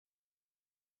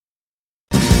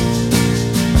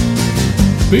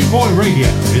Boot Boy Radio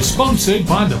is sponsored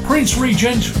by the Prince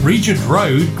Regent, Regent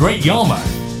Road, Great Yarmouth.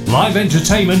 Live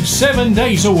entertainment 7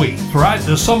 days a week throughout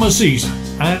the summer season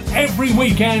and every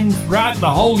weekend throughout the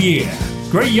whole year.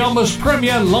 Great Yarmouth's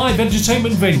premier live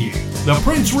entertainment venue, the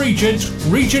Prince Regent,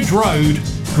 Regent Road,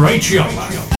 Great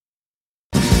Yarmouth.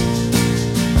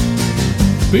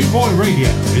 Boot Boy Radio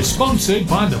is sponsored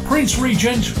by the Prince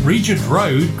Regent, Regent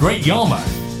Road, Great Yarmouth.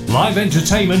 Live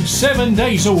entertainment 7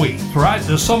 days a week throughout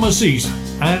the summer season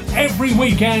and every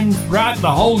weekend throughout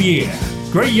the whole year.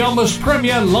 Great Yarmouth's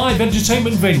premier live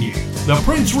entertainment venue, the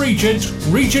Prince Regent,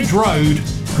 Regent Road,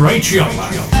 Great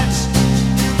Yarmouth.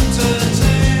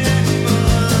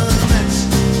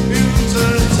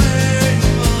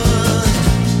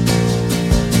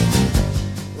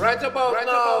 Right about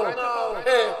now,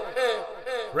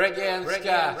 Reggae and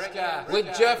Ska with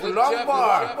Jeff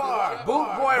Lombard, Boot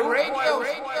Boy Radio.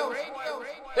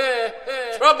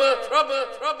 Trouble.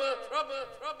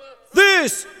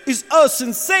 This is a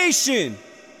sensation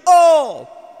all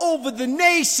over the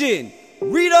nation.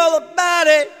 Read all about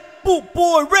it. Boot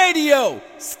Boy Radio,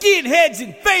 Skinheads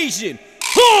Invasion.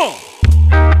 Huh!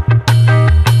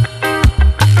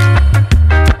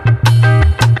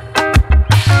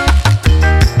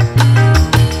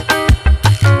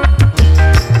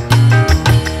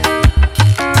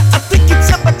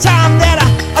 Time that I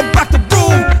rock the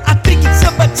room. I think it's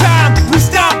about time we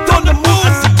stopped on the move.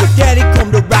 I see your daddy come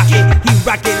to rock it, he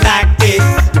rock it like this.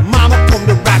 Your mama come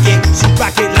to rock it, she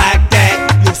rock it like that.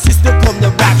 Your sister come to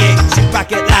rock it, she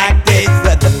rock it like this.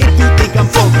 Whether if you think I'm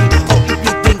funky or if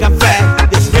you think I'm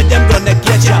fat, this rhythm gonna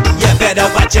get ya, you better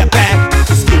watch your back.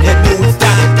 The skinhead moon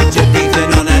style, get your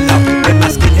dancing on that low. With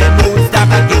my skinhead moon style,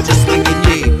 I get you swinging,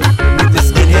 yeah. With the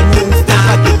skinhead moon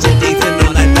style, I get you dancing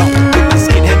on that low. With my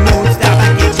skinhead moon style, I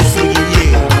get you swinging,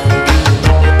 yeah.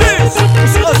 This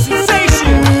is a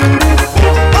sensation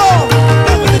all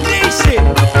over the nation.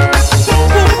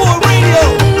 Boot Boy Radio,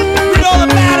 read all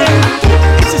about it.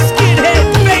 It's a skinhead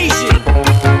invasion.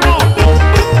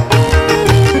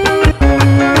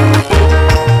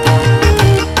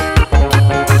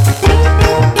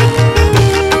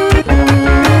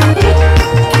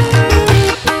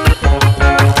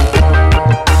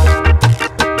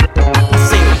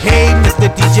 Say, hey, Mr.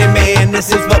 DJ Man, this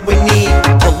is what we need.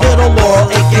 A little Laurel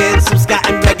Aikens, some Scott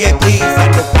and reggae, please.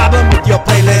 Had no problem with your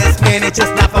playlist, man, it's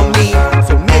just not for me.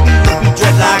 So maybe you be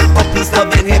dreadlock or peace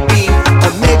loving hippie,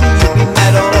 or maybe you be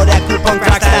metal or that cool punk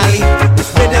rock style. This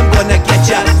rhythm gonna get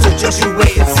ya, so just you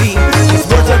wait and see. These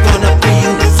words are gonna free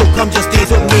you, so come just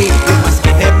dance with me. With my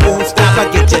skinhead moon stop, I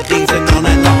get you dancing on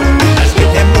that long. With my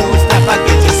skinhead moon stop, I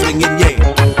get you swinging, yeah.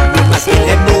 With my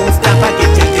skinhead moon stop, I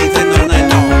get you dancing on that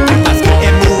long. With my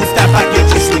skinhead moon stop, I get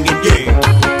you swinging, yeah.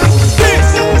 This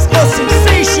is a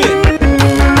sensation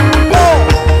all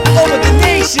over the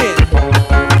nation.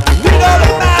 Read all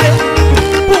about it.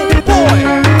 Boot Boy,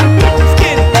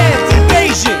 Skinheads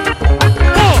Invasion.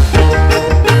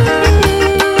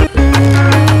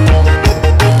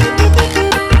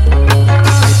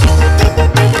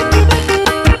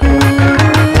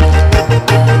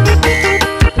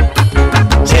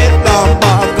 Jeff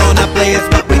Lombard gonna play us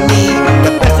what we need.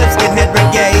 The best of skinhead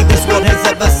reggae this world has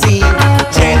ever seen.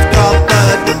 James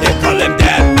Crawford, they call him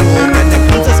that boom. When it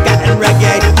comes to ska and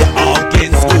reggae, you all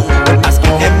get schooled. With my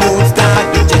skinhead moon style, I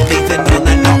get you dancing on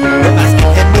that long. With my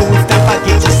skinhead moon style, I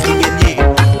get you swinging, yeah.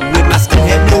 With my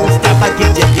skinhead moon style, I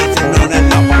get you dancing on that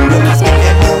long. With my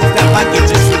skinhead moon style, I get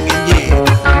you swinging, yeah.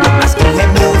 With my skinhead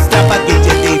moon style, I get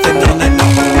you dancing on that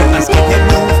long. With my skinhead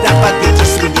moon style, I get you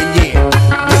swinging, yeah.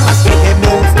 With my skinhead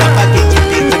moon style, I get you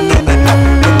dancing on that long.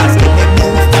 With my skinhead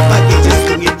moon style, I get you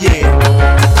swinging, yeah.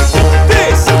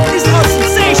 This is a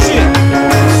sensation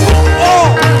all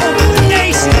over the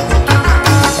nation.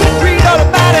 Read all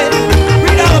about it.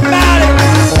 Read all about it.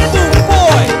 Boot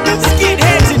Boy,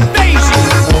 Skinheads Invasion.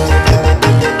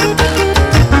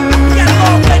 We got a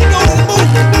long way to go to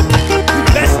the moon. We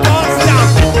best start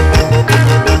stomping.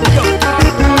 Go.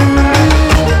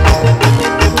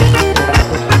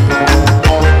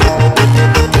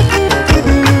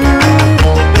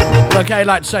 Okay, I'd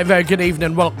like to say very good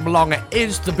evening, welcome along. It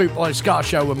is the Boot Boy Ska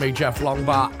Show with me, Jeff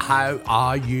Lombard. How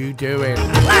are you doing?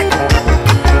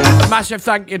 A massive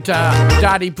thank you to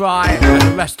Daddy Bright and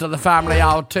the rest of the family,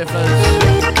 our Tiffers,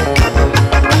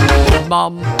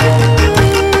 Mum.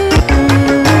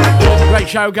 Great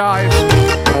show, guys.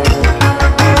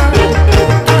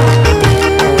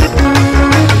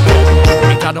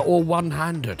 We done it all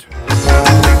one-handed.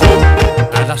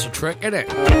 And that's a trick, isn't it?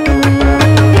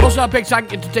 Also a big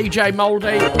thank you to DJ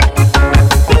Mouldy.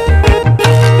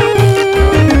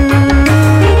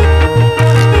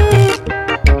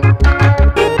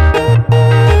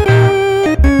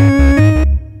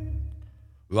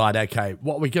 Right, okay.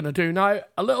 What are we going to do now?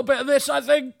 A little bit of this, I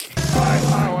think.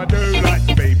 How I do like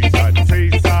to be beside the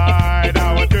seaside.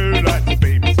 How I do like to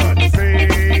be beside the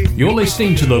sea. You're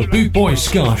listening to the Boot Boy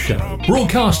Ska Show,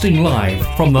 broadcasting live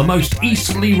from the most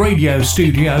easterly radio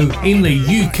studio in the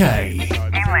UK.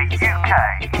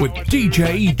 With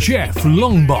DJ Jeff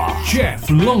Longbar. Jeff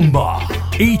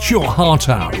Longbar. Eat your heart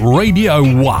out, Radio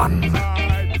 1.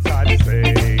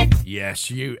 Yes,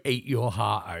 you eat your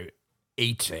heart out.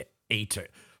 Eat it. Eat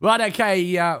it. Right,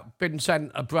 okay, been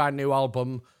sent a brand new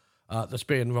album that's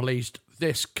being released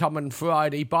this coming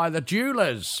Friday by the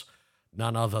Jewelers.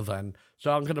 None other than.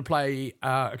 So I'm going to play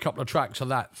a couple of tracks of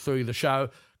that through the show.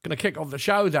 Going to kick off the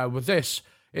show, though, with this.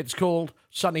 It's called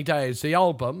Sunny Days. The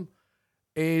album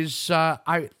is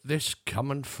out this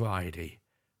coming Friday,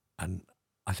 and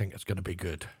I think it's going to be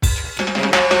good.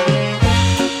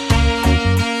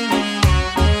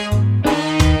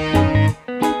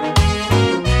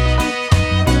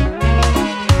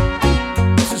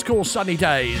 This is called Sunny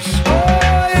Days.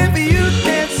 Oh, if you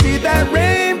can't see that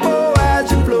rainbow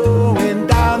as you're flowing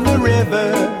down the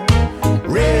river,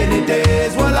 rainy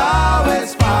days will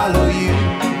always follow you.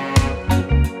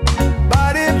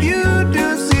 But if you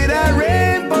do see that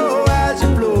rainbow as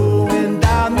you're flowing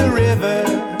down the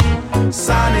river,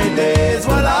 sunny days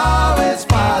will always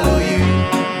follow you.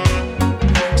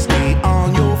 Stay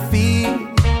on your feet,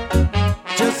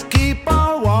 just keep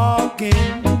on walking.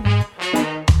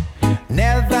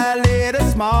 Never let a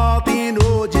small thing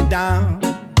hold you down.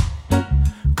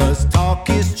 'Cause talk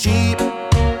is cheap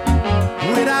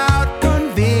without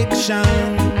conviction.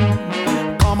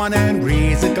 Come on and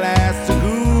raise a glass to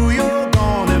who you're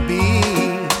gonna be.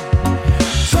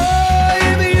 So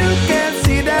if you can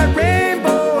see that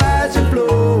rainbow as you're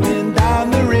flowing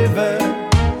down the river,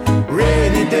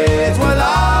 rainy days will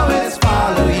always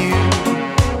follow you.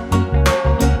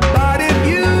 But if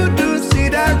you do see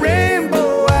that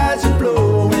rainbow as you're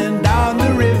flowing down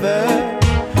the river,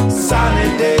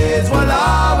 sunny days will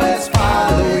always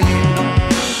follow you.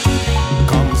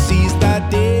 Come seize that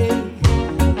day,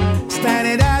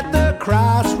 standing at the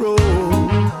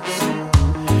crossroads.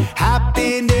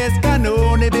 Happiness can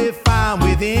only be found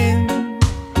within.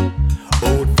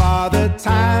 Old Father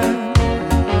Time,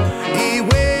 he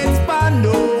waits for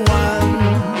no one.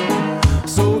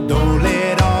 So don't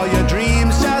let all your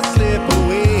dreams just slip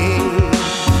away.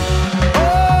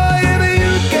 Oh, if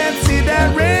you can see that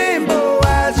rainbow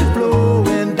as you're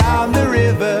flowing down the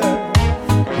river,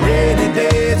 rainy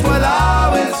days will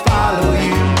always follow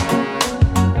you.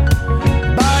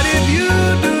 But if you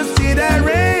do see that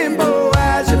rainbow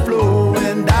as you're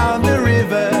flowing down the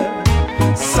river,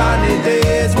 sunny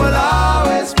days will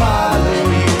always follow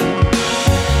you.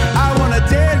 I wanna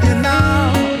tell you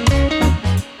now,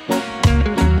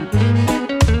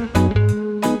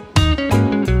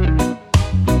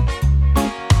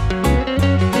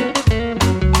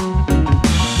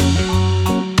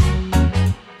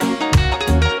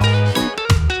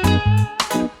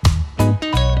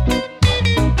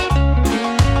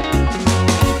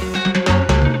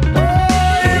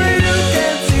 if you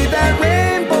can see that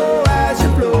rainbow as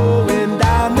you're flowing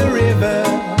down the river,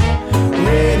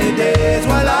 rainy days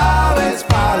will always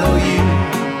follow you.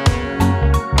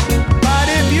 But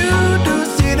if you do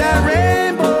see that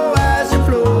rainbow as you're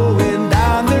flowing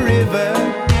down the river,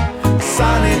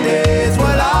 sunny days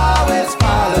will always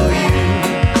follow you.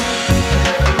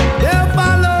 They'll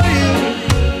follow you.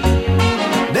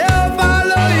 They'll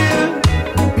follow you.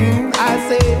 I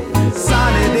say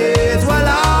sunny days will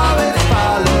always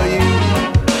follow you.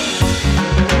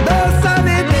 Those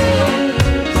sunny days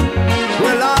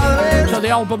will always. So the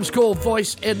album's called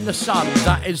Voice in the Sun.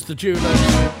 That is the Jewelers.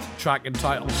 Track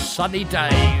entitled Sunny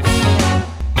Days.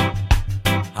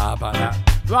 How about that?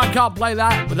 Right, can't play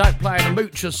that without playing a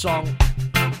Moocher song.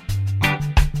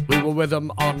 We were with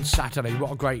them on Saturday.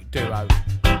 What a great duo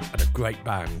and a great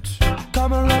band.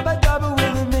 Come and rub a double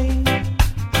with me.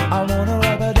 I wanna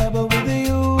rub a double with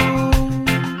you.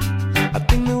 I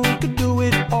think that we could do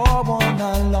it all one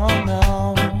night long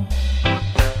now.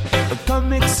 Come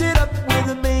mix it up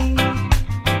with me.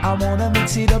 I wanna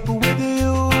mix it up with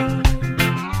you.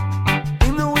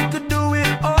 Think that we could do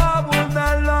it all one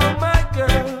night long, my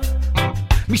girl.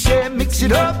 Me say mix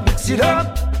it up, mix it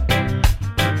up.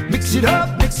 Mix it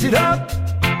up, mix it up.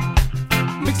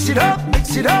 Mix it up,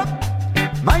 mix it up.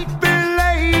 My fair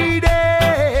lady.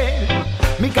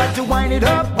 Me got to wind it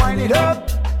up, wind it up.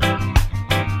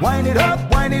 Wind it up,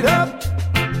 wind it up.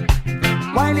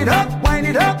 Wind it up, wind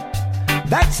it up.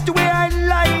 That's the way I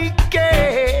like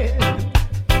it.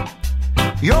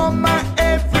 You're my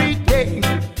everyday.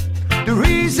 The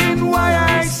reason why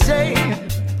I say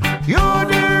you're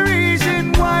the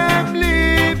reason why I'm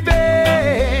living.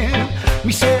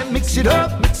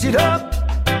 it up,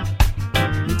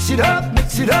 mix it up,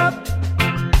 mix it up,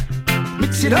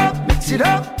 mix it up, mix it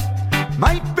up.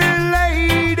 My pretty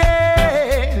lady,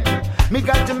 me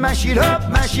got to mash it up,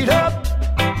 mash it up,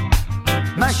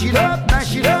 mash it up,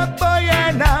 mash it up. Oh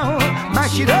yeah, now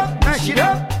mash it up, mash it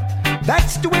up.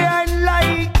 That's the way I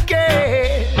like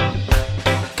it.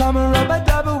 Come and rub a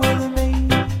double with me.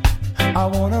 I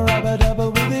wanna rub a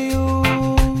double with you.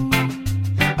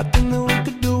 I think that we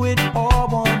could do it all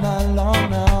one night long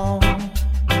now.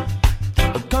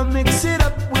 Come mix it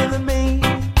up with me.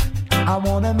 I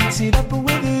wanna mix it up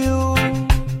with you.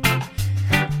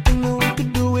 I think that we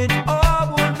could do it all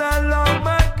one night long,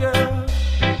 my girl.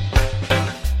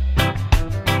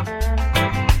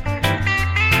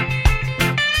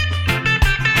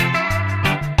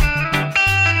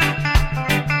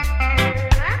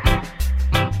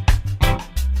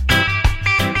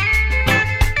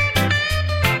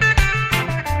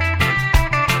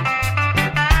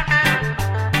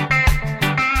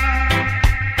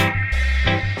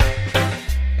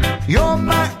 You're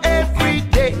my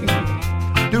everyday,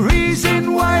 the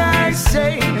reason why I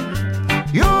say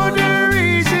you're the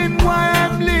reason why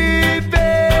I'm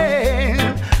living.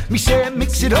 Me say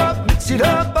mix it up,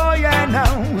 oh yeah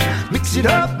now. Mix it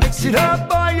up,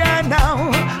 oh yeah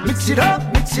now. Mix it up,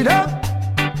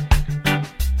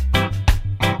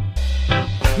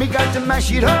 me got to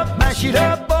mash it up,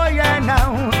 oh yeah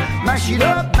now. Mash it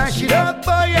up,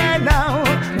 oh yeah now.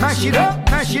 Mash it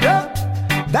up.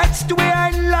 That's the way I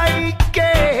like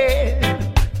it.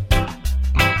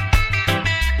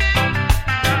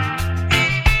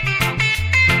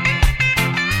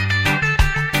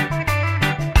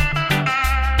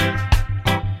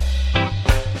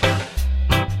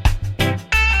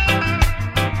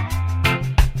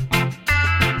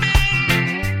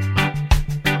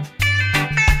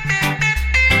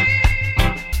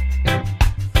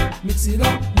 Mix it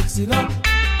up, mix it up,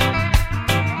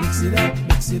 mix it up,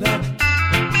 mix it up.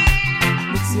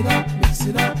 Mix it up, mix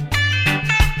it up.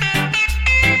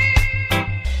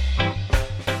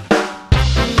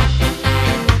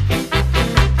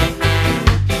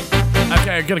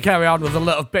 Okay, I'm going to carry on with a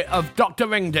little bit of Dr.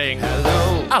 Ringding.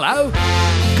 Hello. Hello.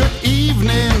 Good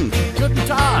evening. Good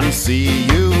time. We see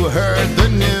you heard the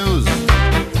news.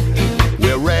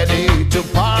 We're ready to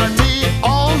party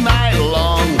all night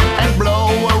long and blow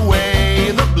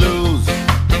away the blues.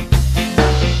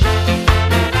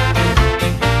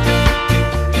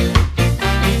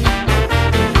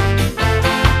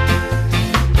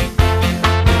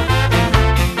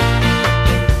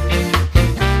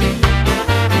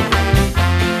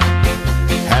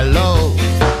 Hello.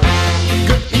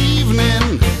 Good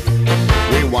evening.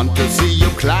 We want to see you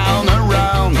clown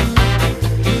around.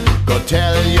 Go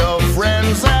tell your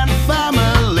friends and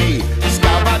family,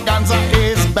 Scavaganza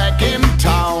is back in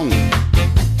town.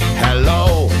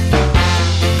 Hello,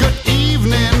 good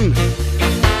evening.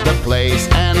 The place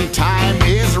and time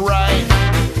is right.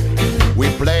 We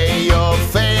play your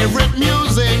favorite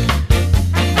music,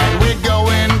 and we're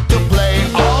going to play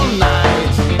all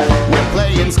night. We're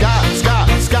playing ska,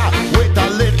 with a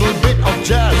little bit of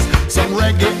jazz, some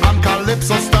reggae and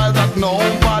calypso style that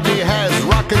nobody has.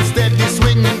 Rockin' steady,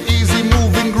 swinging, easy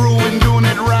moving, grooving, doing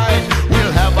it right.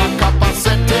 We'll have a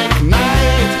capacitic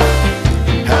night.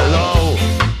 Hello,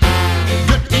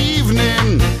 good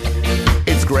evening.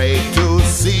 It's great to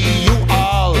see you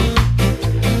all.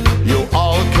 You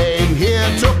all came here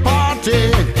to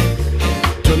party.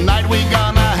 Tonight we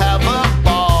gonna have a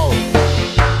ball.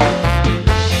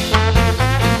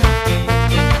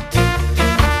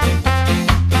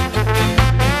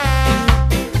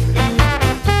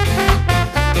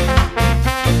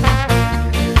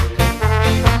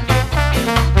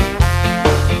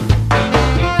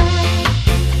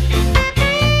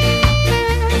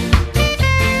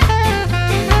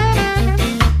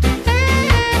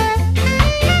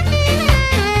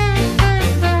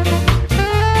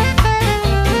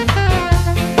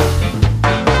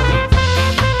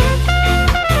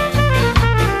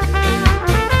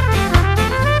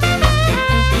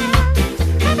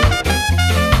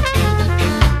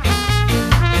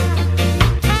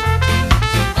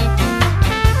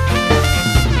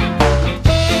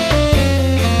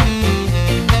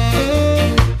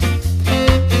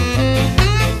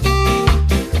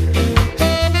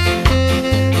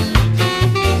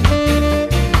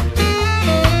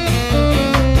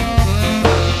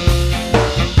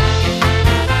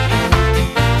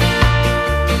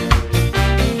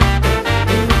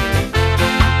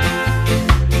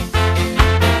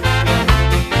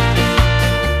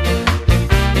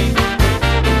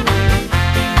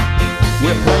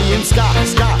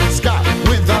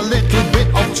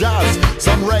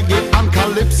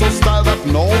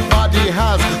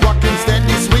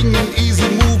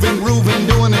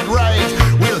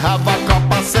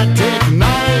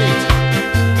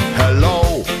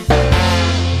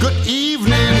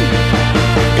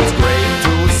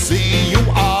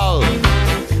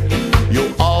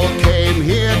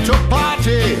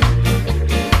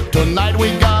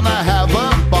 Tonight we gonna have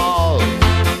a ball.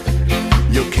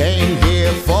 You came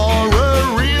here for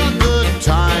a real good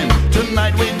time.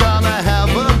 Tonight we gonna have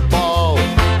a ball.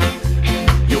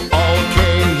 You all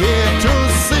came here to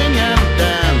sing and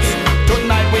dance.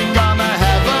 Tonight we gonna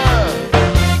have a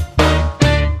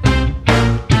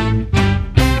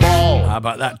ball. How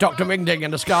about that? Dr. Ringding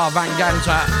and the Ska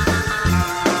Vanganza.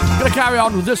 Gonna carry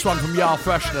on with this one from Yar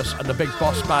Freshness and the Big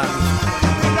Boss Band.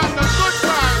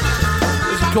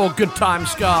 This is called Good Time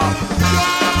Ska.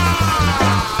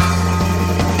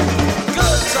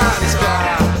 Good time ska,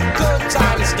 good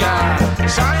time ska,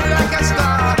 shine like a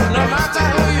star, no matter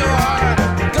who you are.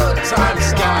 Good time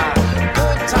ska,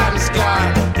 good time ska,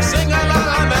 sing along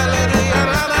a melody, la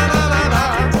la la la la.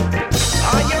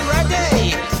 Are you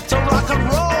ready to rock and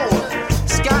roll?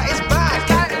 Ska is back,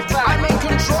 I'm in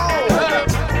control.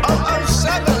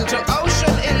 007 to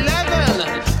Ocean 11,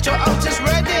 to Otis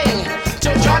Redding, to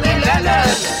Johnny Lennon.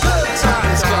 Good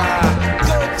time ska,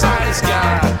 good time ska,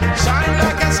 shine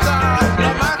like a star, no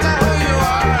matter who you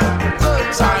are. Good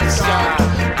time ska,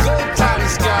 good time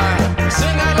ska,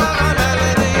 sing along a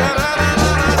melody, la la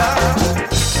la la.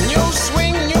 New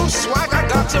swing, new swag, I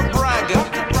got to brag.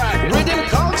 Rhythm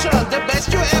culture, the best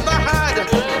you ever had.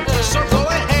 So go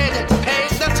ahead,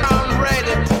 paint the town red.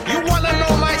 You wanna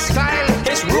know my style?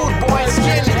 It's rude boy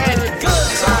skinhead. Good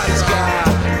time ska,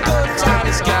 good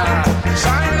time ska,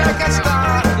 shine like a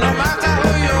star, no matter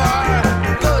who you are.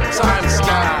 Good time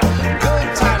ska, good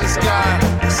time ska,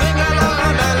 sing along a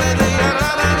melody, la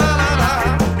la la la la.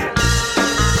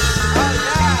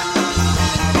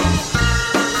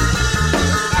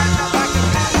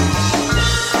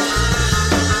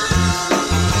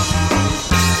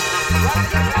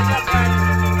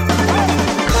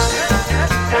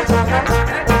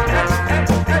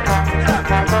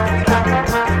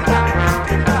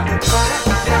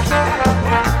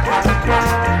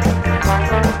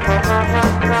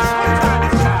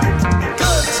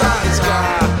 Good time ska,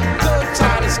 good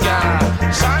time ska,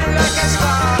 shine like a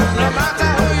star, no matter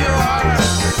who you are.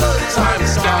 Good time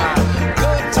ska,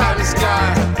 good time ska,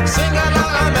 sing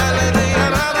along a melody, la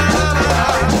la la la.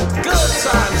 Good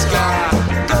time ska,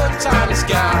 good time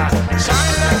ska,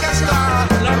 shine like a star,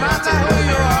 no matter who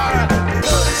you are.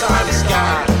 Good time ska,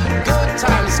 good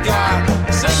time ska,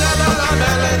 sing along a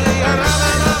melody, la la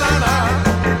la la la.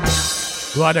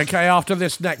 Right, okay, after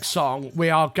this next song, we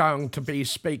are going to be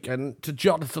speaking to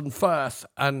Jonathan Firth,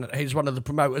 and he's one of the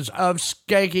promoters of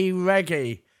Skeggy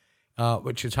Reggae,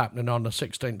 which is happening on the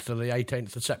 16th to the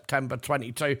 18th of September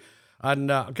 22.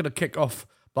 And I'm going to kick off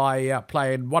by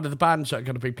playing one of the bands that are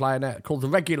going to be playing it, called the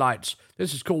Reggae Lights.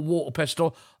 This is called Water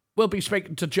Pistol. We'll be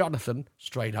speaking to Jonathan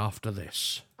straight after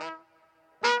this.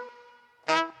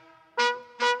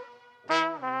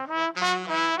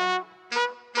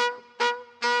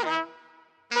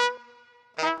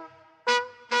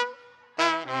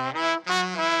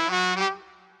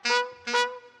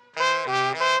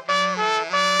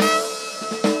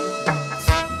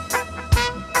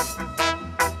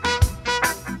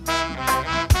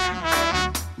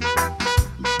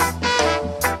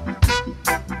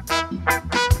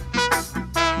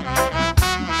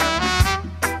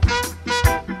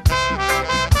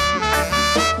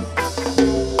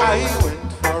 I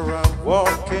went for a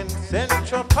walk in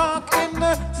Central Park in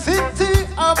the city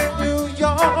of New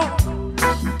York.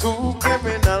 Two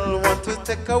criminals want to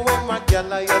take away my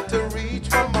gal. I had to reach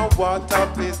for my water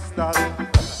pistol.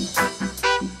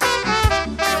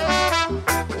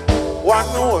 One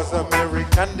was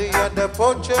American, the other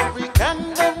Puerto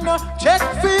Rican. Them no check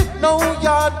feet, no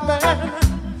yard man.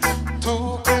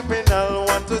 Two criminals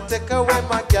want to take away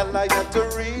my gal. I had to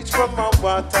reach for my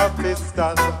water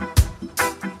pistol.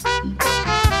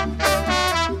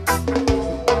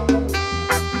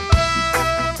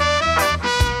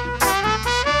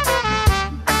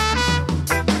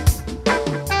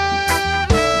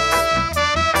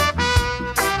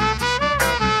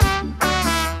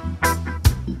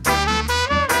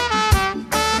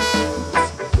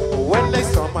 When they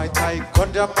saw my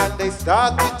taekwondo man, they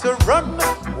started to run.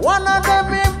 One of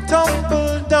them him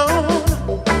tumbled down.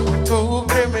 Two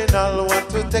criminals want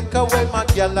to take away my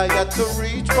gal. I had to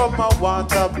reach for my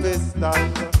water pistol.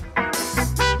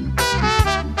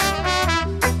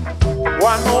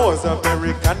 One was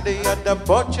American, the other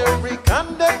Puerto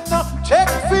Rican. They no check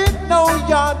feet, no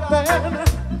yard man.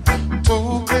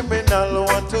 Two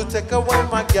criminals want to take away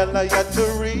my gal. I had to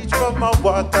reach for my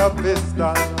water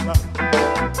pistol.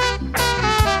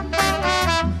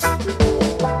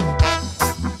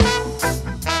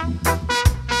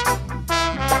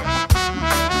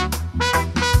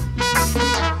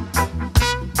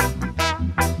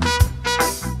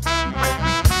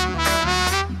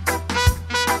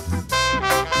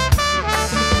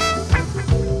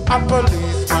 A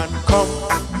policeman come,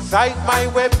 sight my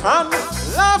weapon,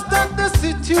 laughed at the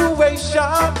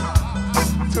situation.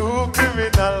 Two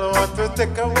criminals want to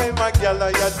take away my gal,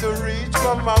 I had to reach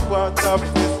for my water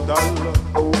pistol.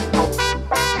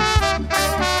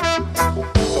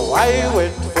 So I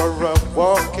went for a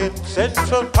walk in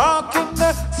Central Park in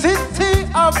the city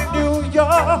of New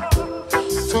York.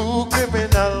 Two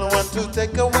criminals want to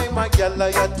take away my gal,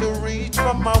 I had to reach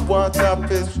for my water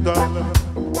pistol.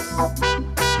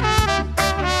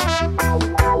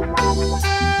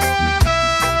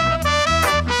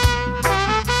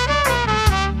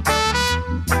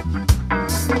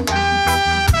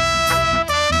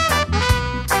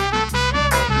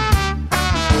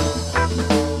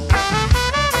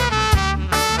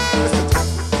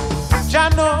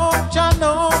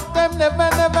 Jano, them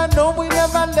never know we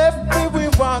never left me, we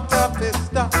want a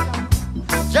pistol.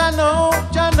 Jano,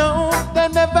 they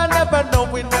never know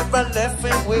we never left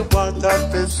me, we want a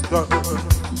pistol.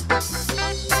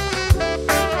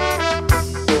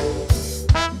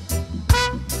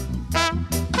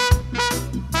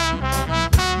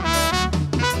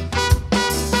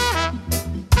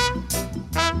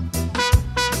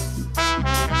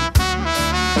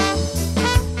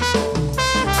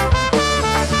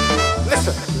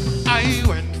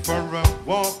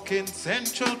 In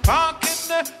Central Park in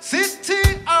the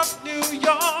city of New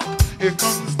York, here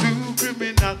comes two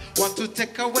criminals, want to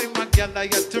take away my gal, I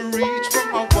had to reach for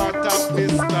my water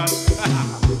pistol.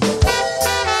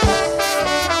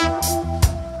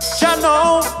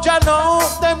 Jano,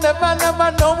 them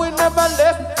never know we never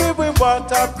left me, we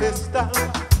water pistol.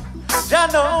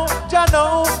 Jano,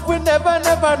 we never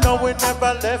know we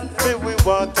never left me, we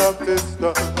water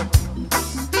pistol.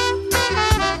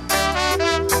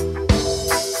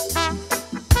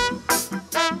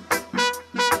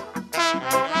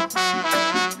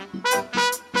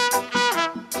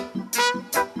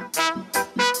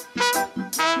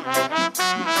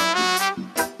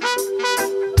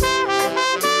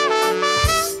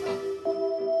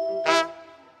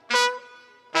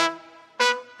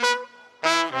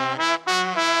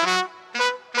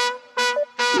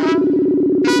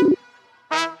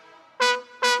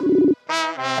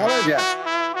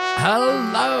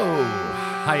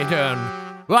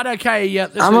 Right, okay.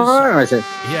 I'm all right, Richard.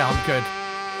 Yeah, I'm good.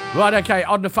 Right, okay.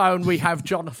 On the phone, we have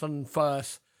Jonathan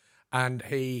first, and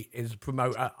he is a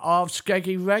promoter of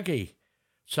Skeggy Reggae.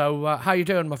 So, how you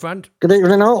doing, my friend? Good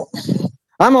evening, all.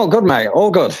 I'm all good, mate. All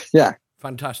good, yeah.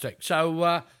 Fantastic.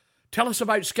 So, tell us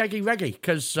about Skeggy Reggae,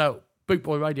 because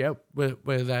Bootboy Radio,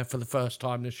 we're there for the first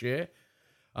time this year,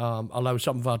 although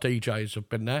some of our DJs have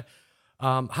been there.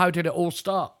 How did it all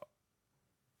start?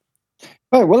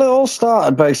 Oh, well, it all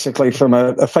started basically from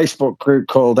a Facebook group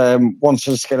called Once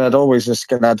a Skinhead, Always a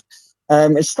Skinhead.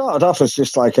 It started off as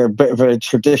just like a bit of a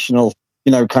traditional,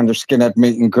 kind of skinhead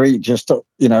meet and greet, just,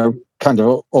 kind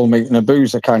of all meeting a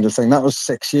boozer kind of thing. That was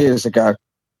 6 years ago.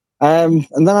 And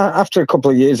then after a couple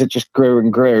of years, it just grew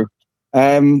and grew.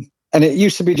 And it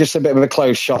used to be just a bit of a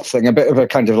closed shop thing, a bit of a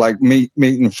kind of like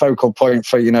meeting focal point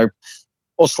for,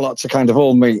 us lot to kind of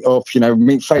all meet up,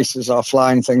 meet faces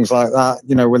offline, things like that,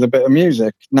 with a bit of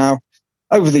music. Now,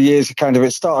 over the years,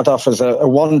 it started off as a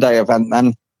one-day event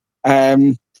then.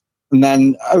 And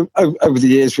then over the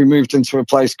years, we moved into a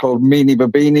place called Meanie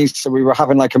Babini's. So we were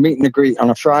having like a meet and greet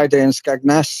on a Friday in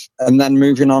Skegness, and then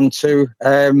moving on to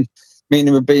Meanie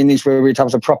Babini's, where we'd have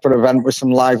the proper event with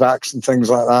some live acts and things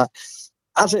like that.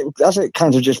 As it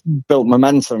kind of just built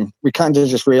momentum, we kind of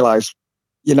just realised,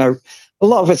 a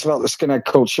lot of it's about the skinhead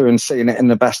culture and seeing it in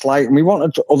the best light. And we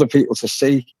wanted other people to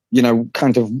see,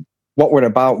 kind of what we're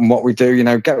about and what we do,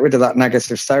 get rid of that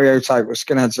negative stereotype that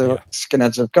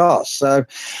skinheads have got. So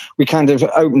we kind of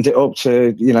opened it up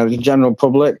to, the general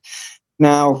public.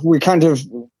 Now, we kind of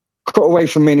cut away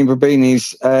from Meanie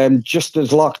Babini's just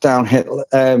as lockdown hit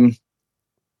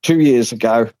 2 years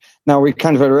ago. Now, we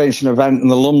kind of arranged an event in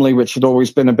the Lumley, which had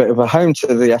always been a bit of a home to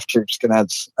the F-Troop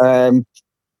skinheads.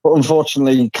 But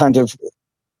unfortunately, kind of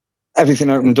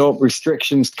everything opened up,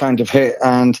 restrictions kind of hit,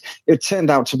 and it turned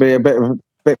out to be a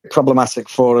bit problematic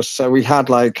for us. So we had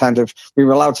we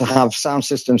were allowed to have sound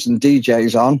systems and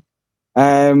DJs on,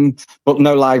 but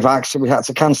no live acts. So we had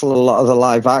to cancel a lot of the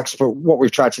live acts. But what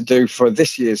we've tried to do for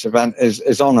this year's event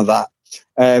is honour that.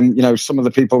 Some of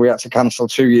the people we had to cancel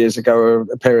 2 years ago are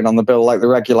appearing on the bill, like the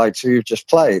Regulators who you've just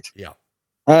played. Yeah.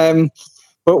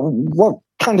 But what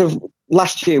kind of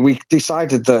last year we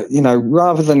decided that,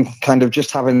 rather than kind of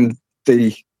just having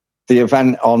the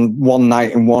event on one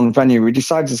night in one venue, we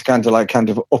decided to kind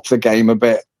of up the game a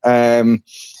bit.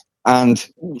 And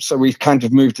so we kind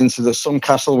of moved into the Sun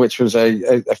Castle, which was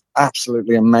a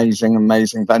absolutely amazing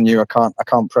venue. I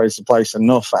can't praise the place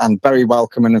enough, and very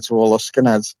welcoming to all us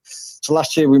skinheads. So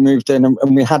last year we moved in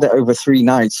and we had it over 3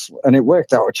 nights, and it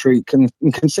worked out a treat. And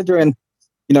considering,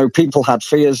 people had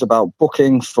fears about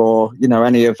booking for,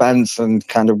 any events and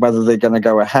kind of whether they're going to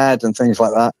go ahead and things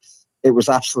like that, it was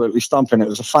absolutely stomping. It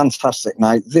was a fantastic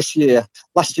night.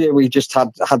 Last year we just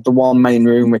had the one main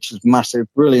room, which is massive,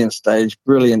 brilliant stage,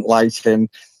 brilliant lighting.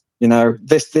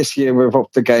 This year we've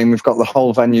upped the game. We've got the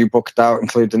whole venue booked out,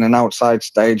 including an outside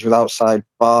stage with outside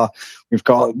bar. We've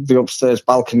got the upstairs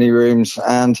balcony rooms,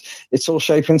 and it's all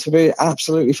shaping to be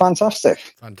absolutely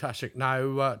fantastic. Fantastic.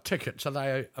 Now, tickets, are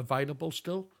they available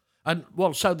still? And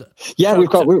first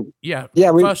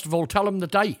of all, tell them the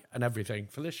date and everything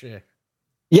for this year.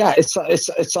 Yeah, it's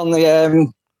on the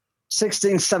 16th,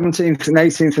 17th, and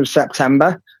 18th of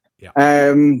September,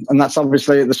 and that's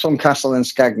obviously at the Sun Castle in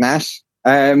Skegness.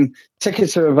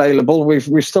 Tickets are available.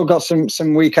 We've still got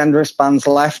some weekend wristbands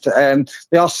left.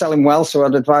 They are selling well, so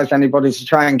I'd advise anybody to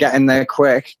try and get in there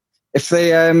quick. If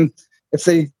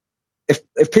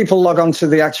people log on to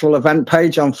the actual event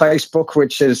page on Facebook,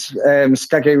 which is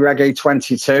Skeggy Reggae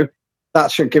 22, that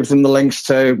should give them the links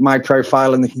to my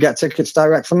profile, and they can get tickets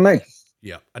direct from me.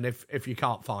 Yeah, and if you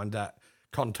can't find that,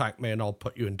 contact me and I'll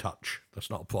put you in touch. That's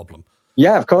not a problem.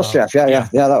 Yeah, of course, Jeff. Yeah,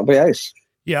 that'll be ace.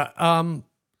 Yeah,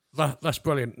 that's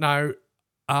brilliant. Now,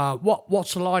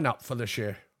 what's the lineup for this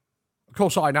year? Of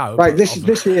course, I know. Right,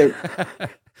 this year,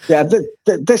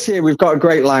 this year we've got a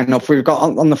great lineup. We've got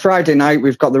on the Friday night,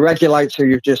 we've got the Regulites,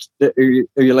 who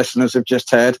your listeners have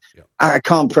just heard. Yeah. I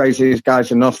can't praise these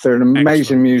guys enough. They're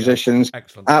amazing musicians.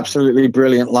 Excellent. Absolutely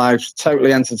brilliant lives,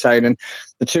 totally entertaining.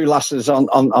 The 2 lasses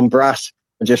on brass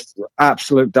are just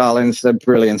absolute darlings. They're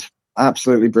brilliant,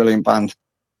 absolutely brilliant band.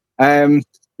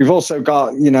 We've also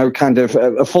got, kind of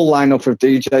a full lineup of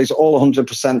DJs, all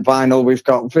 100% vinyl. We've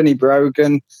got Vinnie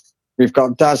Brogan, we've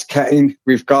got Daz Kane,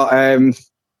 we've got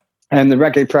and the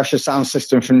Reggae Pressure sound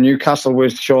system from Newcastle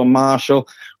with Sean Marshall.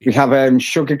 We have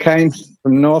Sugarcane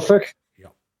from Norfolk. Yeah.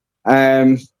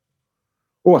 I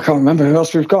can't remember who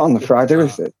else we've got on the Friday.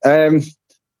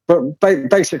 But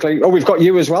basically, we've got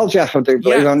you as well, Jeff. I do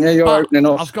believe on you. You're opening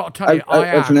up. I've got to tell you,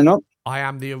 I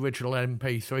am the original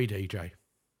MP3 DJ.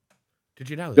 Did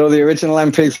you know that? You're the original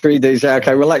MP3 DJ.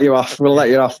 Okay, we'll let you off. We'll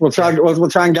try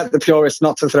and get the purists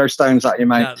not to throw stones at you,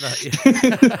 mate.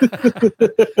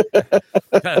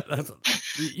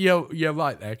 You're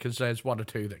right there, because there's 1 or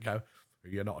 2 that go,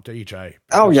 "You're not a DJ."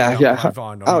 Oh yeah.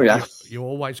 You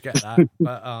always get that.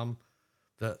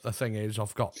 But the thing is,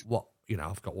 I've got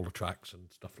I've got all the tracks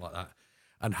and stuff like that,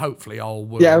 and hopefully I'll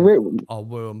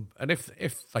worm. And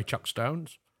if they chuck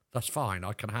stones, that's fine.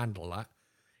 I can handle that.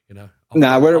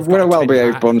 We're a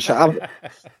well-behaved bunch.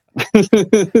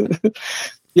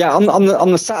 Yeah,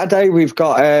 on the Saturday we've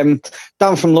got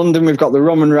down from London. We've got the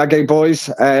Rum and Reggae Boys.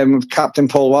 Captain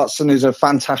Paul Watson, who's a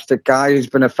fantastic guy. He's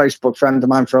been a Facebook friend of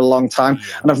mine for a long time,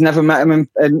 and I've never met him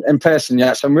in person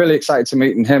yet. So I'm really excited to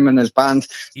meet him and his band.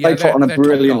 They put on a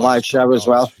brilliant live show as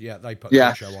well. Yeah, they put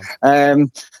a show on.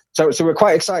 So we're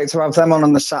quite excited to have them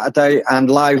on the Saturday, and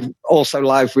live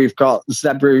we've got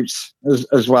Zeb Roots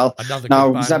as well.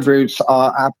 Now Zeb Roots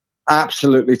are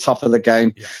absolutely top of the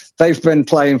game. Yeah. They've been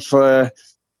playing for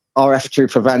RF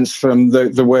Troop events from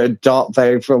the word dot.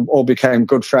 They've all became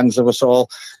good friends of us all.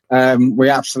 We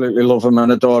absolutely love them and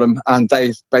adore them, and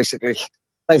they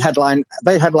headline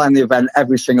the event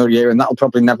every single year, and that'll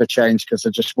probably never change because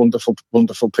they're just wonderful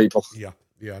people. Yeah,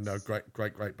 no, great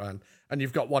band. And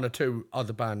you've got 1 or 2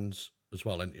 other bands as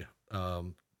well, haven't you?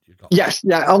 Yes,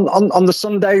 yeah. On the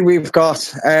Sunday we've got.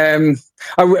 On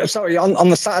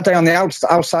the Saturday on the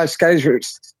outside stage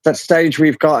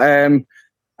we've got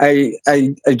a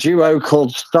duo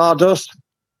called Stardust.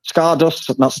 They're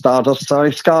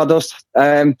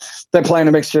playing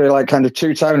a mixture of like kind of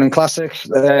two-tone and classics.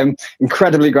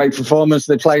 Incredibly great performers.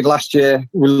 They played last year.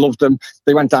 We loved them.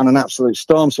 They went down an absolute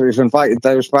storm, so we've invited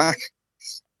those back.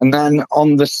 And then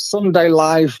on the Sunday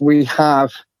live, we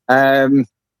have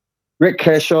Rick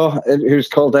Kershaw, who's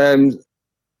called... I've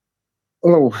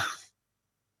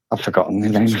forgotten the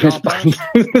name of his band.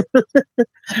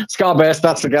 Scarburst,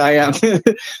 that's the guy, yeah.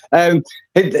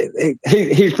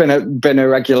 He's been a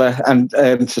regular and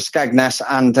to Skegness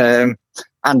and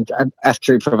F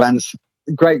Troop events.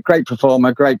 Great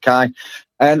performer, great guy.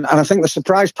 And I think the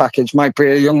surprise package might be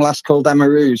a young lass called Emma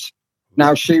Roos.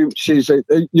 Now, she's a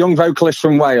young vocalist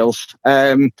from Wales.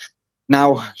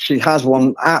 Now, she has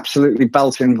one absolutely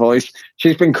belting voice.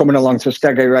 She's been coming along to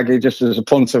Skeggy Reggae just as a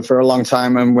punter for a long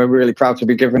time, and we're really proud to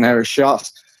be giving her a shot.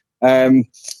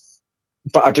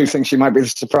 but I do think she might be the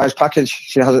surprise package.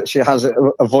 She has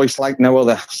a voice like no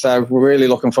other. So we're really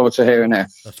looking forward to hearing her.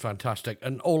 That's fantastic.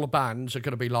 And all the bands are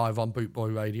going to be live on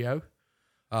Bootboy Radio.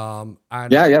 And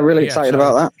Really excited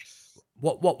about that.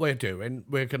 What we're doing,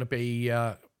 we're going to be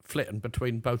flitting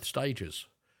between both stages.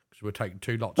 Because we're taking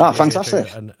 2 lots of fantastic.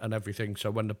 and everything. So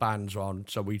when the band's on,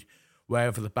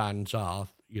 wherever the bands are,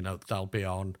 they'll be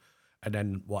on. And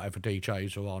then whatever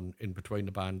DJs are on in between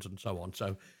the bands and so on.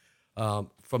 So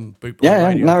from Bootboy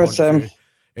Radio, no,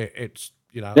 it's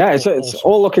it's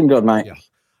all looking good, mate. Yeah,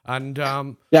 and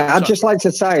I'd just like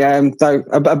to say though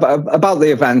about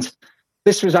the event.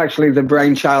 This was actually the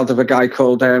brainchild of a guy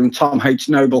called Tom H.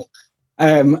 Noble,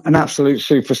 an absolute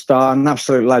superstar, an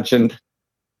absolute legend,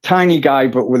 tiny guy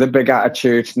but with a big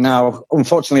attitude. Now,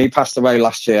 unfortunately, he passed away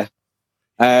last year,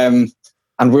 and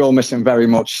we all miss him very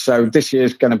much. So this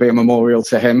year's going to be a memorial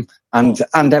to him, and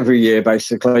every year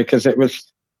basically, because it was.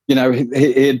 He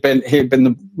had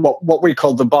been what we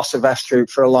called the boss of F Troop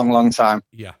for a long, long time.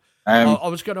 Yeah, I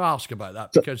was going to ask about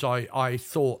that because I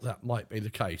thought that might be the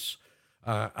case,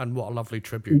 and what a lovely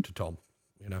tribute to Tom.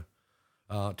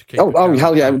 To keep. Oh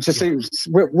hell yeah!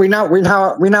 We now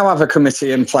have a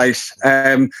committee in place,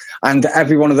 and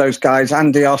every one of those guys,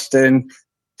 Andy Austin,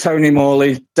 Tony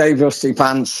Morley, Dave Rusty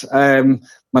Pants,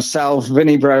 myself,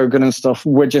 Vinnie Brogan and stuff,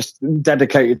 we're just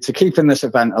dedicated to keeping this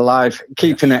event alive,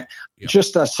 keeping it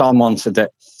just as Tom wanted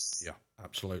it. Yeah,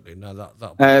 absolutely. No,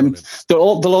 that'll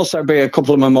there'll also be a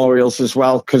couple of memorials as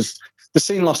well, because the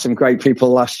scene lost some great people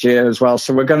last year as well.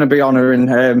 So we're going to be honouring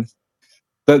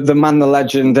the man, the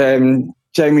legend,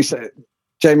 Jamie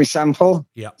Semple,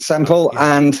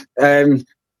 and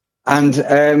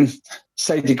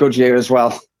Sadie Goodyear as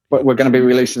well. We're going to be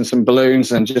releasing some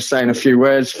balloons and just saying a few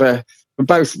words for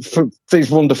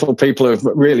these wonderful people who have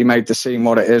really made the scene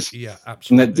what it is. Yeah,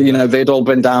 absolutely. And they'd all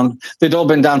been down to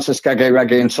Skeggy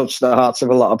Reggae and touched the hearts of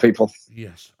a lot of people.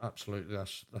 Yes, absolutely.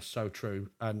 That's so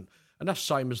true. And that's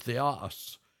the same as the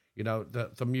artists.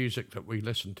 The music that we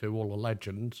listen to, all the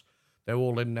legends, they're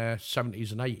all in their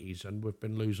 70s and 80s, and we've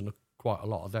been losing quite a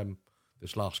lot of them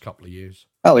this last couple of years.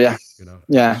 Oh yeah.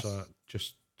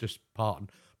 Just parting.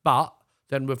 But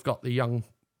then we've got the young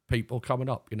people coming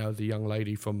up, the young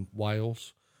lady from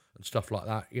Wales and stuff like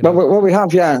that. Well, we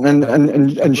have,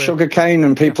 and Sugarcane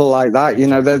and people like that.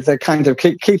 They're kind of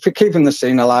keeping the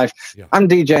scene alive. Yeah. I'm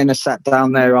DJing a set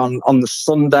down there on the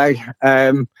Sunday,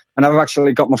 and I've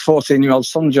actually got my 14-year-old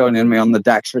son joining me on the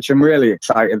decks, which I'm really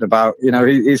excited about.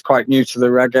 He's quite new to the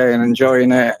reggae and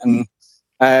enjoying it, and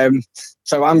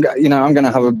so I'm going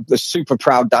to have a super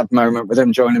proud dad moment with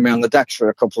him joining me on the decks for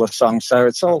a couple of songs. So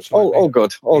it's all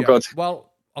good, good. Well,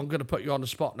 I'm going to put you on the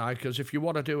spot now, because if you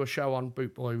want to do a show on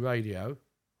Bootboy Radio,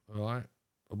 all right,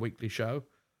 a weekly show,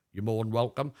 you're more than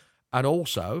welcome. And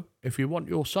also, if you want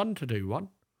your son to do one,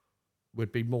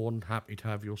 we'd be more than happy to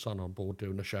have your son on board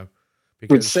doing a show.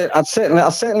 Because I'll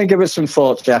certainly give it some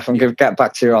thought, Jeff, and get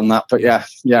back to you on that. But yeah,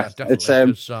 it's I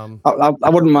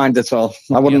wouldn't mind at all.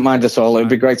 I wouldn't mind at all. It'd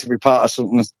be great to be part of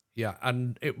something. Yeah,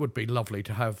 and it would be lovely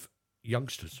to have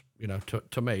youngsters.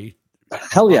 To me.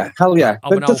 Hell yeah.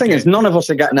 The thing is, none of us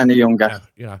are getting any younger.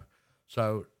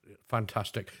 So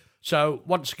fantastic. So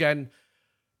once again,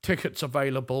 tickets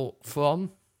available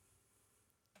from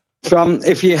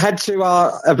if you head to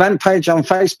our event page on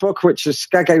Facebook, which is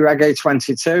Skeggy Reggae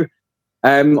 22.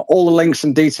 All the links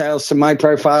and details to my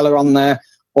profile are on there,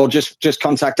 or just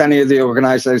contact any of the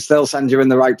organisers. They'll send you in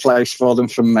the right place for them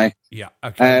from me. Yeah.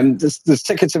 Okay. There's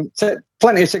tickets,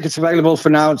 plenty of tickets available for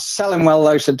now. It's selling well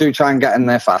though, so do try and get in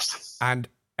there fast. And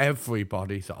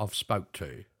everybody that I've spoke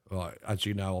to, right, as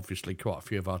you know, obviously quite a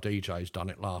few of our DJs done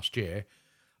it last year.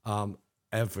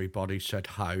 Everybody said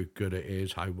how good it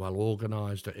is, how well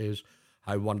organised it is,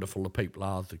 how wonderful the people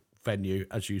are. The venue,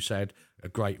 as you said, a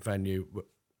great venue.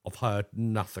 I've heard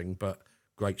nothing but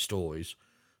great stories.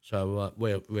 So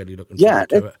we're really looking forward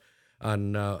to it.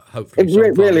 And hopefully...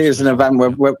 It really is an event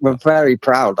we're very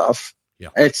proud of. Yeah.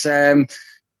 It's,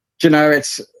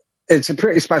 it's a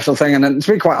pretty special thing. And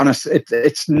to be quite honest,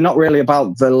 it's not really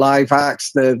about the live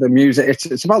acts, the music.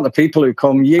 It's about the people who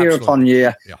come year upon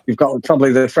year. Yeah. You've got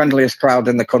probably the friendliest crowd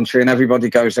in the country, and everybody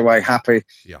goes away happy.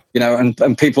 Yeah.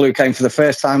 And people who came for the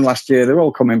first time last year, they're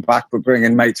all coming back, but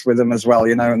bringing mates with them as well,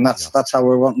 and that's how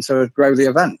we're wanting to grow the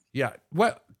event. Yeah.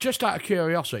 Well, just out of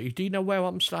curiosity, do you know where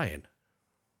I'm staying?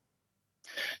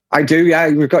 I do, yeah.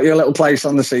 We've got your little place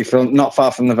on the seafront, not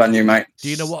far from the venue, mate. Do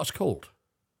you know what it's called?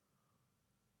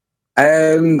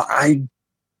 I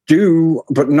do,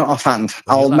 but not offhand.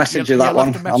 I'll message you that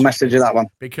one. I'll message you that one.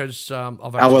 Because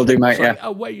I will do, mate, yeah.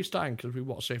 Oh, where are you staying? Because we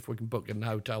want to see if we can book in a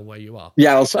hotel where you are.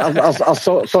 Yeah, I'll sort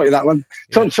you that one.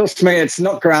 Yeah. Trust me, it's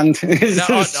not grand.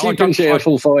 It's cheap and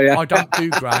cheerful for you. I don't do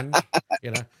grand,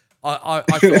 you know. I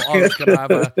thought I was going to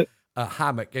have a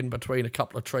hammock in between a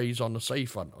couple of trees on the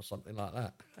seafront or something like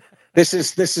that. This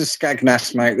is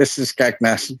Skegness, mate. This is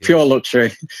Skegness. Pure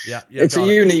luxury. Yeah, it's a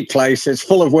unique place. It's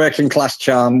full of working class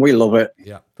charm. We love it.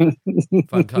 Yeah.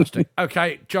 Fantastic.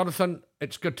 Okay, Jonathan,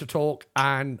 it's good to talk,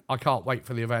 and I can't wait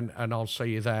for the event, and I'll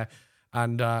see you there.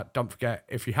 And don't forget,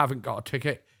 if you haven't got a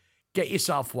ticket, get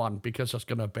yourself one, because it's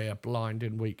going to be a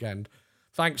blinding weekend.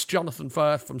 Thanks, Jonathan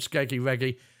Firth from Skeggy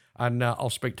Reggae, and I'll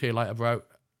speak to you later, bro.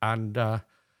 And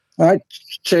all right,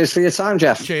 cheers for your time,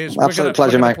 Jeff. Cheers. Absolute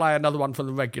pleasure, mate. Play another one from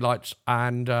the Regulites,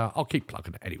 and I'll keep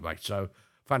plugging it anyway. So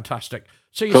fantastic.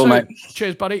 See you cool, soon. Mate.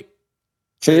 Cheers, buddy.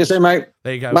 See you soon, mate.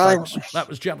 There you go. Bye. Thanks. That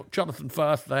was Jonathan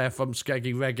Firth there from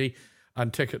Skeggy Reggae,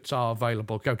 and tickets are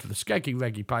available. Go to the Skeggy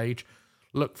Reggae page,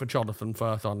 look for Jonathan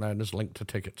Firth on there, and there's a link to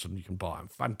tickets, and you can buy them.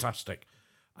 Fantastic.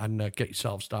 And get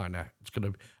yourselves down there.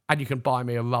 And you can buy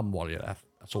me a rum while you're there.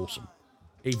 That's awesome.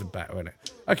 Even better, isn't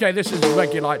it? Okay, this is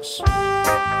Regulites.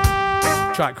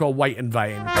 Track called Wait in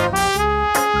Vain.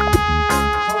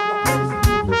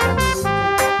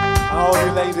 All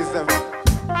you ladies, all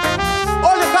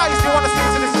you guys, you want to sing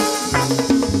to this?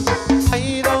 I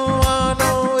don't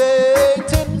wanna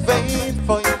wait in vain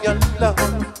for your love.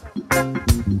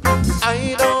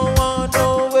 I don't wanna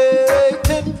wait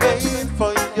in vain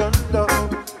for your love.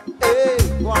 Hey,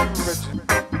 one Richard.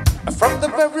 From the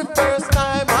very first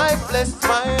time I blessed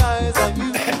my eyes on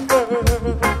you,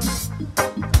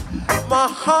 my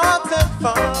heart had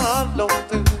followed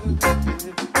through.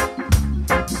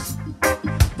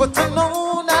 But to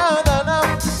know now that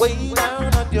I'm way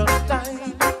down on your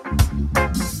line,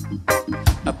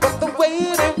 but the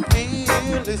waiting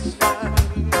feel is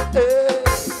fine. Hey.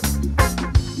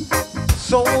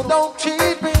 So don't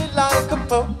treat me like a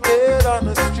puppet on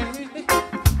the street,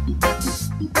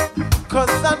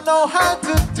 'cause I know how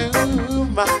to do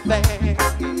my thing.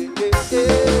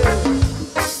 Yeah.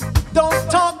 Don't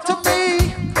talk to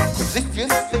me, 'cause if you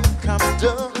think I'm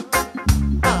done,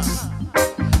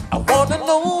 I wanna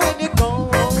know when you're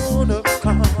gonna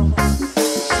come.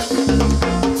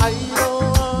 I don't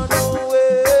wanna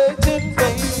wait in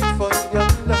vain for your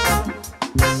love.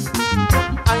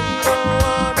 I don't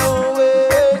wanna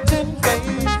wait in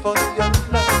vain for your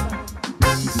love.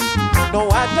 No,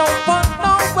 I don't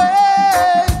wanna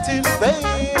wait in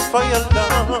vain for your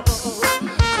love.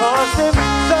 'Cause if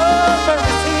summer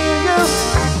is here,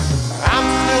 I'm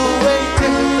still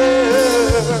waiting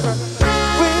there.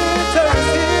 Winter is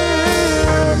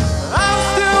here, I'm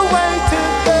still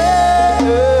waiting there.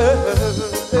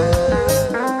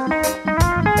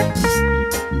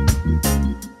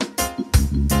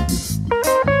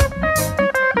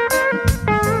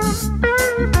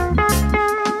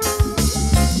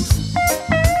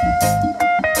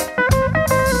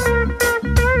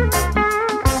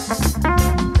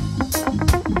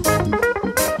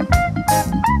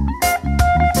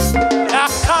 I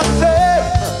can't say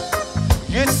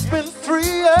it's been 3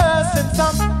 years since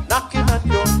I'm knocking on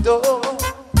your door,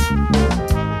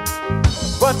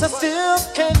 but I still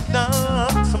can't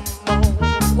knock some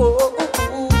more.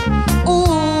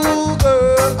 Ooh,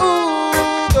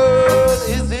 girl,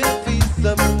 is it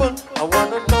feasible? I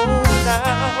wanna know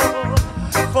now,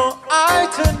 for I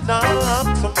to knock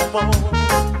some more.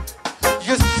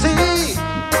 You see,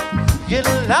 in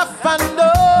life I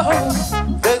know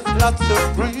there's lots of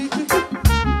grief,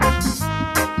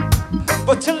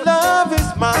 but your love is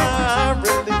my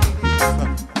relief.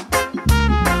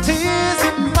 Tears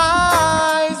in my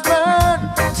eyes burn,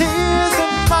 tears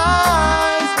in my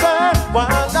eyes burn,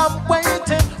 while I'm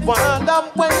waiting for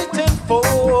my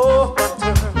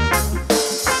turn.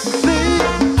 See,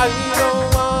 I don't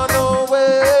wanna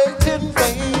wait in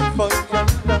vain for your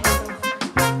love.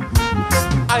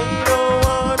 I don't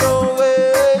wanna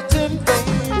wait in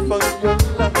vain for your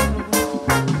love.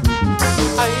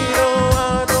 I don't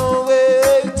wanna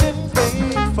wait in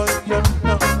vain for your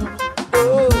love.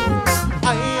 Oh,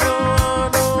 I don't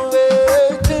wanna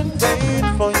wait in vain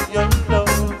for your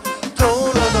love. No,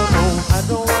 no, no, no. I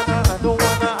don't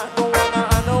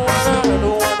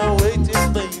wanna wait in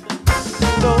vain.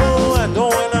 No, I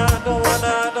don't wanna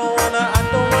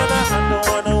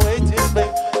wait in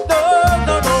vain. No,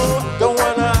 no, no. Don't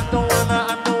wanna wait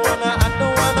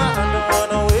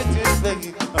in vain.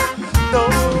 No,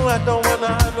 I don't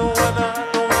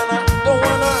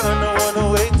wanna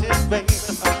wait in vain.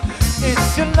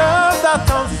 It's your love that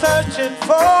I'm searching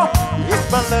for. It's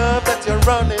my love that you're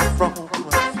running from.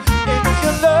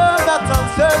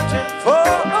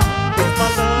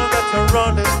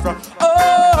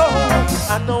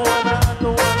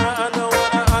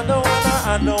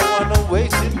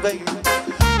 waste in vain.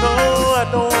 No, I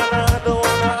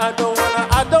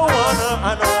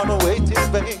don't wanna wait in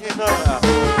vain.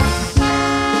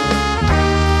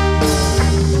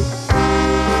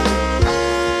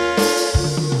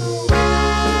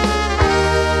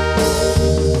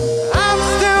 I'm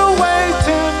still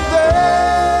waiting there.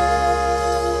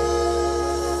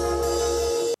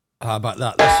 How about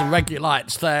that? There's some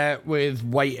Regulites there with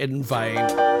Wait in Vain.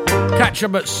 Catch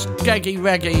them at Skeggy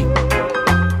Reggae,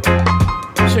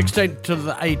 16th to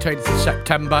the 18th of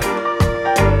September.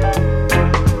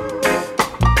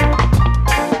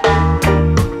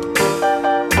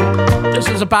 This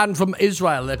is a band from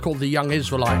Israel. They're called the Young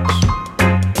Israelites.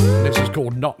 This is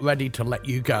called Not Ready to Let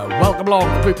You Go. Welcome along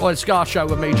to the Boot Boy Ska Show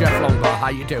with me, Jeff Longbar. How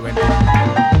you doing?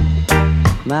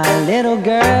 My little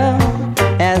girl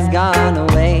has gone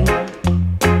away.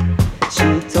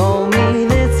 She told me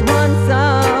this one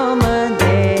summer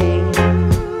day,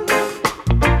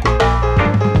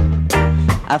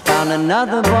 I found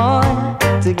another boy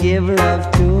to give love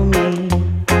to me.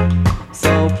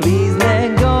 So please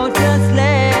let go, just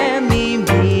let me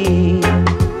be.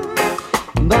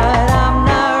 But I'm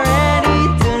not ready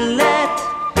to let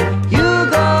you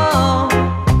go.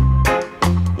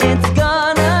 It's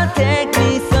gonna take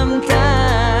me some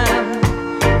time,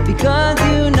 because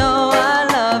you know I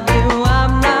love you.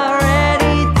 I'm not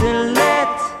ready to let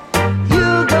you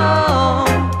go.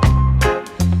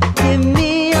 Give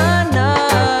me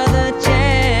another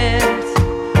chance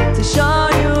to show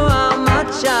you how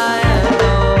much I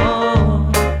adore.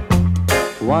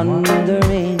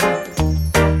 Wondering,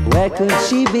 where could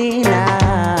she be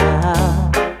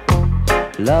now?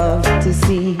 Love to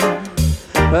see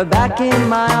her back in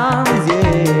my arms,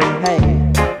 yeah. Hey,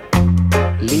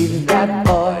 leave that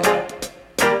boy,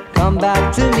 come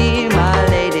back to me, my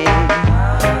lady.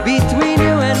 Between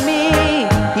you and me,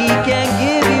 he can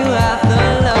give you half the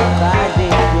love I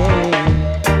did,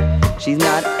 yeah. She's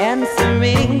not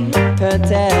answering her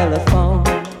telephone.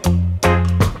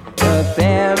 Her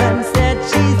parents said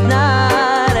she's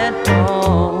not at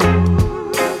home.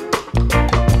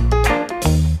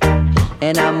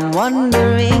 And I'm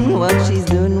wondering what she's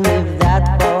doing with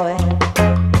that boy.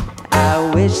 I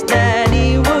wish that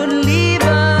he would leave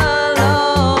her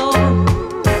alone,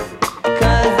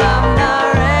 'cause I'm not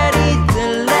ready to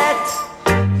let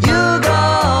you go.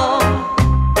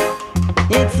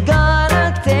 It's gonna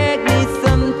take me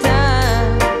some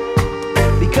time,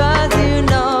 because you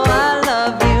know I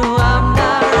love you. I'm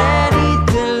not ready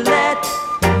to let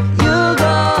you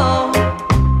go.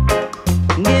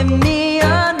 Give me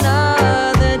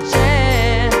another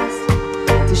chance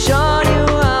to show you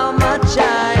how much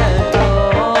I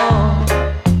adore.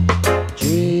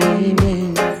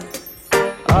 Dreaming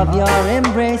of your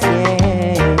embrace,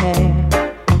 yeah.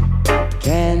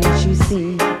 Can't you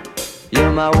see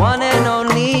you're my one and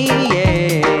only,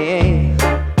 yeah.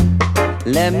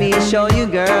 Let me show you,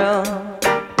 girl,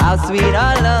 how sweet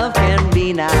our love can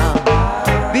be now.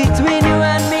 Between you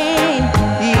and me,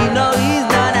 you know he's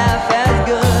not half as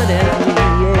good as me,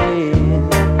 yeah.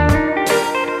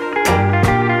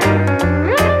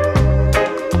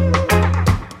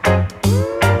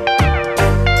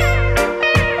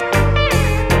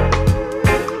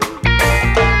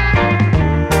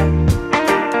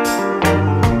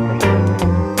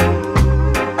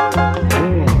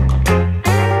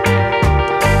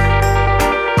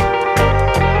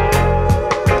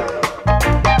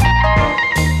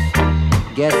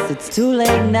 Guess it's too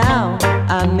late now,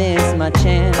 I miss my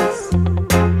chance.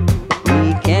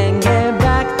 We can get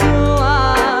back to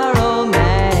our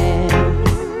romance.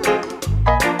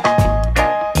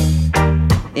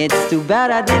 It's too bad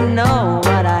I didn't know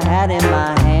what I had in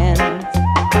my hands,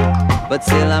 but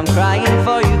still I'm crying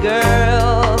for you,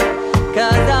 girl,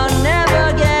 'cause I'll never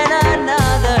get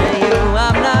another you.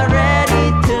 I'm not ready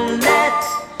to let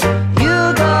you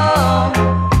go.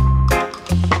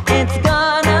 It's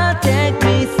gonna take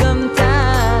me some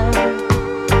time,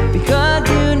 because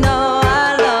you know I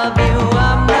love you.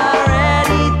 I'm not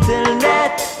ready to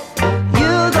let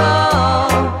you go.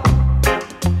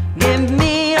 Give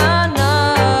me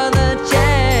another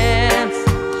chance,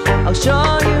 I'll show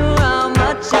you how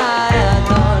much I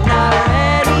adore. Not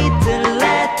ready to let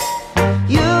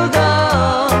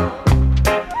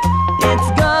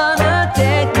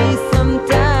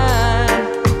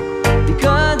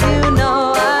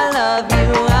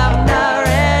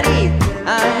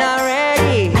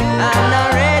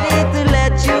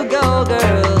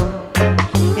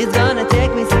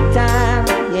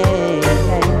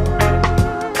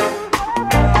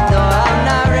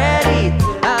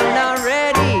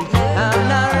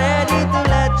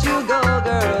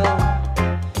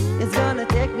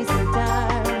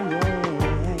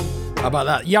about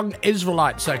that? Young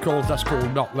Israelites, they're called. That's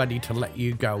called Not Ready to Let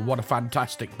You Go. What a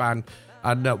fantastic band.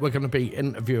 And we're going to be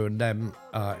interviewing them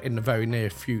in the very near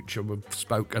future. We've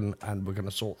spoken and we're going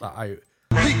to sort that out.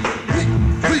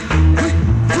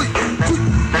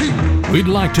 We'd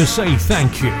like to say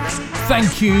thank you.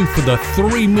 Thank you for the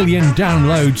 3 million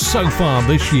downloads so far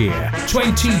this year.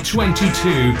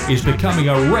 2022 is becoming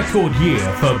a record year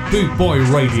for Boot Boy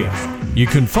Radio. You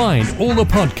can find all the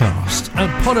podcasts at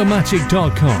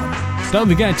podomatic.com. Don't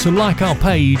forget to like our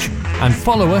page and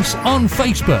follow us on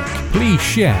Facebook. Please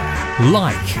share,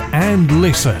 like and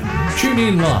listen. Tune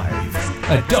in live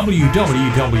at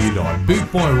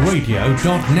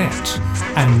www.bootboyradio.net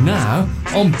and now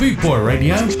on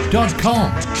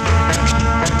bootboyradio.com.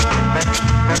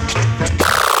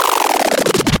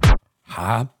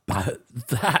 How about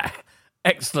that?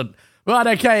 Excellent. Right,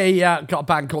 okay, got a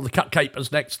band called the Cut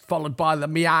Capers next, followed by the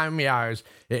Meow Meows.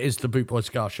 It is the Boot Boy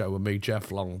Ska Show with me, Jeff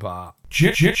Longbar.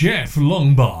 Jeff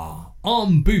Longbar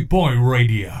on Boot Boy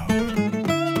Radio.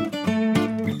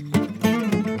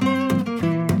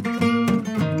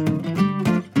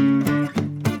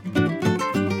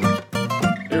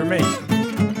 Here, me,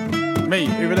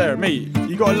 over there, me.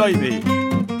 You got a light, me?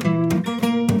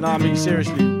 Nah, me,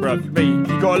 seriously, bruv. Me,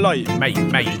 you got a light? Mate.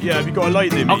 Yeah, have you got a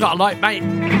light there, mate? I've got a light, mate.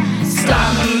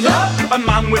 Stand up, a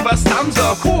man with a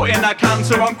stanza, caught in a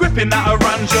cancer, I'm gripping that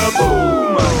aranja,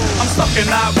 boom. I'm stuck in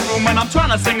that room and I'm trying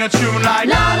to sing a tune like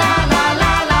la la la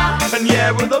la la. And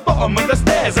yeah, we're the bottom of the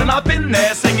stairs and I've been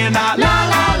there singing that la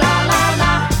la la la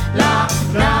la la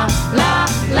la la la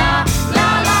la la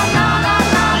la la.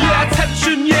 Yeah,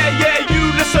 attention, yeah,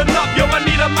 you listen up, yo, I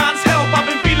need a man's help. I've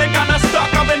been feeling kinda stuck,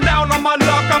 I've been down on my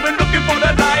luck, I've been looking for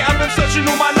the light, I've been searching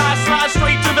all my life, slide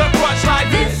straight to the crutch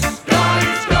like this.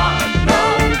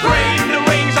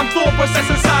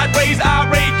 Processing sideways,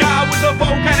 irate guy with a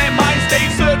volcanic mind state,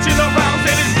 searching around,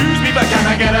 saying excuse me, but can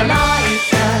I get a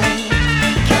lighter?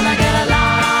 Can I get a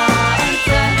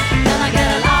lighter? Can I get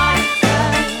a lighter?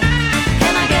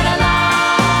 Can I get a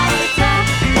lighter?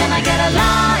 Can I get a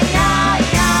lighter?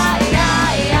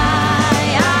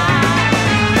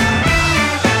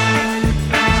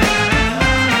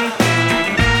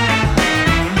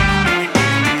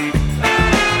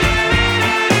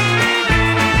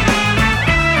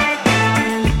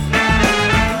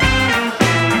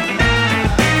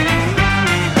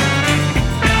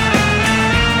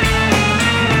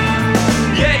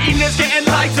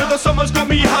 The summer's got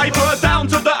me hyper,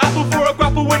 down to the apple for a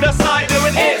grapple with a cider.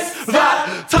 And it's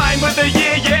that time of the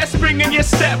year, yeah, spring in your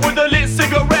step with a lit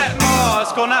cigarette.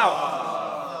 It's gone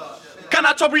out. Can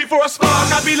I trouble you for a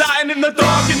spark? I'd be lying in the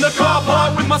dark in the car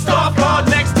park with my staff card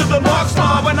next to the Mark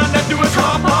Star when I left you a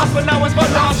car pass, but now it's my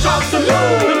last chance to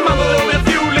lose. And mother, little bit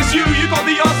fuel is you got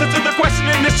the answer to the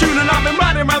question in this tune, and I've been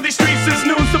riding around these streets since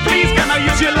noon. So please, can I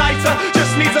use your lighter?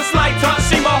 Just needs a slight touch,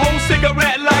 see my whole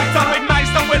cigarette light up, ignite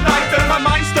stuff with lighter, my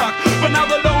mind stuck. But now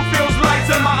the load feels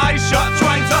lighter, my eyes shut,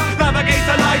 trying to navigate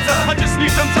a lighter. I just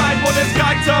need some time for this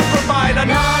guy to provide a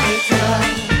lighter.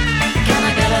 Can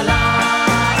I get a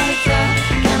lighter?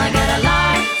 Can I get a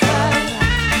lighter?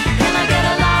 Can I get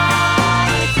a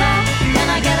lighter? Can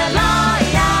I get a lighter?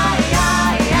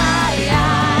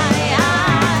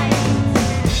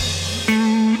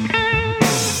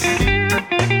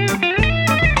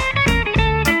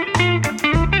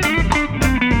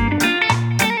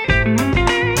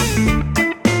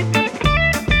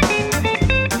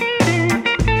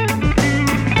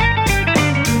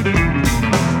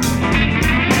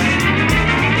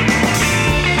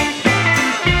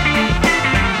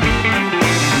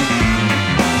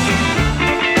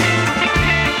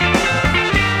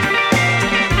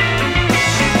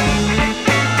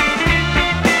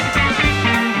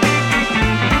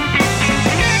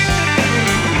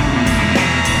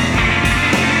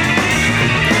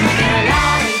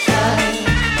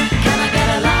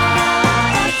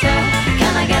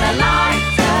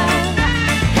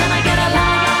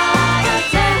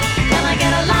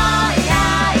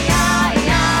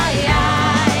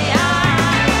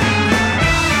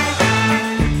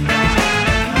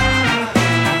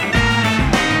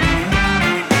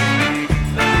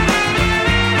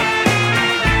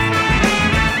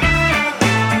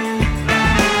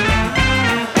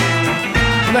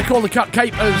 They're called the Cut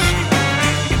Capers.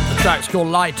 The track's called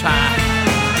Lighter.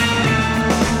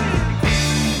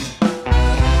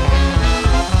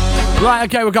 Right,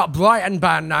 okay, we've got Brighton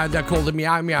band now. They're called the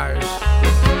Meow Meows.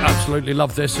 Absolutely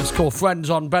love this. It's called Friends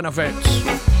on Benefits.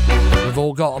 We've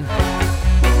all got them.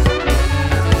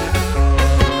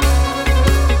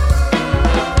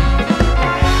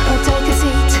 Take a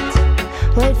seat,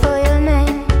 wait for your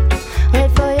name, wait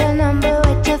for your number,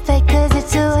 wait your fate, 'cause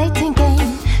it's a waiting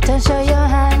game. Don't show your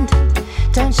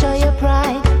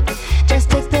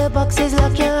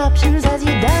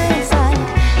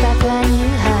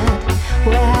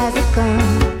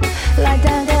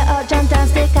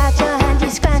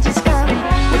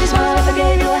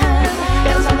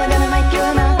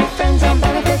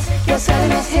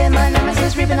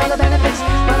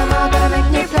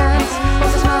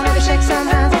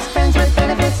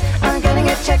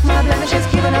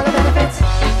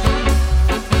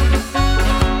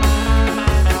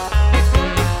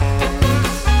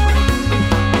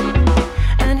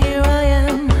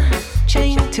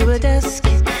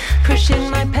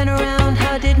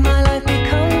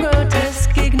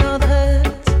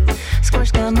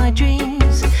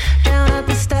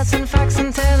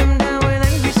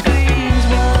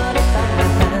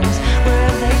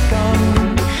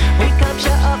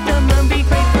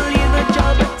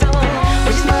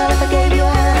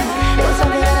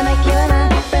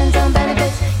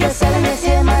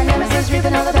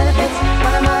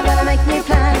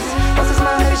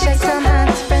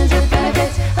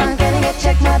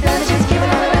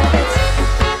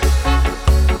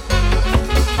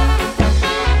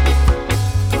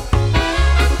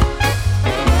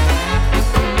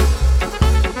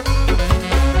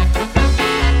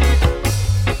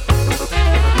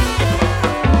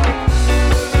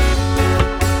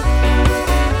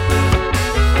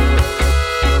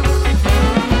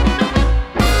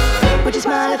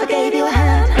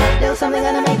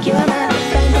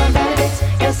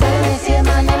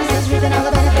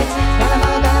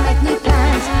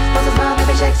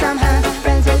some hands,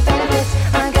 friends with benefits.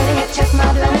 I'm gonna hit check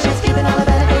my blemishes, keeping all the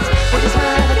benefits. Would you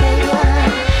smile if I gave you a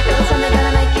hand? Little something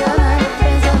gonna make you a man.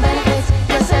 Friends and benefits.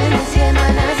 Your son is here, my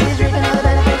nemesis, reaping all the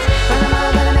benefits. When I'm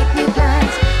all gonna make new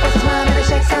plans. What's a smile if I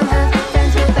shake some hands,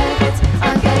 friends with benefits.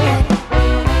 I'm gonna hit.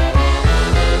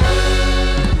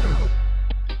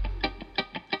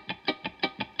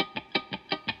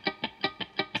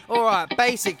 Alright,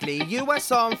 basically,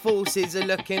 US armed forces are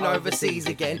looking overseas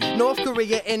again. North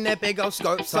Korea in their big old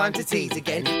scopes, time to tease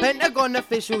again. Pentagon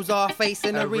officials are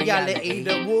facing a reality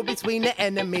that war between the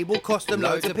enemy will cost them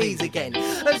loads of peas again.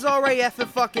 As RAF are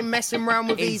fucking messing round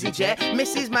with EasyJet.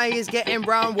 Mrs. May is getting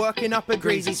round, working up a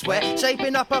greasy sweat.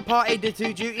 Shaping up a party to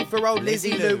do duty for old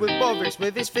Lizzie Lou. With Boris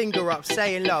with his finger up,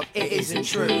 saying love, it isn't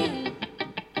true.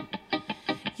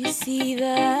 You see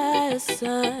the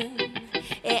sun,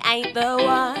 it ain't the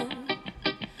one.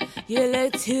 You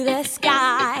look to the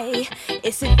sky,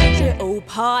 it's a digital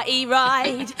party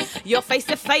ride. You're face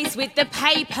to face with the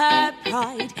paper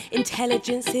pride.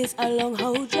 Intelligence is a long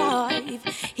haul drive.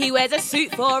 He wears a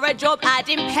suit for a job,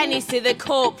 adding pennies to the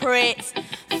corporate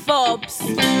fobs.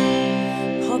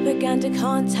 Propaganda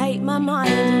can't take my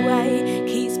mind away.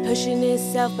 Keeps pushing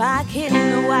itself back in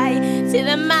the way. To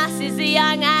the masses, the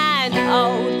young and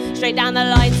old. Straight down the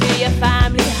line to your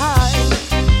family home.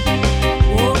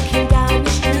 Walking down the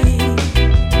street,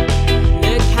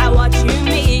 look at what you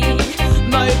need.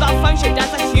 Mobile phone shaped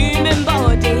as a human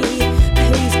body.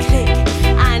 Please click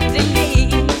and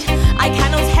delete. I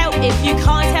cannot help if you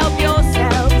can't help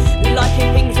yourself.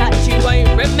 Liking things that you won't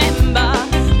remember.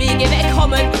 But you give it a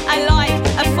comment, a like,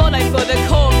 a follow for the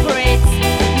corporate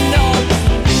knobs.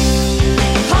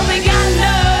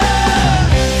 Propaganda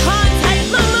can't take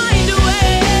my mind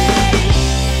away.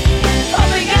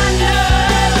 Propaganda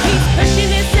keeps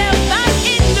pushing itself back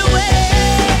in the way.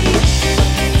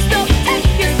 Stop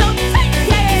taking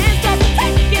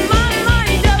my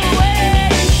mind away.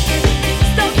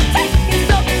 Stop taking.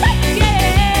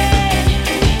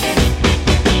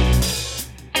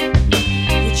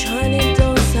 You're trying to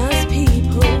endorse us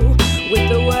people with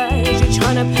the words you're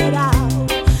trying to put out.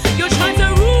 You're trying to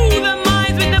rule the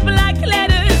minds with the black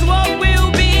letters. What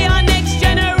will be our next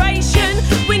generation?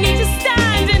 We need to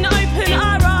stand and open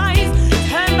our eyes.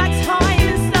 Turn back time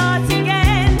and start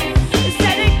again.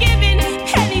 Instead of giving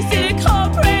pennies to the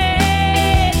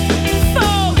corporate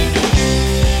folks.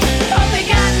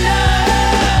 Propaganda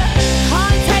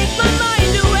can't take my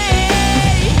mind away.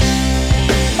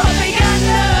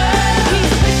 Propaganda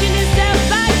keeps pushing itself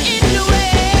back in the way.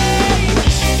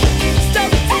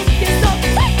 Stop taking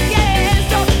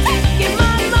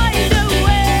my mind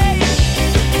away.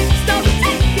 Stop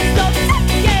taking.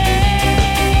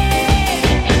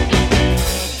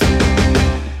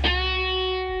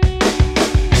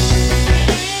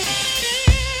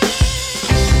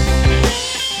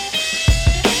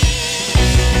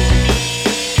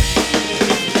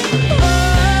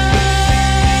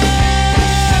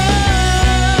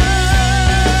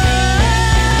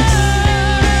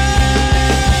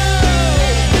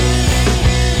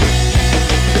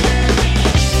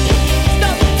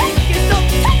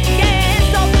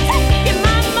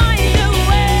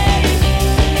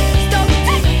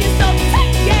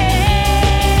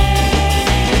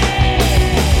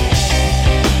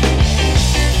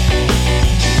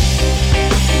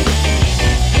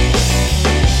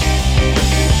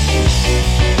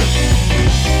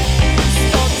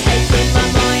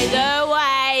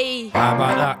 How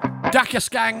about that? Dakka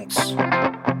Skanks.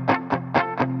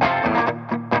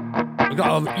 We've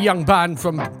got a young band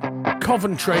from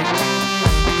Coventry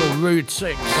called Rude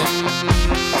Six.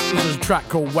 This is a track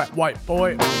called Wet White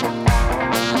Boy.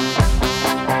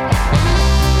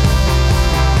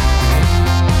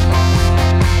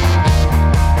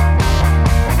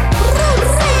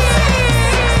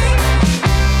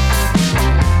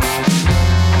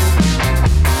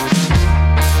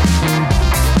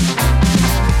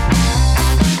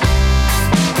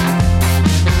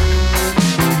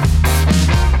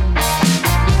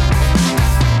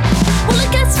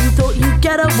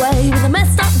 Get away with the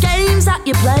messed up games that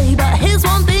you play, but here's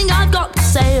one thing I've got to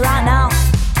say right now.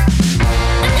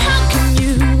 And how can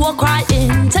you walk right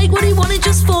in, take what he wanted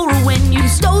just for a win? You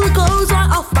stole the clothes right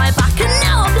off my back, and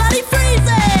now I'm bloody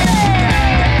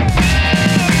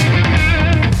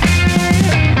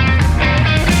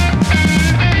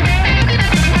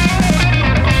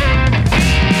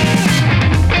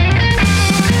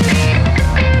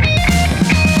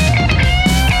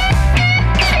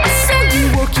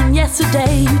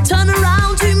yesterday, you turn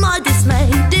around to my dismay.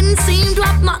 Didn't seem to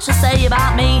have much to say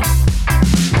about me.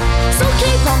 So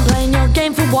keep on playing your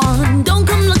game for one. Don't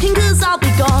come looking, cause I'll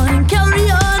be gone. And carry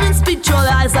on and speed your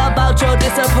lies about your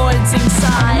disappointing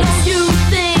side. You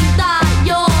think that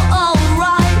you're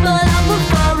alright, but I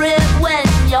prefer it when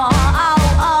you're out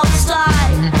of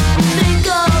sight. Think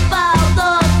about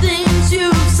the things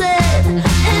you've said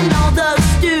and all the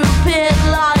stupid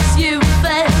lies you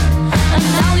fed. And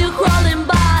now you're crawling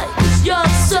back 'cause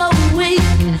you're so weak.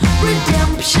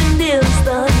 Redemption is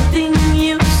the thing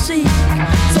you seek.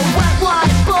 So wet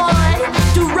white boy,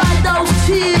 to write those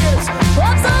tears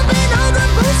of something all the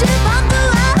bullshit from the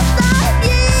last 9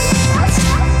 years.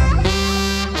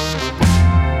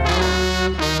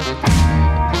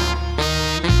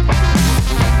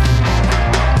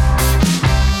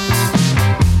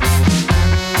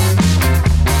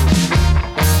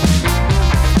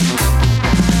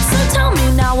 So tell me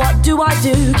now, what do I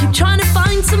do? Keep trying to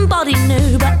find somebody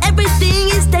new, but everything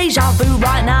is deja vu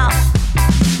right now.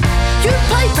 You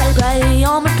play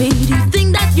on repeat. You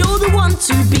think that you're the one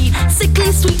to beat.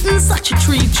 Sickly sweet and such a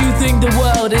treat. You think the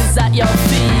world is at your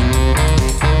feet.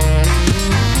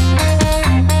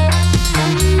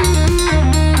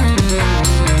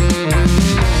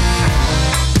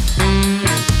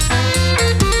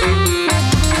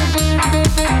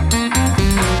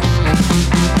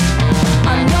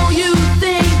 I know you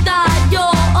think that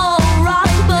you're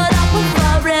alright, but I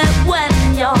prefer it when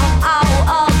you're out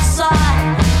of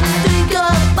sight. Think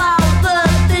about the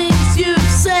things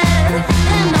you've said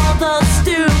and all the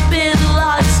stupid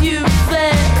lies you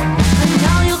fed. And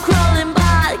now you're crawling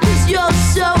back 'cause you're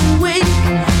so weak.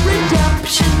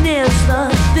 Redemption is the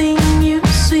thing you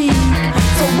seek.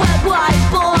 So wet white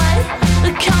boy,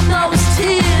 come those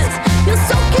tears. You're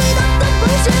soaking up the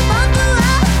bullshit from the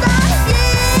last 9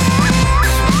 years.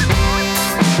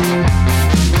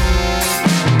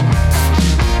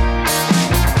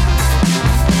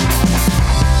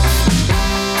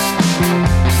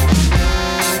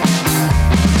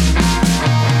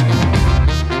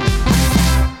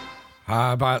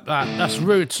 How about that? That's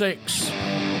Rude 6.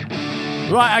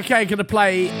 Right, okay, gonna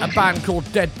play a band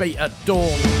called Deadbeat at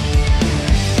Dawn.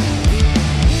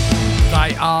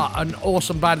 They are an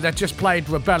awesome band. They just played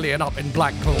Rebellion up in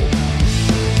Blackpool.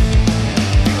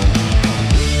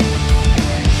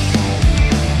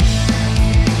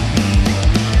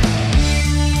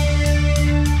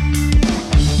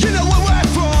 You know where we're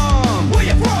from. Where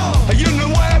you from? You know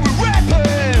where we're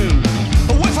rapping.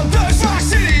 We're from Third Rock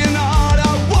City in the heart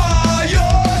of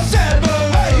YO7.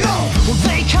 Hey yo, well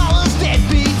they call us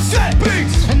deadbeats.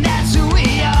 Deadbeats, and that's who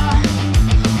we are.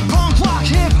 Punk rock,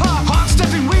 hip hop, hot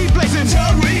stepping, weed blazing,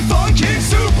 terry funky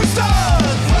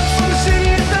superstars. From the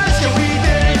city of Third, yeah we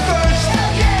did it first.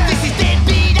 This is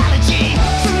deadbeatology.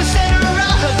 From the center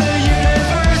of the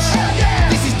universe.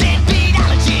 This is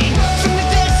deadbeatology. From the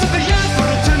depths of the earth,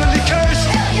 we're eternally cursed.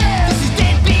 This is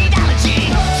deadbeatology.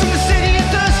 From the city of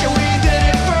Thirst, yeah we did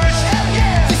it first.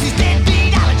 This is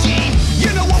deadbeatology. You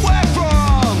know where we're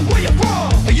from. Where you from?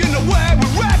 You know where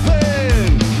we're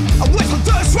rapping. We're from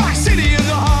Thirst Rock City in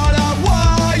the heart of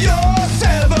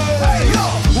YO7. Hey yo,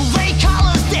 well they call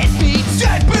us deadbeats.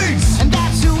 Deadbeats, and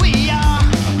that's who we are.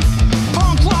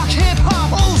 Punk rock, hip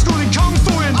hop, old school and comes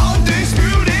through in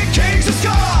undisputed kings of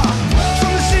ska.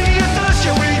 From the city of Thirst,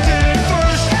 yeah we did it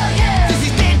first. This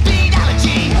is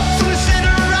deadbeatology. From the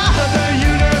center of the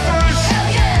universe.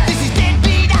 This is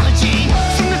deadbeatology.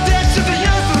 From the depths of the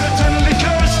earth, we're eternally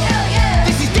cursed.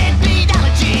 This is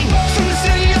deadbeatology. From the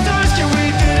city of Thirst, yeah we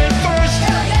did it first.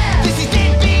 This is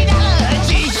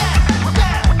deadbeatology.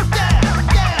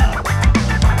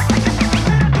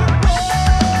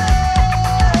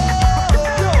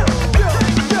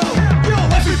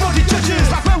 Everybody judges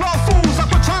like we're all fools,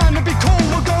 like we're trying to be cool.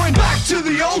 We're going back to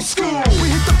the old school. We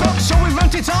hit the pub, so we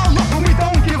rent it all up, and we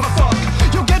don't give a fuck.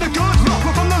 You'll get a good rock.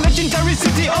 We're from the legendary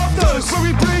city of Thirst, where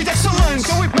we breed excellence,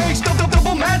 so it makes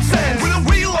double mad sense. We're the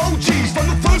real OGs from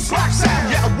the first rock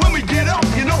sound. Yeah, and when we get up,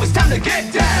 you know it's time to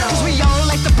get down. 'Cause we all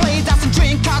like to play, dance and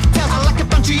drink cocktails. I like a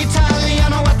bunch of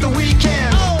Italiano at the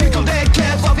weekend. Pickle dead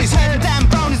cats off his head, damn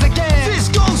brownies again. This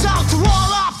goes out to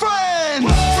all our friends.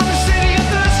 From the city of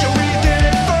Thirst, yeah we did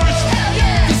it first.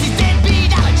 This is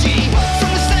deadbeatology.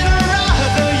 From the center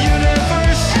of the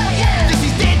universe. This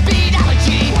is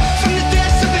deadbeatology. From the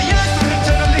depths of the earth, we're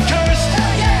eternally cursed.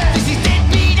 This is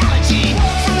deadbeatology.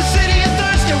 From the city of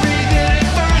Thirst, yeah we did it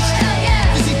first.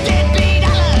 This is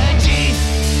deadbeatology.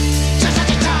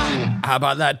 How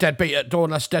about that? Deadbeat at Dawn.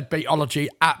 That's Deadbeatology.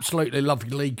 Absolutely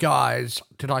lovely guys.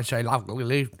 Did I say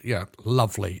lovely? Yeah,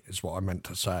 lovely is what I meant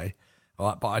to say. All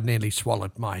right, but I nearly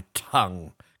swallowed my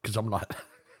tongue because I'm like...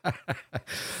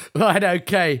 Right,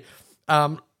 okay.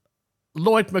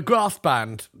 Lloyd McGrath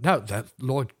Band. No, that's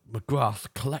Lloyd McGrath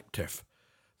Collective.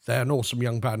 They're an awesome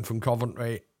young band from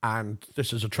Coventry, and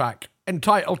this is a track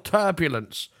entitled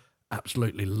Turbulence.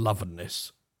 Absolutely loving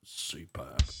this.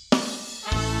 Superb.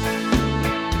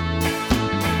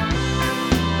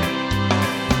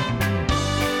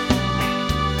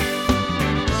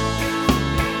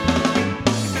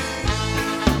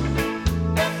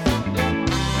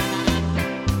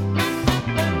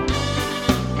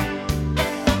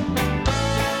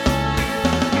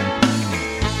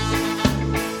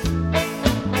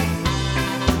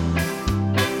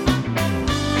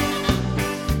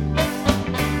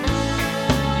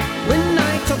 When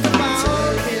I talk about,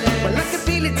 well, I can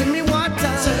feel it in me water,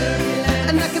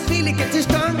 and I can feel it getting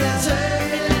stronger.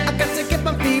 I got to get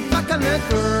my feet back on the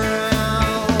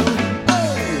ground.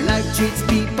 Oh, life treats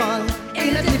people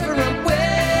in a different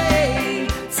way.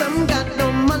 Some got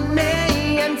no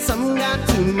money, and some got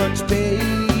too much pay.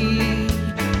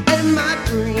 And my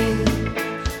dream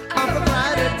of a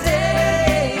brighter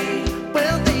day,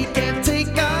 well, they can't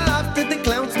take off till the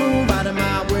clouds move out of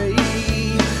my way.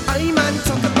 I man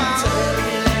talk about,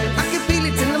 I can feel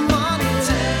it in the morning,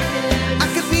 I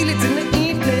can feel it in the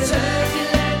evening.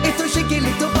 It'll shake a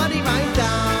little body right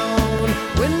down.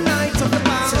 When I talk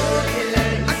about,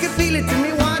 I can feel it in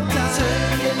me water,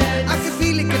 I can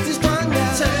feel it getting stronger.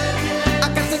 I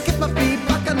got to get my feet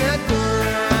back on the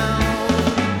ground.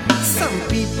 Some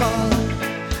people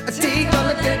take all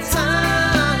of their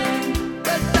time,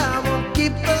 but I won't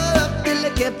give up till I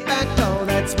get back all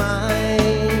that's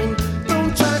mine.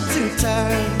 Don't try to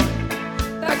turn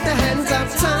back the hands of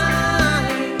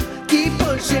time. Keep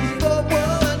pushing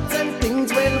forward and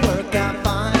things will work out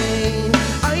fine.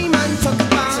 I man talk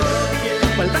about,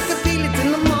 well, I can feel it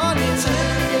in the morning,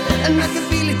 and I can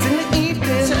feel it in the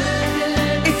evening.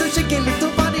 It'll shake a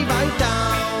little body right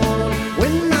down.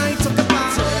 When I talk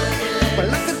about,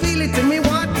 well, I can feel it in me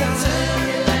water,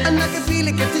 and I can feel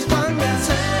it getting stronger.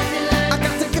 I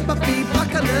got to get my feet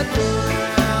back on the ground.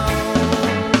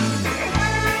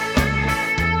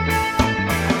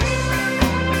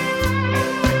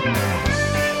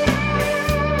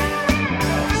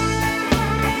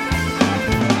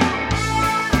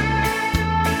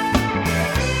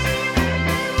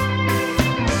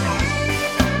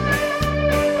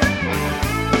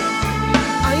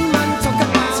 I man talk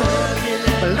about,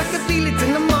 well, I can feel it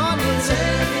in the morning,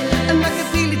 and I can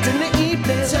feel it in the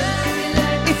evening.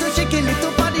 It'll shake a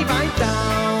little body right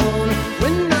down.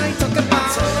 When I talk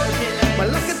about,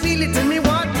 well, I can feel it in me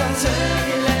water,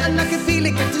 and I can feel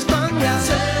it getting stronger.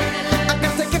 I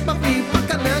got to get my feet back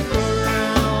on the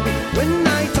ground. When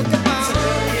I talk about,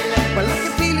 well, I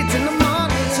can feel it in the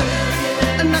morning,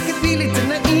 and I can feel it in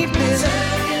the evening.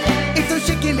 It'll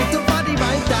shake a little body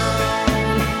right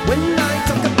down. When I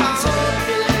talk about,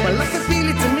 well, I can feel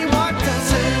it in me water,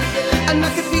 and I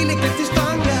can feel it getting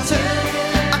stronger.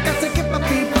 I got to get my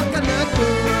feet back on the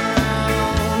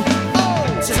ground. Oh,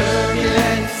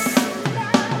 turbulence,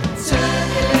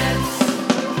 turbulence,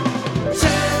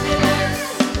 turbulence,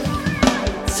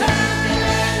 turbulence.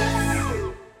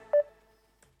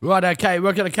 Right, okay,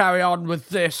 we're going to carry on with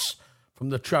this from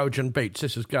the Trojan Beats.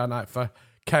 This is going out for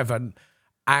Kevin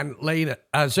and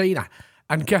Zena.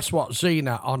 And guess what?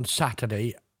 Zena on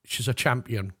Saturday, she's a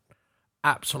champion.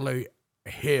 Absolute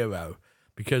hero.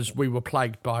 Because we were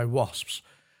plagued by wasps.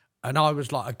 And I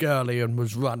was like a girlie and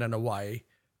was running away,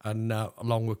 and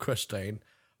along with Christine.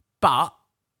 But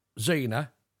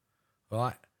Zena,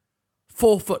 right,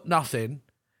 4'0",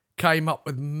 came up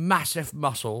with massive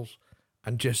muscles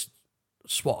and just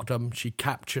swatted them. She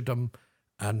captured them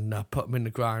and put them in the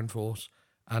ground for us.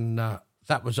 And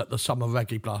that was at the Summer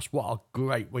Reggae Blast. What a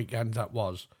great weekend that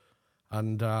was.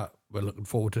 And we're looking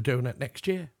forward to doing it next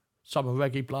year. Summer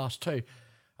Reggae Blast too.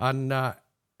 And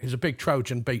he's a big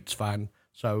Trojan Beats fan.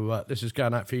 So this is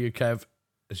going out for you, Kev.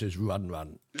 This is Run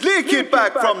Run. Lick it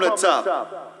back from the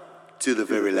top to the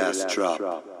very last drop.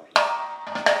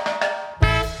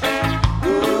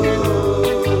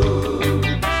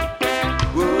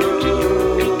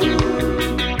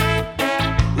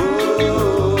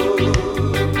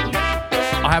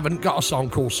 I haven't got a song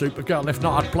called Supergirl. If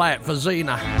not, I'd play it for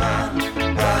Zena. Run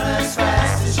as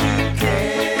fast as you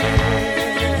can.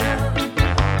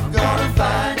 I'm gonna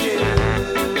find you.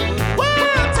 Woo!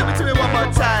 Tell me to me one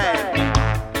more time.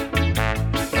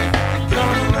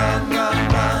 Gonna run, run,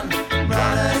 run,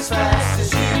 run as fast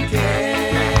as you can.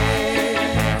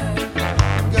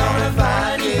 I'm gonna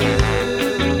find you.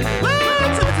 Woo!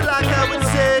 Tell me to like I would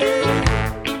say.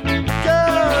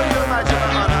 Girl, you're my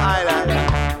gem on the island.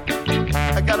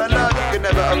 I got a love you can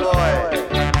never avoid.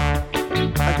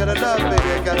 I got a love, baby,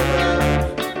 I got a love.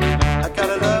 I got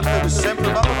a love that was sent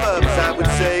from up above, as I would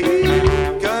say.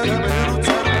 Girl, you're my little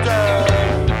turtle dove.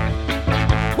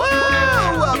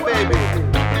 Whoa, baby.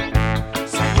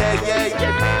 So yeah,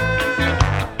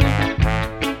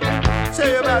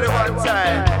 one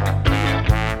time.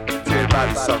 Tell you about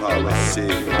the song I always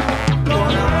sing.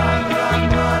 Gonna run, run,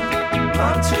 run,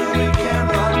 run till we can't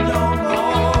run no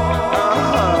more.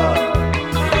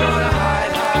 Gonna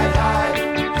hide, hide, hide,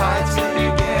 hide till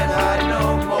you can't hide no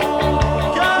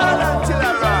more. Girl, until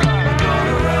I run.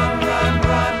 Gonna run, run,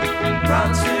 run, run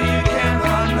till you can't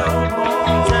run no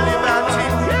more. Tell you about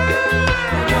it.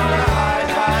 Gonna hide,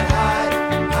 hide, hide,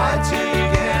 hide till you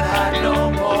can't hide no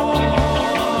more.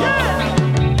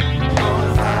 Gonna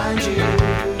find you,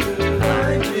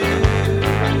 find you.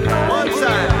 One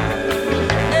time.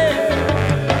 Hey.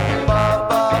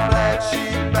 Baba black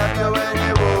sheep, back you when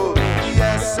you roll.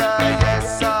 Yes sir,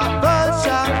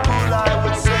 Vulture, cool I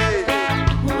would say.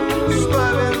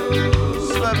 Swerving,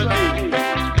 swerving me.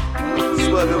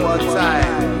 Swerving one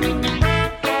time.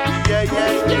 Yeah,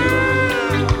 yeah, yeah.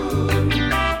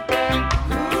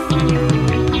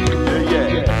 Yeah,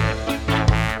 yeah.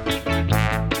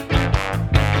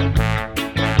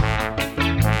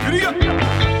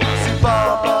 See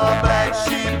Baba black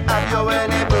sheep, have you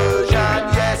any version?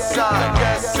 Yes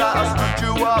sir, I'll split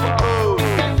you up. Oh.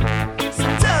 So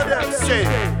tell them, say.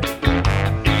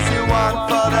 See one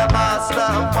for the master,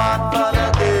 one for the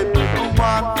dip,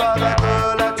 one for the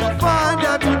girl that you find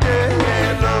out today.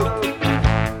 Hey, look,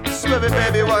 swerve it,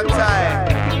 baby, one time.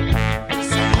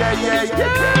 See, yeah, yeah,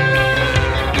 yeah.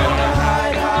 Gonna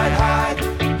hide, hide, hide,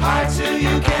 hide till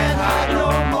you can't hide no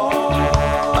more.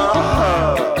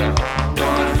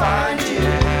 Gonna find you,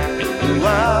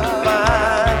 I'll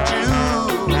find you.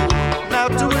 Now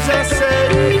do as I say.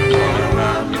 gonna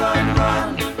run, run, run,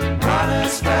 run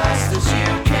as fast as you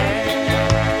can.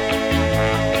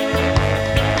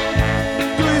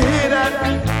 Do you hear that?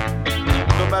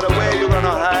 No matter where you run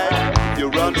or hide, you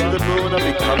run to the moon and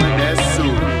be coming there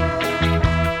soon.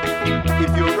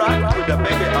 If you run with a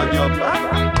baby on your back,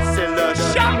 say the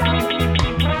shot.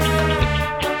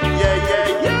 Yeah, yeah,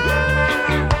 yeah.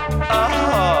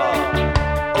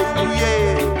 Oh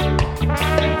yeah.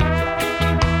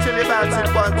 Tell you about it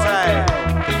one time.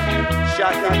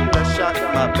 Shot in the shot,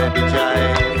 my baby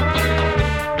giant.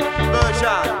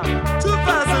 Version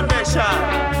 2000 nation.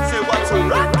 Say what's a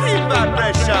rocking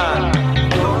vibration.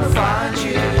 Gonna find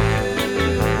you,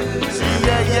 See,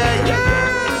 yeah, yeah, yeah.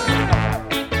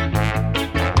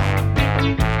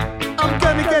 I'm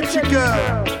gonna get you, girl.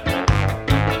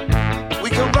 We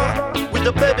can rock with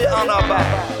the baby on our back.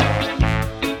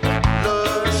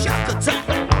 Love shot attack.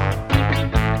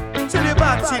 Tell you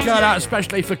about it. Going out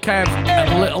especially for Kev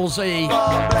and Little Z,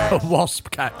 a wasp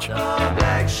catcher.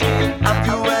 black sheep. Have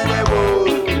you any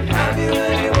wood? Have you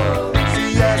any wool?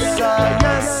 See, yes, sir,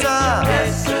 yes, sir.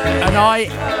 Yes, sir. And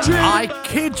I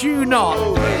kid you not,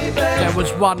 there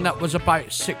was one that was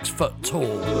about 6 foot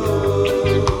tall.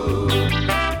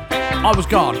 I was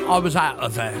gone. I was out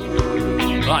of there.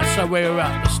 Right, so we were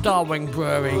at the Starwing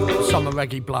Brewery Summer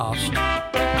Reggae Blast,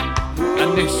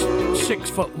 and this 6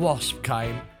 foot wasp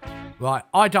came. Right,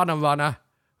 I done a runner.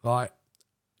 Right,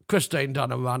 Christine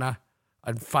done a runner.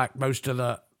 In fact, most of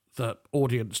the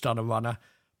audience done a runner.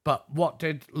 But what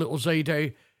did Little Z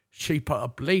do? She put a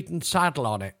bleeding saddle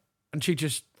on it, and she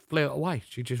just flew it away.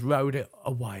 She just rode it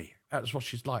away. That's what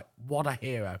she's like. What a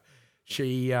hero.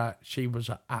 She was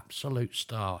an absolute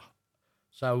star.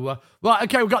 So, right,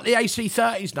 okay, we've got the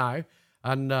AC30s now,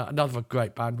 and another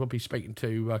great band. We'll be speaking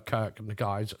to Kirk and the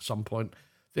guys at some point.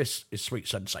 This is Sweet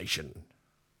Sensation.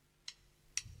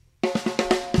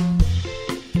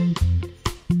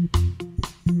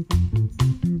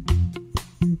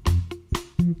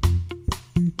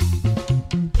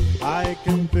 I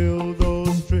can feel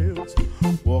those trails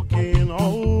walking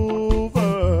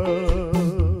over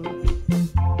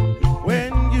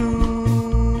when you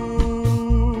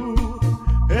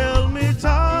held me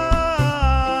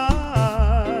tight.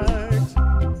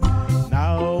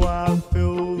 Now I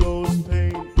feel those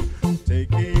pains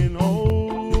taking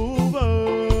over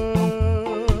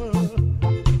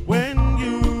when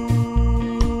you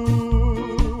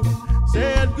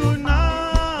said goodnight.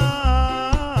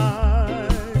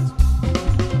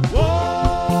 Whoa.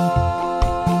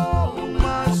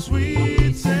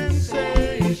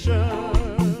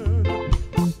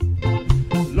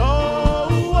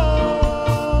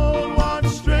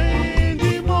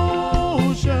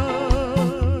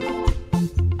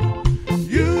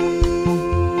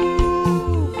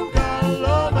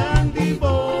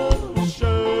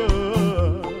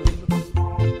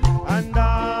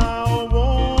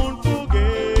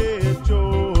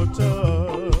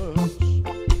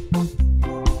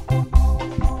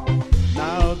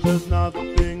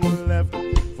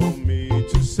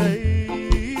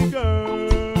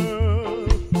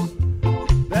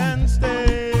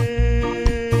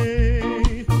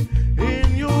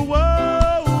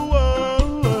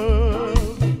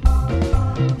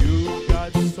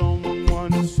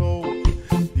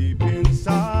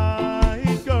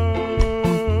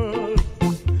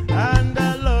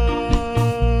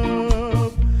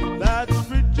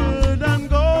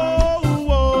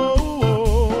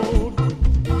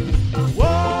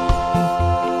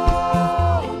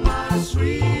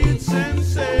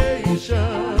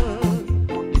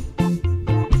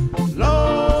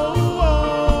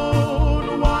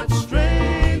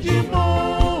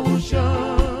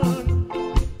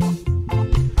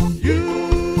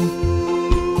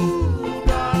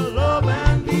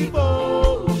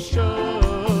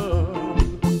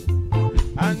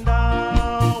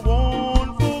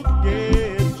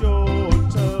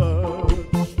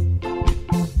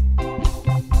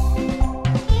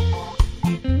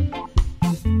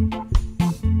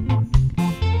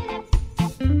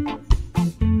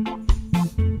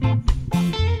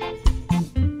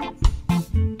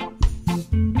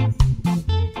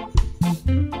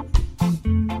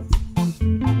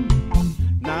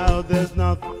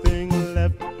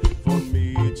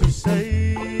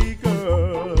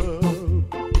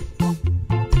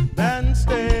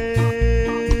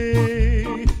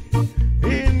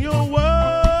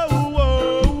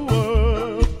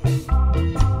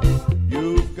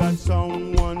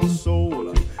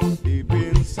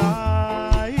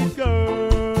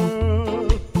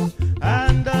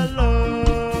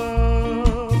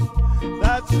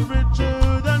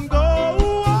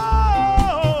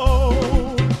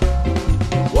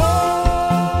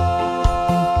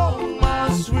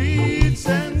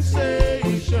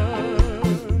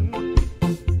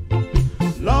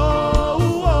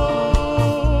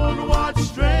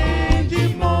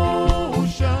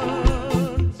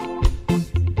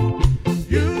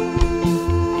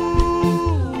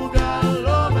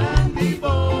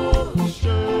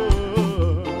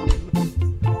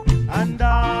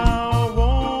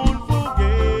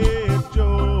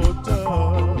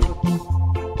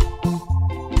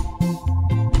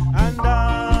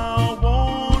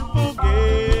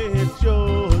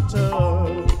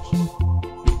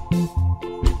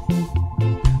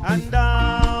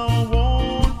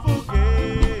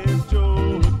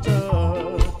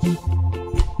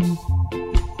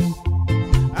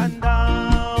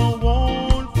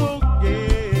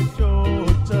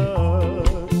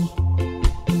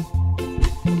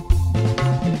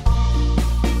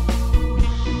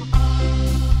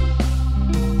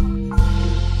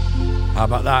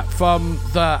 about that? From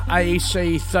the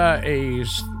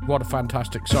AC30s. What a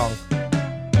fantastic song.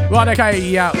 Right, okay,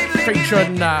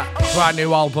 featuring a brand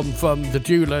new album from the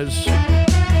Duelers.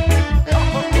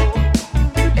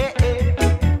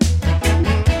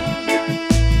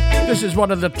 This is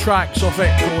one of the tracks of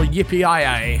it called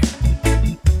Yippee-Yi-Yi.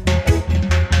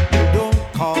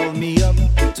 Don't call me up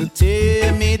to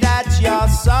tell me that you're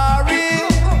sorry,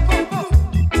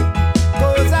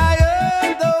 'cause I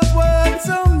heard those words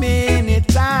so many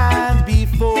times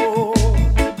before.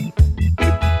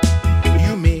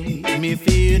 You made me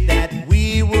feel that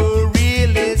we were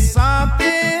really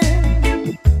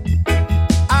something.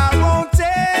 I won't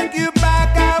take you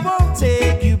back, I won't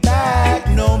take you back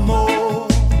no more.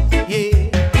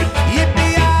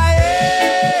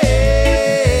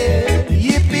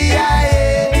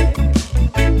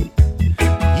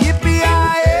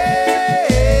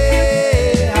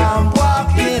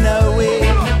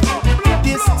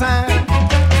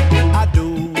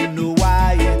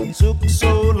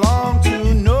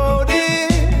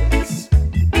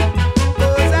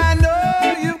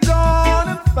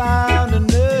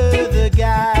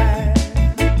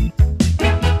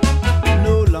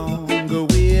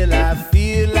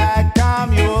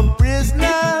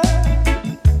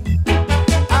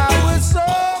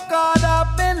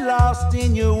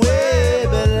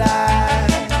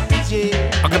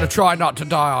 Try not to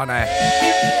die on air.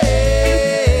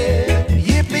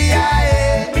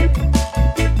 Yippee-yi-yi,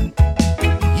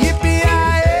 yippee-yi-yi,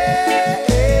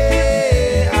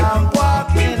 I'm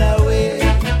walking away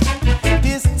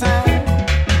this time.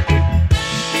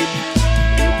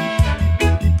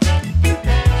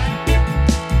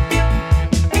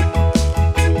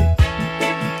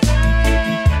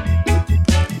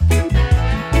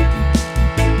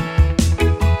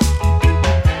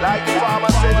 Like the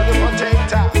farmer said to the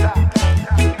potato,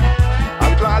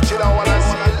 I'm glad you don't wanna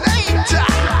see you later.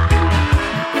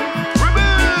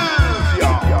 Remove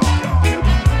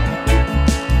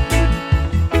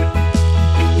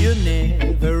You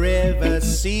never ever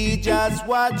see just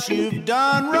what you've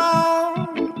done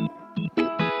wrong.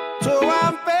 So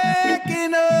I'm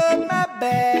packing up my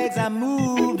bags, I'm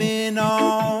moving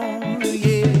on.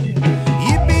 Yeah.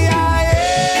 Yippee-yi-yi,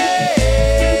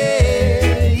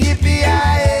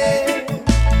 yippee-yi-yi,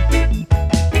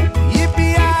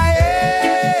 yippee-yi-yi,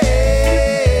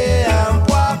 I'm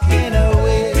walking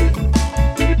away.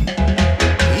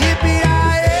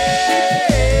 Yippee-yi-yi,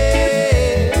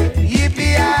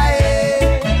 yippee-yi-yi,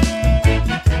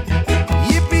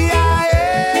 yippee-yi-yi,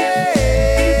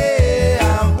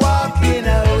 I'm walking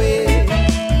away.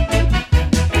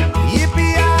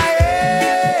 Yippee-yi-yi,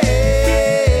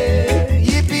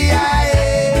 yippee-yi-yi,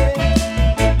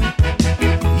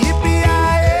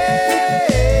 yippee-yi-yi,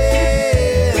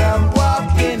 I'm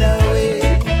walking away.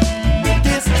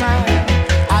 This time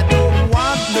I don't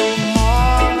want no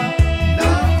more.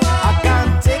 I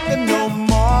can't take it no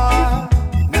more.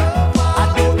 I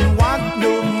don't want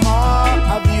no more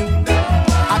of you.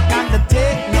 I can't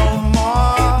take no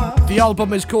more. The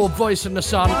album is called Voice in the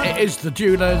Sun. It is the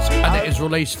Duelers, and it is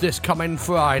released this coming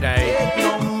Friday.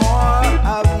 No more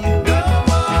of you.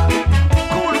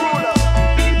 Cool ruler.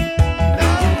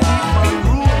 Keep on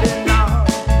ruling now.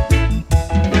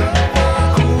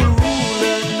 Cool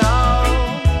ruler now.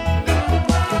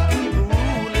 Keep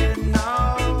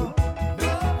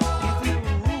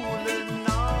ruling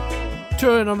now.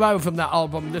 Two in a row from that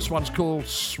album. This one's called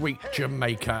Sweet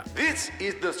Jamaica. This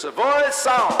is the Savoy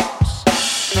Sounds,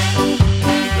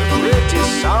 the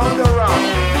greatest sound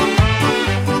around.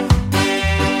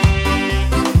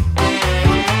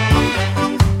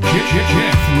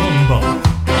 Jeff Lumber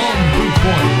on Boot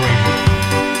Boy Radio.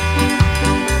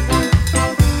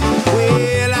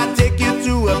 Well, I take you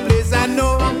to a place I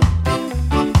know,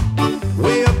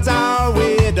 way uptown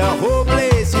where the whole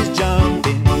place is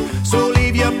jumping. So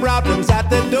leave your problems at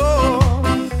the door.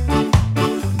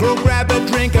 Go grab a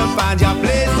drink and find your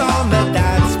place on the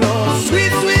dance floor.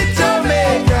 Sweet, sweet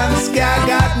Jamaican ska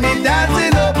got me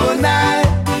dancing up all night,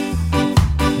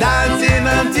 dancing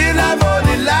until the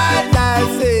morning light. I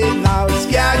say now,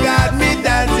 ska got me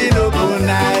dancing up all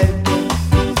night.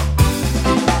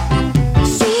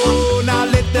 So now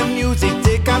let the music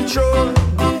take control.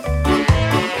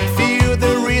 Feel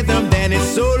the rhythm, then it's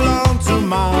so long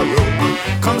tomorrow.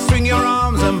 Come swing your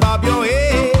arms and bob your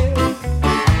head.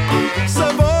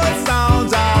 Savoy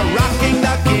sounds are rocking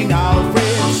the king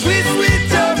Alfred. Sweet, sweet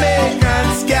Jamaican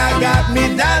ska got me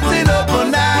dancing up all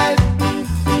night,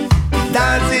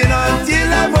 dancing until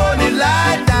the morning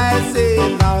light. I say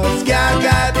now, ska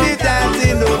got me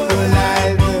dancing up all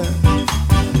night.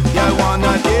 Yeah, I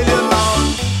wanna tell you now.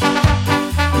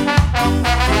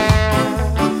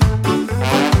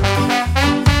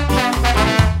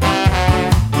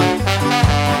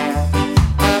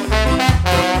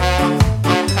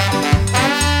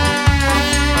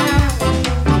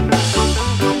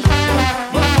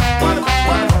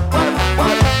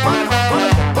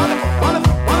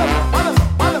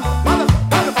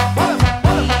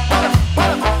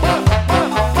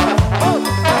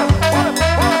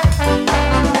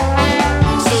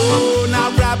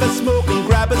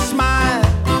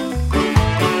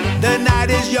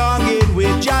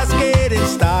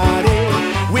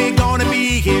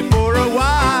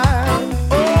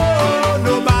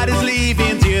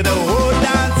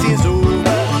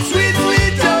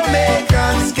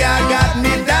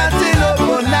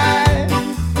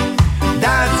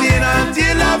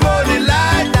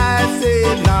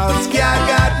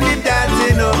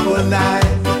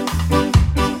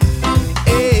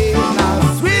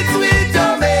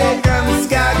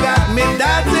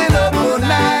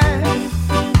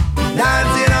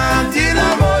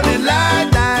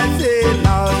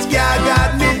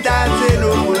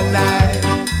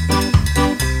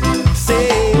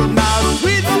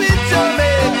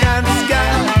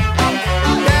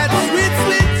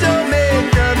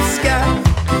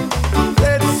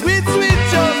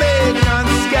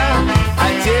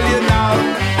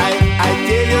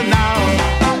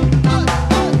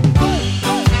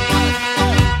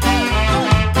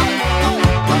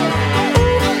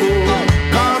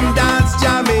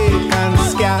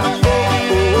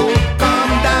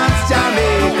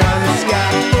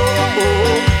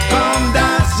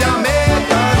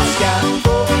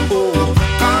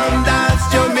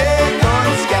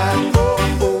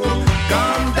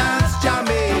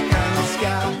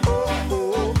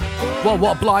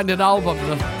 what a blinding album,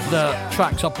 the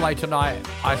tracks I play tonight.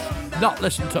 I've not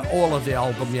listened to all of the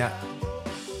album yet,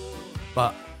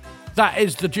 but that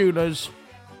is The Jewelers,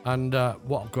 and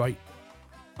what a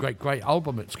great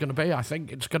album it's going to be. I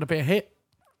think it's going to be a hit.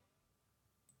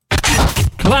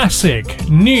 Classic,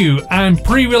 new and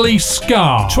pre-release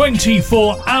ska.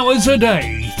 24 hours a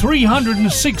day,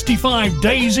 365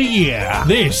 days a year.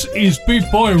 This is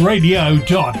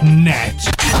BootboyRadio.net.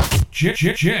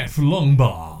 Jeff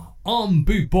Longbar on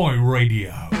Bootboy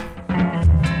Radio.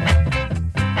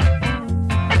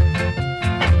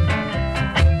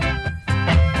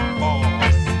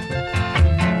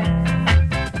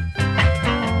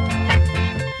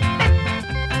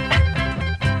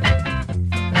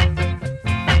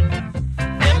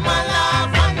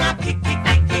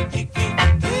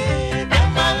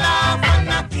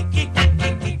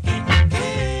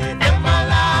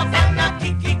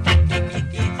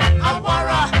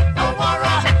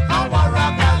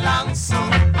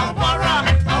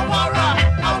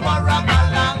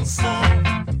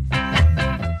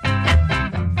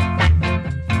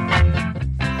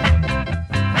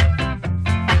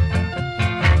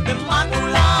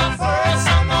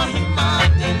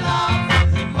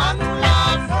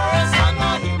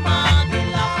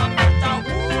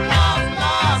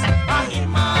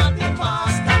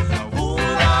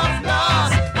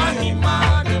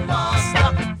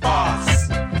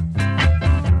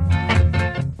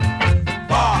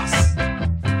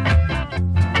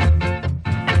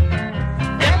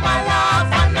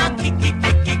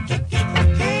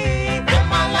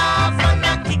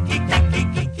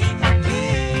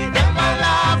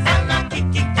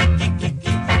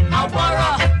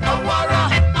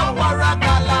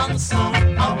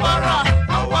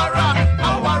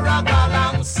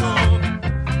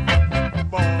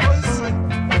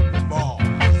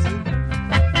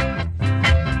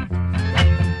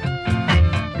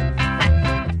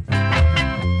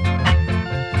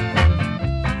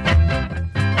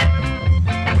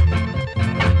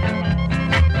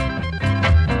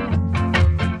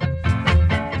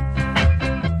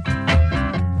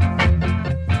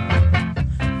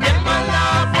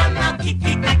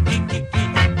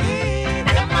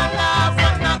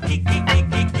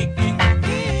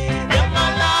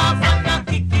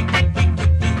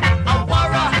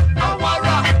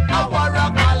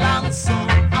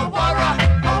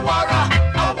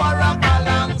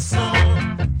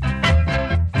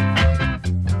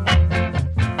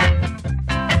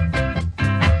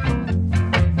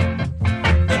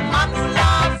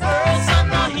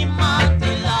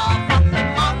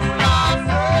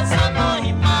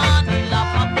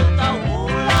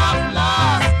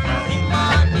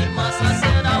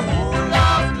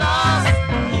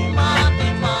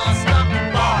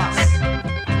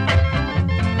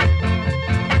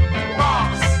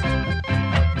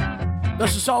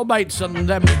 Soulmates and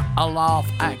them a laugh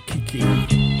at Kiki.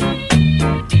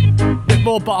 Bit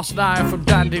more boss now from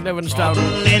Dandy Livingstone,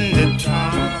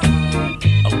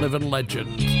 a living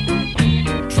legend.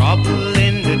 Trouble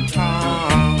in the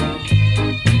town.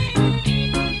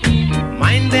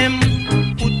 Mind them,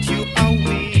 put you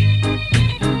away.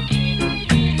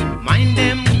 Mind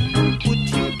them, put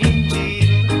you in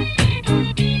jail.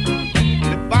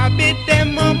 The Bobby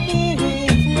them a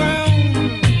move round.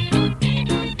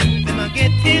 Them a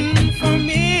get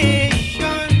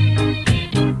information.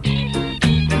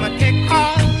 Them a take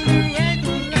all the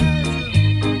regulars.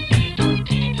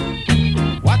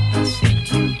 What a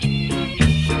situation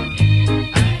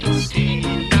I see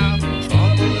now.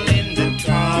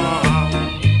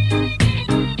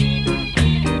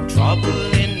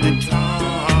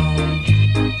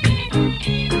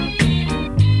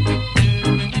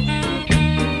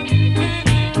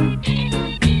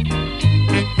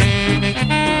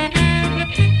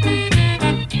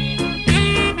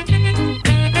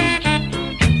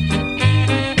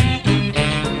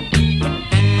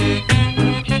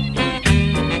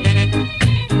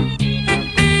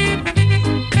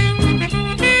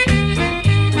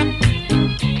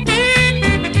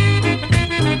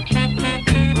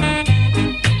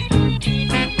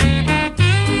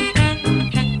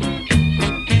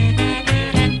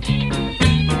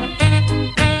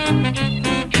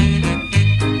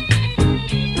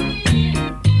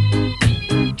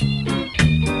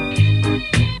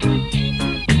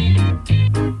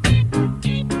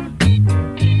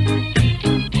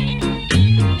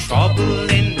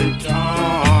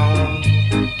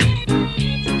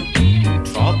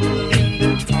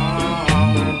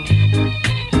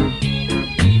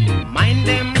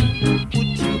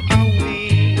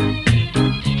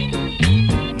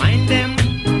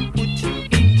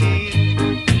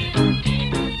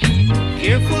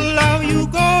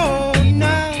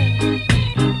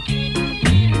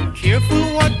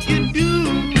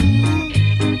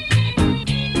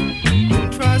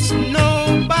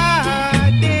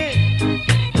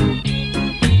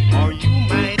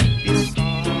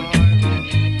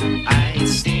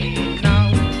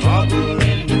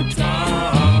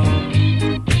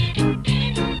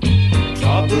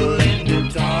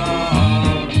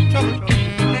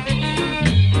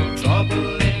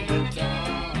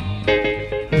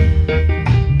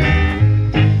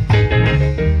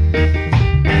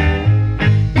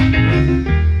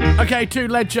 Okay, two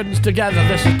legends together.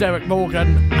 This is Derek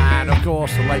Morgan and, of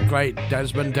course, the late, great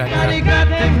Desmond Everybody Dekker. got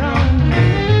them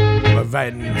wrong.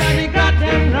 Revenge. Everybody got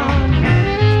them wrong.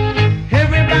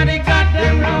 Everybody got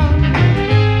them wrong.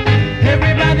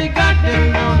 Everybody got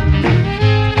them wrong.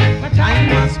 My time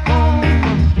must come.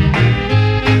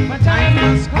 My time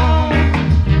must come.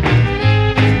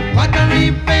 What a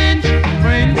revenge,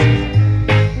 friends.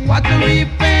 What a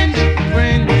revenge,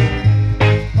 friends.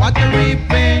 What a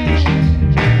revenge.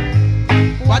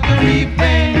 What a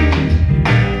revenge.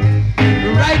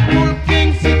 The rightful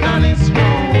king sit on his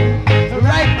throne. The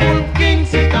rightful king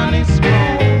sit on his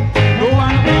throne. No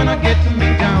one gonna get me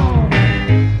down.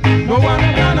 No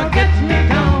one gonna get me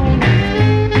down.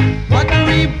 What a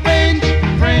revenge,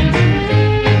 friends.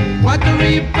 What a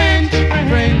revenge,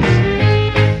 friends.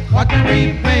 What a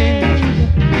revenge.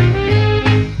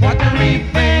 What a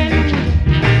revenge.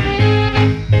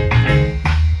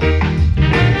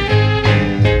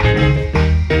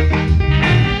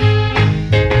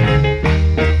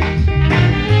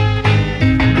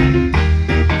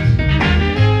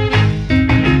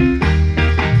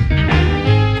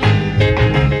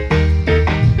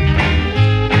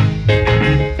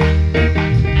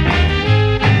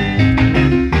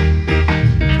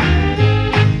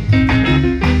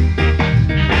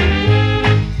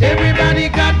 Everybody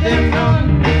got them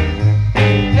done.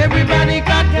 Everybody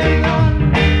got them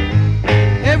done.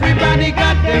 Everybody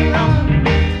got them done.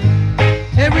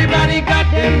 Everybody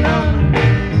got them done.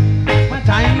 My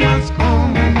time must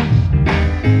come.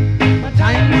 My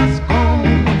time must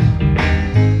come.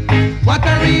 What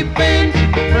a revenge,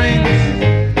 friends.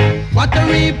 What a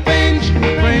revenge,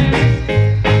 friends.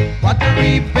 What a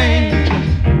revenge.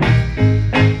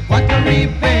 What a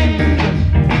revenge.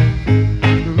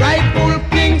 The rightful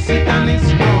king sit on his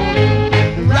throne.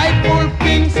 The rightful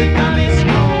king sit on his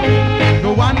throne.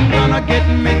 No one gonna get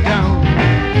me down.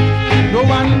 No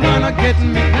one gonna get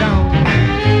me down.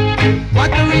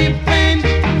 What a revenge,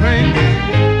 friends.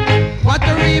 What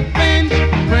a revenge,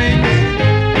 friends.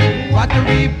 What a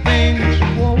revenge.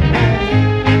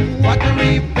 What a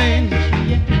revenge.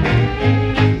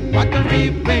 What a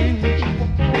revenge.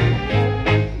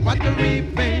 What a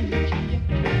revenge.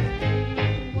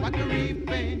 What a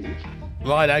revenge.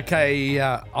 Right, okay,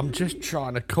 I'm just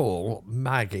trying to call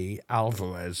Maggie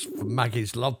Alvarez from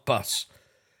Maggie's Love Bus.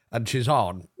 And she's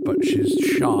on, but she's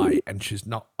shy and she's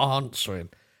not answering.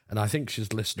 And I think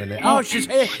she's listening in. Oh, she's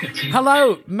here.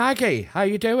 Hello, Maggie. How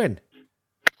you doing?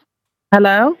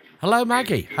 Hello? Hello,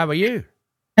 Maggie. How are you?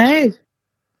 Hey.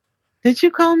 Did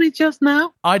you call me just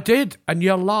now? I did, and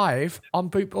you're live on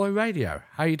Boot Boy Radio.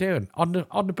 How you doing? On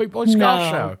the Boot Boy Scar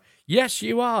No. Show. Yes,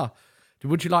 you are.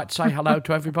 Would you like to say hello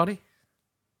to everybody?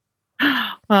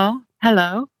 Well,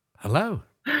 hello. Hello.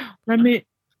 Let me...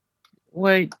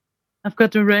 Wait. I've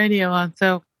got the radio on,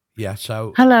 so... Yeah,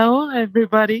 so... Hello,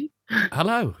 everybody.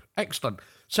 Hello. Excellent.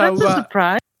 So, That's a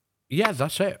surprise. Yeah,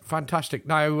 that's it. Fantastic.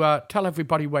 Now, tell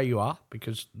everybody where you are,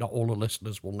 because not all the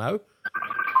listeners will know.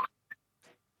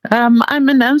 I'm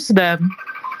in Amsterdam.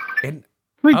 In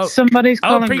Wait, somebody's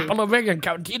calling me. people are ringing.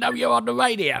 Going, do you know you're on the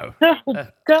radio? Oh,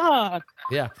 God.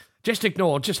 Yeah. Just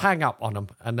ignore. Just hang up on them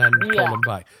and then call Yeah. them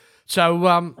back.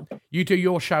 So, you do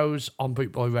your shows on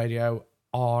Boot Boy Radio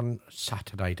on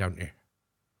Saturday, don't you?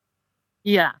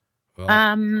 Yeah.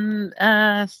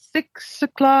 Right. 6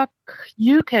 o'clock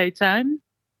UK time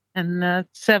and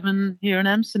 7 here in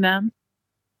Amsterdam.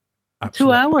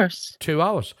 Absolutely. 2 hours. 2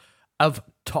 hours of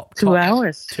top 2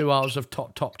 hours. 2 hours of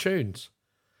top tunes.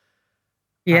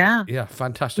 Yeah. Yeah,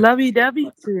 fantastic.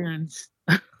 Lovey-dovey tunes.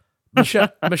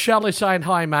 Michelle is saying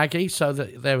hi, Maggie, so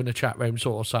that they're in the chat room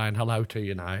sort of saying hello to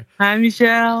you now. Hi,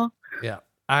 Michelle. Yeah.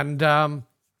 And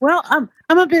Well, I'm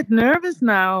a bit nervous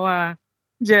now,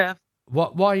 Jeff.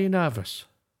 why are you nervous?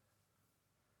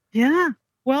 Yeah.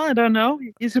 Well, I don't know.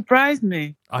 You surprised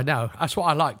me. I know. That's what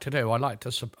I like to do. I like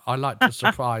to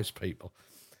surprise people.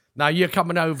 Now, you're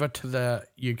coming over to the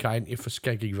UK, aren't you, for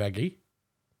Skeggy Reggae?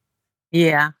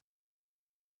 Yeah.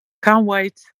 Can't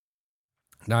wait.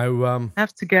 No,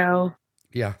 Have to go.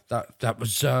 yeah, that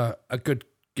was a good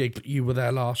gig. You were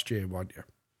there last year, weren't you?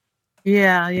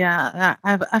 Yeah.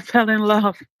 I fell in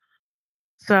love.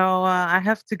 So I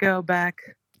have to go back.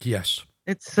 Yes.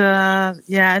 It's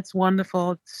it's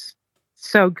wonderful. It's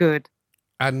so good.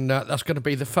 And that's going to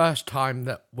be the first time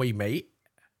that we meet.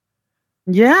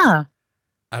 Yeah.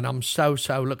 And I'm so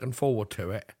looking forward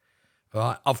to it.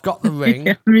 Right, I've got the ring.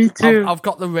 Yeah, me too. I've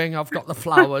got the ring. I've got the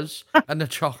flowers and the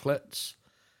chocolates.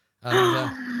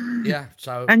 And yeah,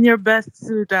 so. And your best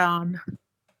suit on.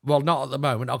 Well, not at the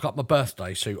moment. I've got my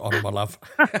birthday suit on, my love.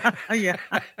 Yeah.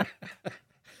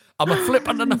 I'm a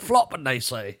flippin' and a floppin', they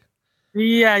say.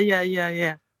 Yeah.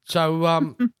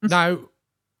 So now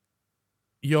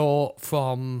you're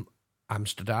from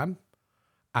Amsterdam,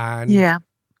 and Yeah.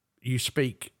 you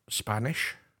speak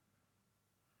Spanish.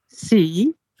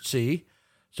 Sí. Sí.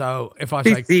 So if I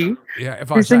Sí, say, sí. if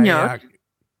Sí, I say, señor.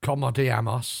 ¿Cómo te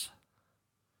llamas?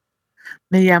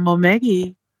 Me llamo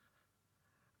Maggie.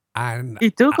 And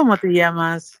 ¿Y tú cómo te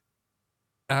llamas?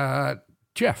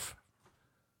 Jeff.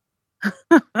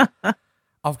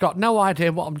 I've got no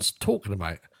idea what I'm talking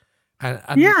about. And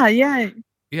Yeah, yeah.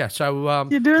 Yeah, so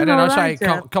You're doing and then all I right, say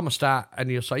Jeff. "Como está?"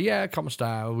 and you'll say, "Yeah, como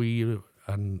está?" We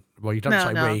and well, you don't No,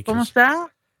 say no. we. ¿Cómo 'Cause- está?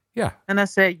 Yeah, And I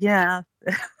say, yeah.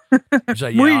 you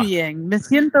say, Muy "Yeah." bien. Me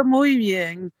siento muy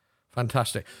bien.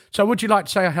 Fantastic. So, would you like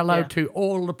to say a hello Yeah. to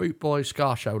all the Boot Boy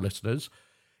Scar Show listeners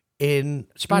in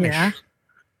Spanish? Yeah.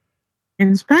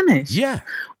 In Spanish. Yeah.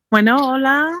 Bueno,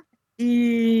 hola.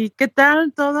 ¿Y qué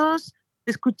tal todos?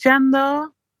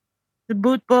 Escuchando The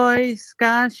Boot Boy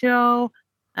Ska Show.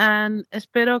 And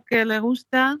espero que les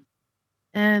gusta.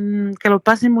 And que lo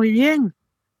pasen muy bien.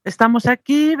 Estamos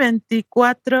aquí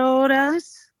 24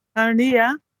 horas al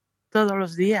día, todos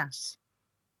los días.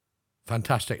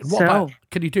 Fantastic. And what So- about?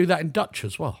 Can you do that in Dutch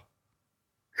as well?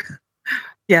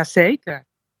 Jazeker.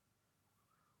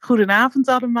 Goedenavond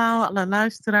allemaal, alle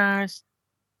luisteraars.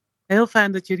 Heel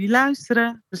fijn dat jullie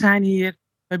luisteren. We zijn hier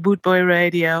bij Bootboy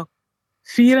Radio.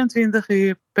 24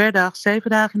 uur per dag, 7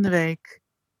 dagen in de week.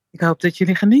 Ik hoop dat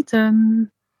jullie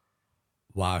genieten.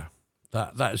 Wow,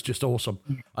 that is just awesome.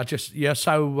 You're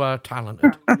so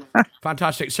talented.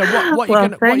 Fantastic. So what Well,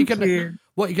 you thank gonna you.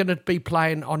 what you gonna be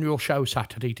playing on your show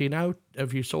Saturday? Do you know?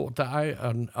 Have you sorted that out?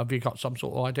 And have you got some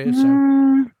sort of idea? So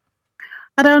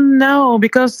I don't know,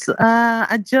 because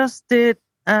I just did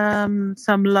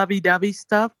some lovey-dovey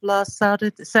stuff last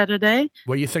Saturday.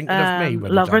 were you thinking of me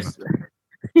when Lovers? you done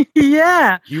it?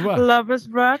 Yeah. You were? Lovers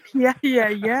Rock.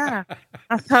 Yeah.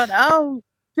 I thought, oh,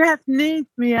 Jeff needs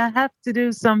me. I have to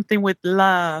do something with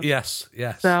love. Yes.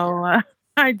 So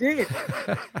I did.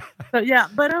 So yeah,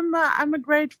 but I'm a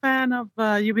great fan of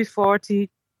UB40.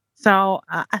 So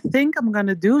I think I'm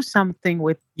gonna do something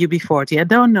with UB40. I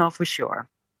don't know for sure.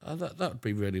 That would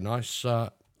be really nice.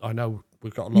 I know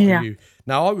we've got a lot of you.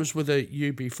 Now, I was with a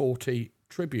UB40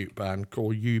 tribute band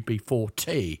called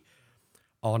UB40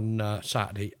 on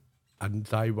Saturday, and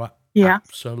they were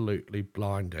absolutely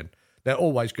blinding. They're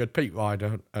always good. Pete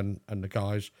Ryder and the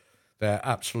guys, they're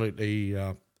absolutely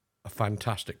a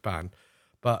fantastic band.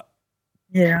 But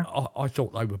I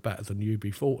thought they were better than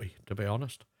UB40, to be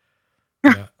honest.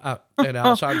 Yeah,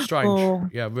 it sounds strange. Oh.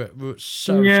 Yeah,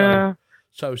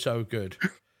 so good.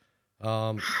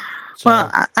 Well,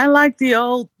 I like the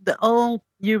old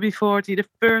UB40, the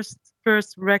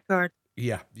first record.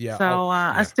 Yeah. So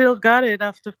I still got it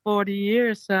after 40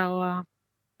 years. So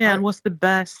it was the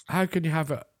best. How can you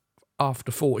have it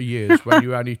after 40 years when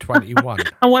you're only 21?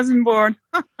 I wasn't born.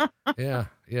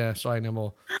 Yeah, say no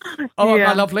more. All right,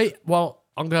 my lovely. Well,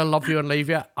 I'm going to love you and leave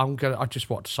you. I just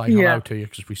want to say hello to you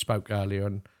because we spoke earlier,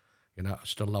 and I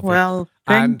still love you. Well,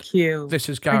 thank you. This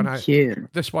is going Thank out. you.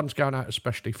 This one's going out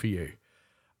especially for you.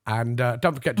 And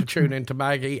don't forget to tune in to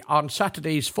Maggie on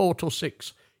Saturdays 4 till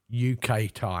 6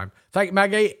 UK time. Thank you,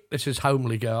 Maggie. This is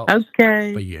Homely Girl.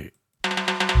 Okay. For you.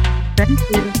 Thank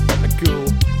you. Cool.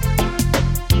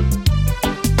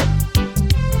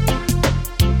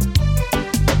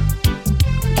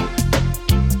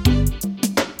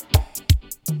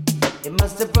 It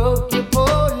must have broke your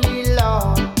poorly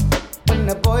law when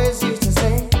the boys used to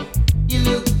say you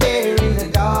look better in the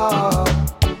dark.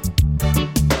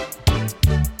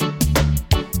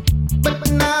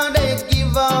 But now they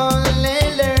give all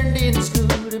they learned in school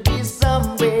to be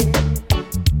somewhere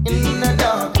in the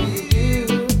dark with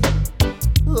you.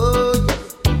 Oh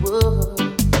yes, it would.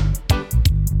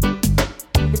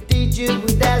 The teacher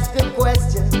would ask a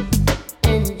question,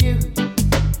 and you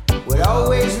would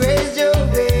always raise your hand.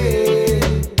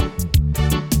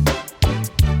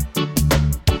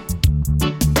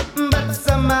 But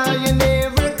somehow you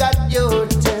never got your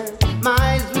turn. My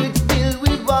eyes would fill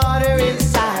with water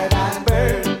inside I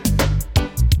burn.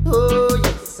 Oh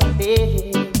yes I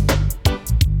did.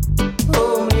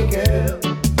 Oh my girl,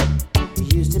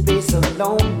 you used to be so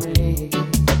lonely.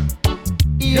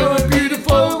 You're a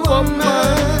beautiful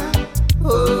woman.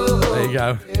 Oh, There you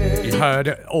go. You heard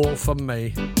it all from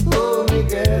me. oh my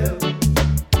girl,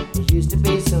 you used to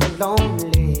be so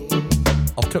lonely.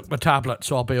 I've took my tablet,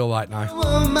 so I'll be all right now.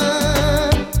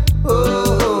 Woman,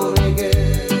 oh my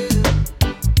girl.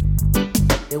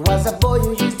 There was a boy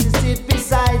who used to sit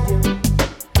beside you.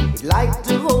 He liked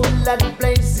to hold that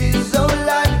places all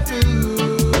I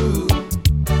do.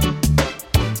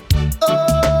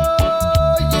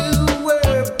 Oh, you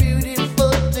were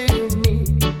beautiful to me.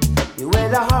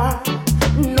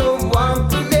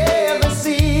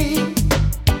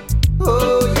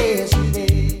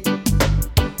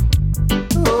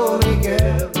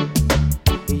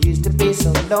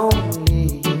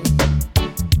 lonely.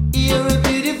 You're a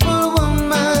beautiful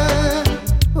woman,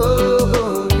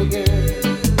 oh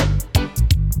girl.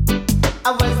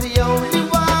 I was the only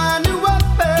one who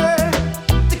offered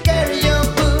to carry your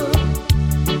book.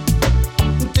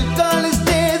 Took all his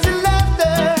tears and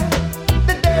laughter,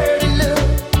 the dirty look.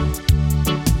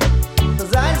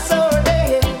 'Cause I saw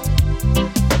there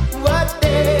what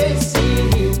they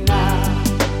see now.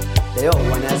 They all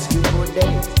wanna ask you for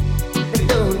dates. They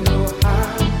don't know how.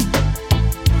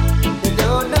 They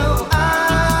don't know how.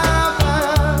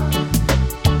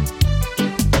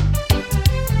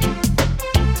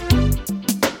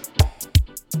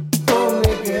 Oh,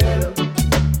 my girl,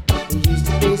 you used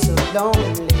to be so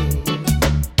lonely.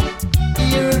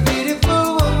 You're a beautiful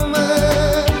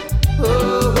woman.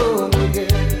 Oh, my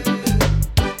girl.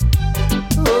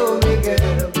 Oh, my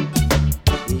girl,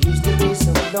 you used to be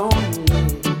so lonely.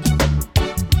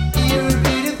 You're a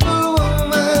beautiful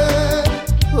woman.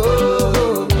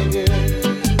 Oh, my girl.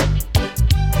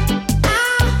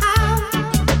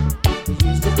 You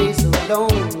used to be so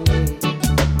lonely.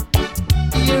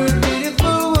 You're a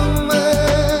beautiful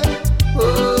woman.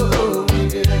 Oh, my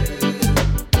girl.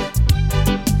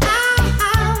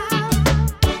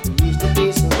 You used to be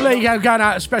so Well, there you go, going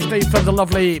out especially for the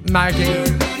lovely Maggie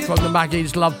from the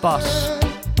Maggie's Love Bus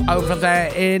over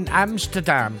there in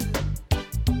Amsterdam.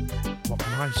 What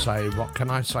can I say? What can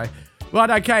I say? Right,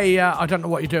 okay, I don't know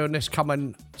what you're doing this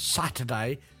coming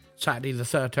Saturday the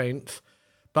 13th,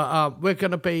 but we're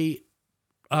going to be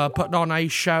putting on a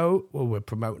show, well, we're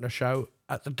promoting a show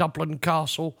at the Dublin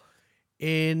Castle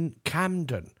in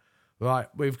Camden. Right,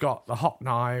 we've got the Hot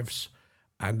Knives,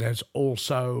 and there's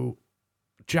also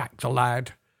Jack the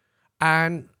Lad,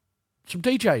 and some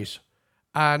DJs.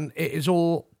 And it is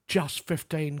all just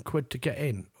 15 quid to get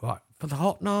in. Right, for the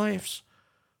Hot Knives,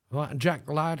 right, and Jack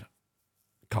the Lad,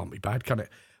 can't be bad, can it?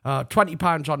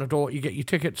 £20 on the door. You get your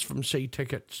tickets from C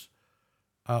Tickets.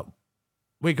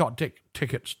 We got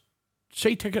tickets,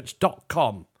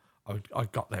 ctickets.com. I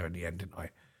got there in the end, didn't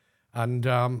I? And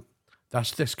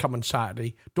that's this coming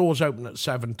Saturday. Doors open at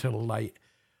 7 till late.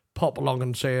 Pop along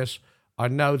and see us. I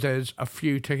know there's a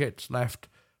few tickets left,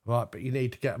 right, but you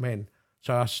need to get them in.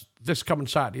 So that's this coming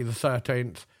Saturday the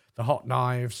 13th. The Hot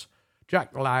Knives,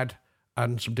 Jack the Lad,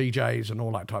 and some DJs and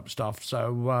all that type of stuff.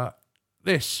 So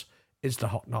this is the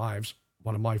Hot Knives,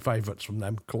 one of my favourites from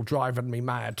them, called Driving Me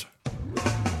Mad.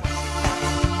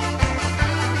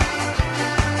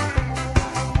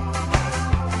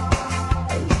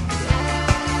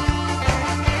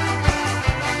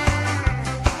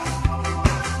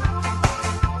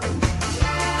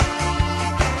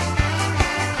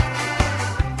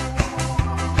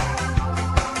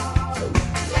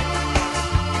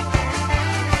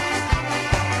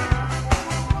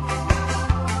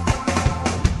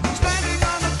 Standing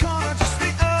on the corner just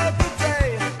the other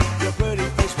day, your pretty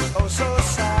face was oh so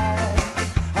sad.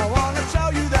 I wanna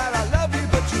tell you that I love you,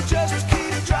 but you just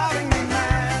keep driving me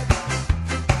mad.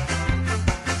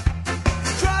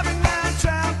 Driving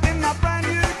downtown in my brand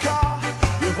new car,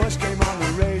 your voice came on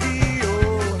the radio.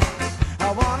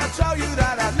 I wanna tell you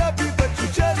that I love you, but you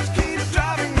just keep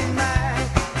driving me mad.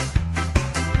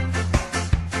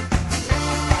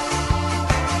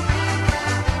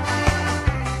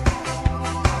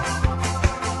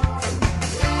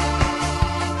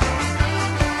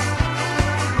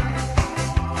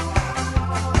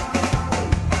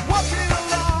 Walking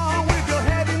along with your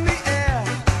head in the air,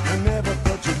 I never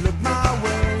thought you'd look my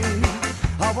way.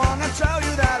 I wanna tell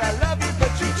you that I love you,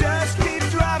 but you just keep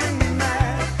driving me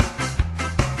mad.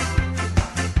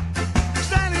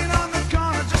 Standing on the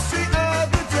corner just the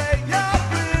other day, your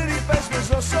pretty face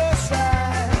was oh so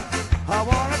sad. I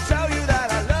wanna tell you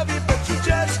that I love you, but you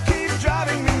just keep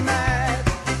driving me mad.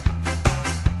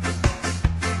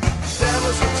 There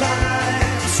was a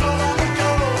time so long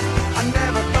ago, I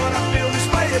never thought I'd feel this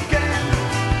way again.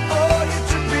 Oh, you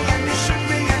took me and you shook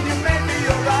me and you made me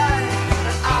alright.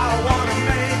 And I wanna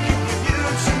make it with you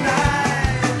tonight.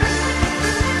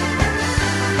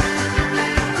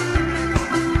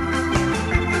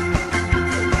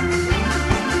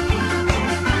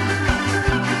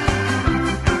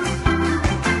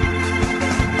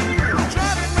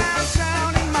 Driving round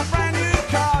town in my brand new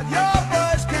car, your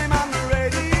voice came on the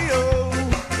radio.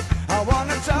 I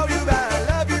wanna tell you that I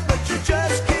love you, but you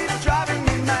just keep driving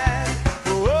me mad.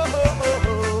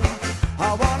 Oh,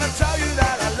 I wanna tell you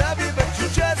that I love you, but you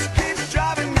just keep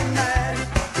driving me mad.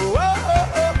 Oh,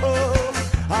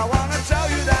 I wanna tell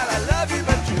you that I love you,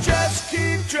 but you just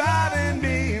keep driving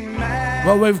me mad.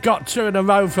 Well, we've got two in a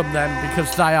row from them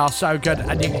because they are so good,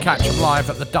 and you can catch them live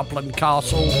at the Dublin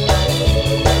Castle.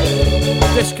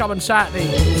 This coming Saturday,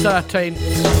 13th.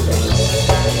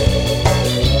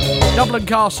 Dublin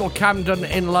Castle, Camden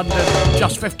in London,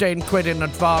 just 15 quid in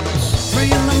advance. 3 in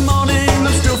the morning,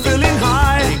 I'm still feeling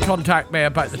high. You contact me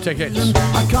about the tickets.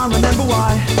 I can't remember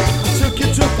why. I took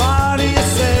you to a party, you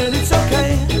said it's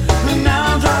okay. And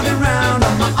now I'm driving round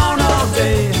on my own all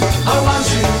day. I want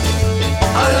you,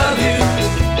 I love you,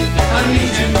 I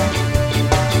need you.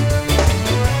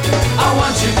 I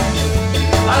want you,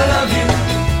 I love you,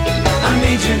 I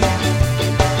need you.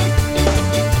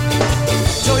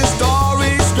 Tell your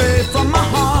story straight from my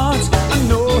heart. I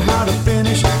know how to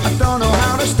finish, I don't know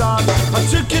how to start. I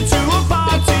took you to a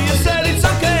party, you said it's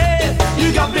okay.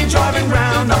 You got me driving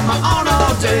round on my own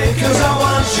all day. Cause I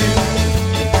want you,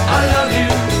 I love you,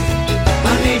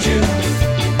 I need you.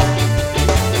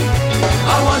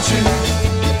 I want you,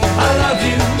 I love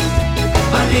you,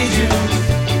 I need you.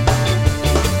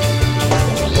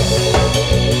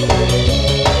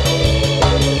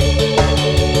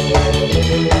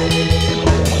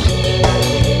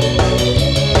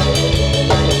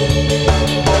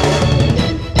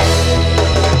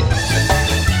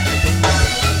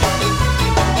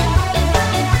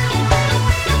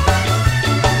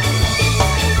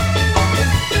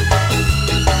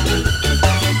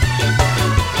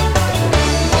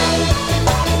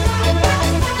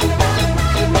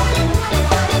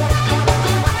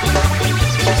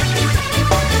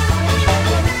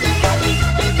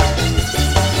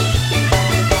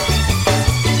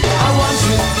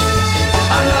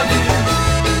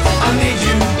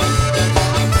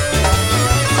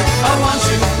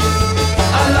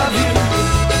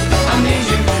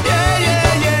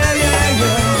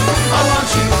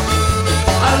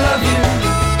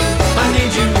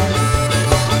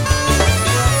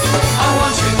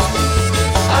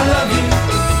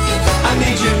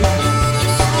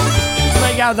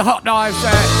 The Hot Knives,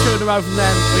 2 in a row from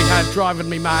them. We had Driving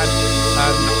Me Mad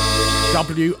and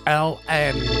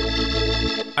WLN.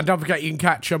 And don't forget, you can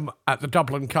catch them at the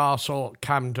Dublin Castle,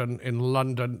 Camden in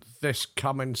London this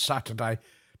coming Saturday.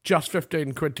 Just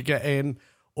 15 quid to get in,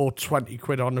 or 20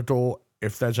 quid on the door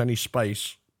if there's any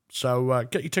space. So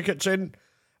get your tickets in,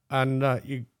 and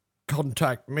you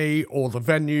contact me or the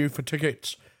venue for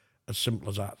tickets. As simple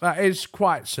as that. That is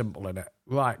quite simple, isn't it?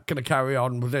 Right, going to carry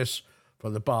on with this for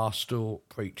the Barstool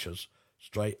Preachers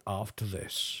straight after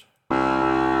this.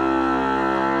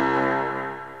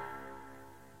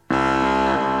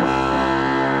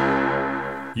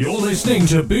 You're listening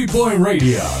to Boot Boy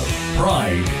Radio.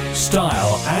 Pride,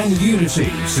 style and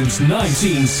unity since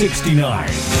 1969.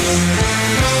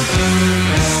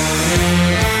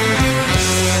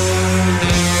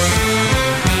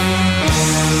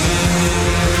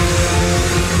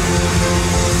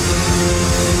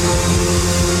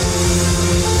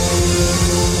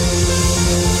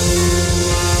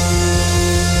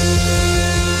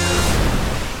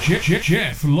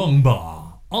 Jeff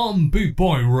Longbar on Boot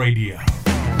Boy Radio.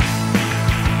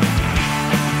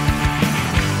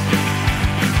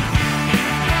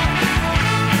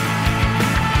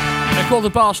 They're called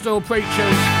the Barstool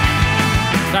Preachers.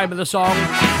 Name of the song.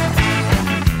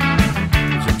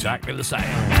 It's exactly the same.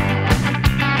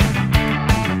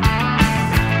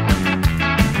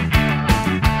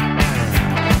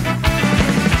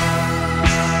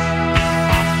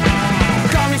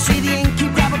 See the ink, you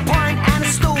grab a pint and a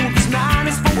stool. This man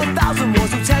is full of 1,000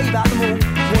 words, I'll tell you about them all.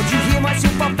 Once you hear my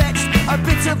super vexed, a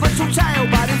bit of a tall tale,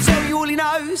 but he'll tell you all he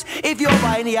knows if you're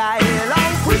by the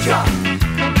long preacher,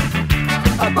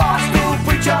 a Barstool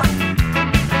preacher,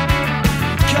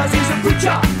 cause he's a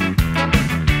preacher,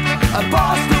 a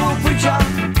Barstool preacher.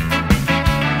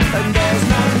 And there's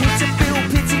no need to feel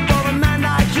pity for a man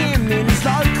like him in his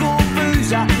local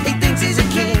boozer. He thinks he's a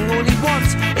king, all he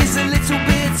wants is a little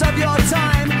bit of your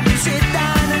time. Sit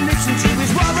down and listen to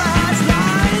his rubber's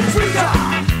lines. Preacher,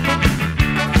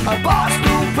 a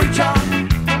Barstool preacher,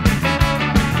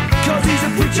 cause he's a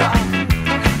preacher,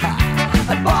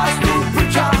 a Barstool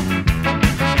preacher.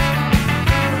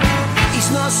 He's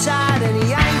not sad and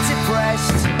he ain't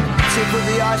depressed. Tip of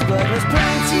the iceberg, there's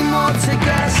plenty more to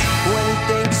guess. When he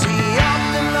thinks he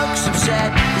often looks upset,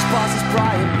 his past is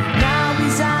prime, now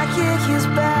he's at his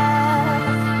best.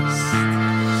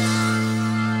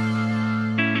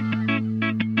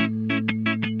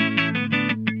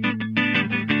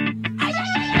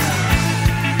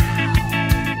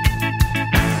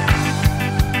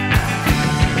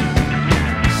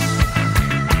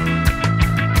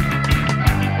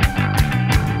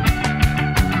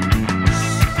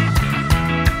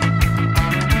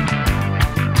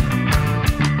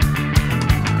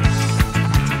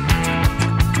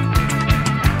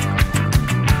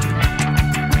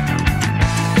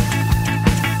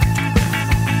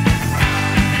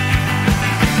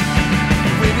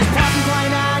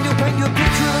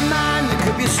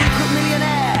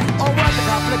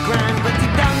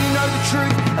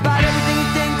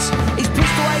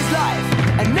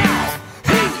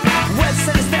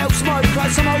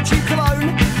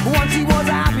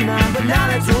 now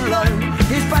that's all alone.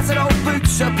 His battered old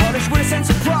boots are polished with a sense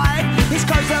of pride. His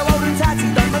clothes are old and tatty,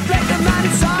 don't reflect the man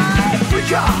inside.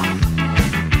 Preacher,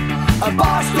 a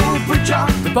Barstool preacher.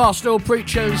 The Barstool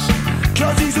Preachers.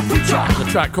 'Cause he's a preacher. The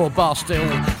track called Barstool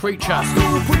Preacher.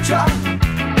 Barstool preacher.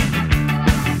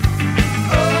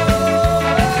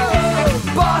 Oh,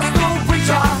 Barstool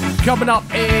preacher. Coming up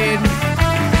in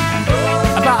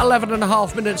about 11 and a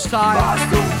half minutes time.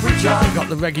 Barstool preacher. We've got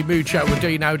the Reggae Mood Show with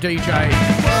Dino DJ.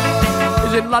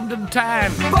 He's in London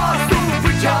Town. Barstool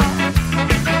preacher.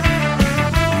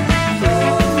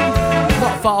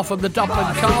 Not far from the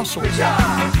Dublin Castle. He's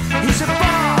a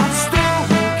Barstool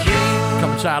king.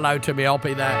 Come say hello to me, I'll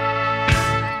be there.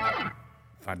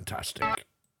 Fantastic.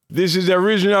 This is the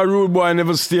original Rude Boy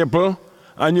Never Staple,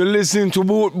 and you're listening to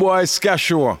Boot Boy Ska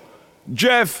Show.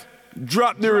 Jeff,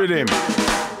 drop the rhythm.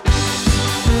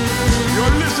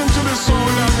 You're listening to the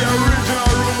sound of the original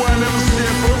Rude Boy Never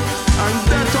Staple, and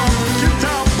that of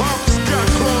Guitar Pop Ska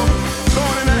Club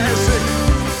down in the Essex.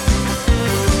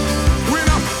 We're in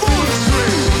a full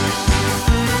swing.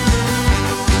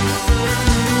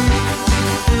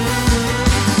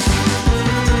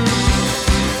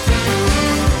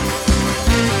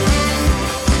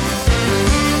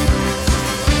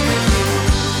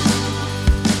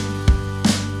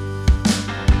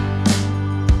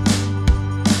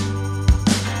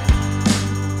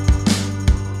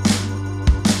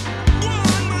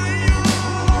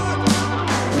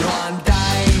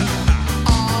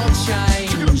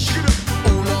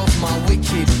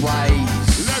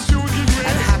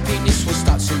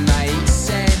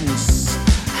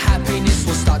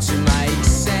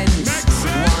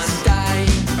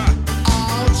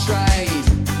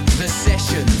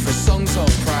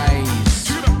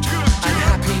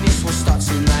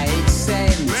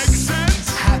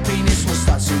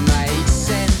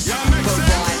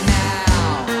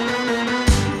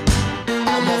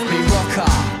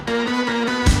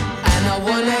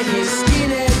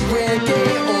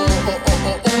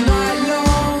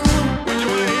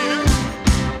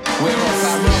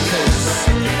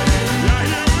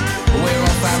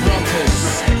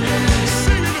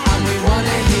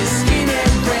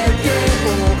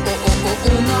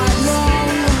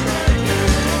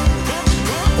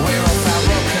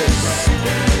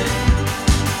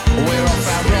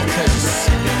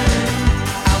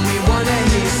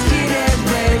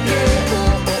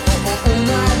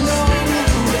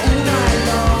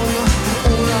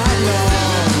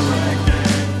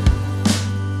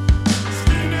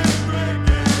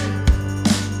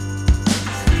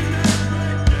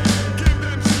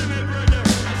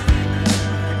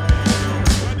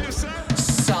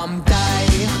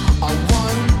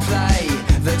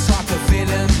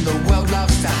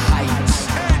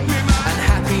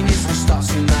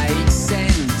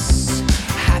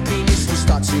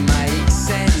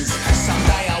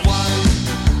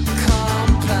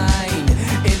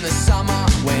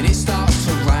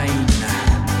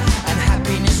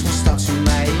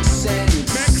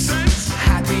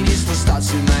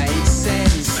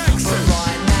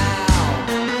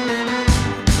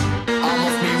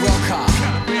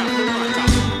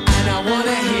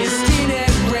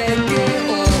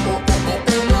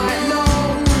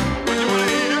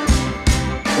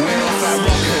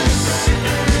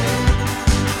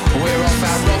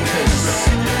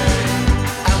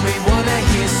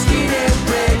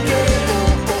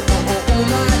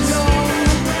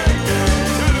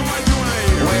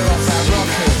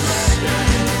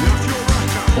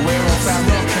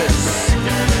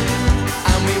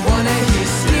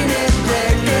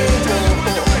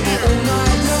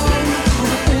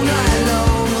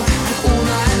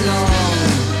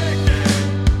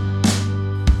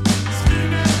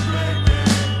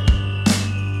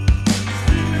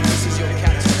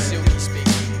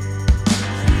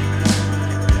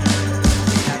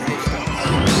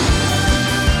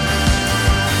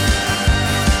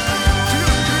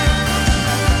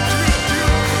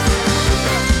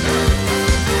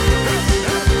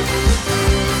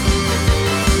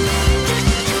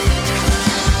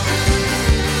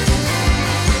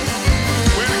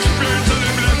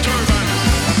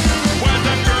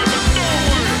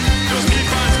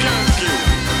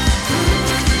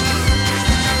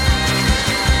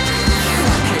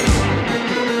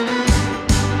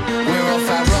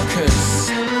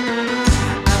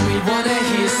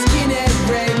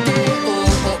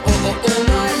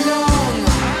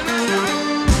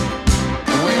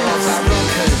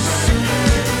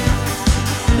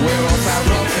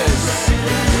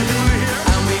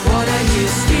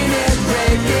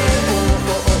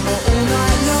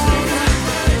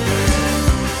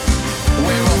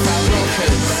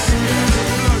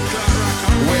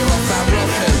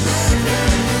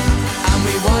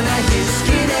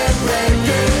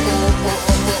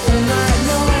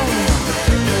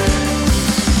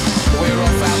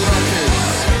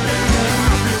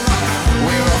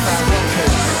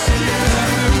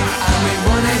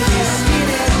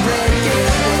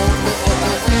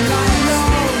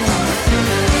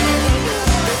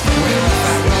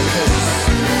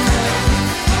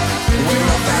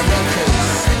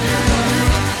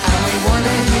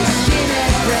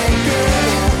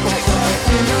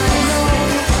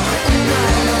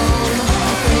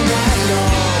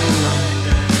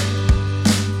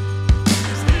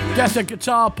 Death of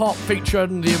Guitar Pop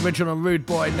featuring the original Rude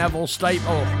Boy Neville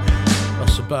Staple, the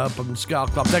Suburban Ska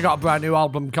Club. They got a brand new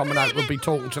album coming out. We'll be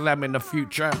talking to them in the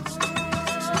future.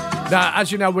 Now,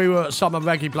 as you know, we were at Summer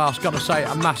Reggae Blast. Got to say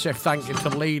a massive thank you to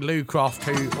Lee Lucroft,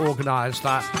 who organised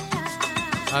that,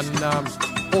 and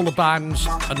all the bands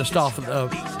and the staff at the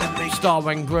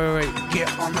Starwing Brewery.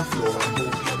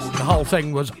 The whole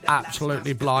thing was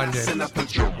absolutely blinding.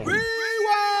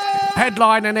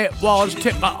 Headlining it was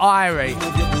Tipper Irie,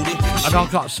 and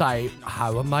I've got to say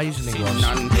how amazing he was.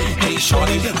 Hey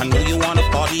shorty, I know you wanna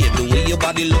party. The way your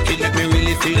body looking make me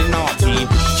really feel naughty.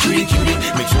 Cutie, cutie,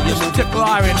 make sure you move. Tipper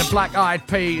Irie and the Black Eyed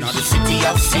Peas. Now the city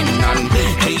of sin.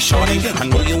 Hey shorty, I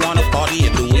know you wanna party.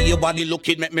 The way your body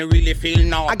looking make me really feel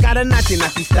naughty. I got a naughty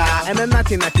naughty style and a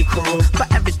naughty naughty crew. For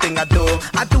everything I do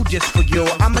just for you.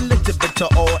 I'm a little bit to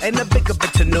all and a bigger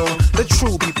bit to know. The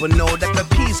true people know that the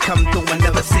peace come through and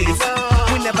never cease.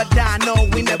 We never die, no,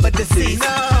 we never decease.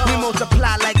 We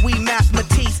multiply like we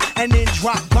mathematics and then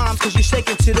drop bombs cause you're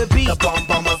shaking to the beat. The bomb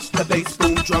bombers, the bass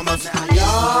boom drummers. Now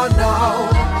y'all know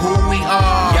who we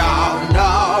are. Y'all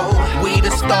know we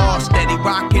the stars, steady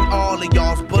rocking all of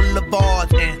y'all's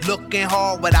boulevards and looking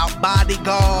hard without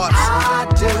bodyguards. I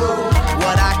do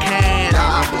what I can.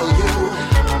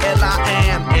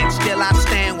 W-L-I-am, and still I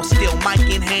stand with still mic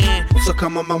in hand. So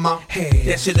come on, mama, hey,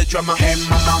 dance to the drummer. Hey,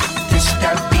 mama, this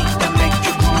that beat that make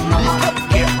you move, mama.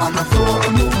 Get on the floor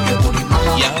and move your booty,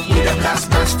 mama. Yeah, we the last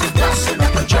master dance in a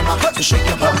pajama. So shake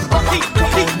your bum, mama.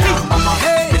 Come on now, mama.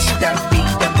 This that beat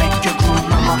that make you groove,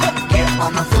 mama. Get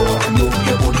on the floor and move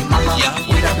your booty, mama. Yeah,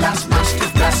 we the last master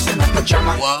dance in a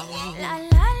pajama.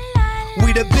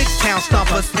 We the big town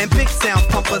stompers and big sound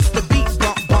pumpers. The beat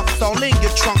bumps all in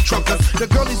your trunkers. The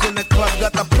girlies in the club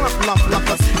got the plump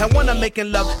lumpers. And when I'm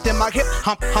making love, then my hip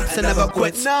humps and never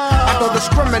quits. I don't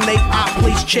discriminate, I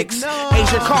please chicks.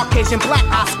 Asian, Caucasian, black,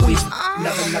 I squeeze.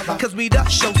 Never. Cause we the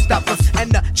showstoppers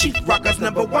and the chief rockers,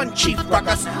 number one chief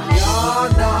rockers. Y'all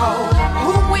know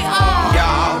who we are.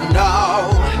 Y'all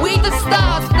know we the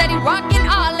stars, steady rocking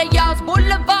all of y'all's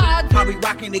boulevards. How we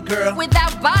rocking it, girl?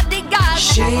 Without bodyguards.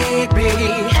 She be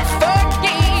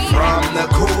Fergie from the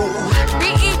cool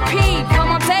BEP.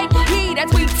 Come on, take heed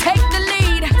as we take the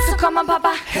lead. So come on,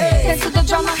 papa, hey, dance to the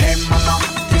drummer. Hey, mama,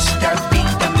 this that beat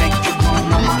that make you move,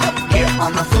 mama. Get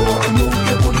on the floor and move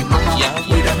your booty, mama. Yeah,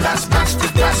 we the last master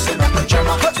class in a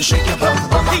pajama. So shake your bum,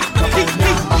 mama. Come on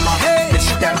now, mama.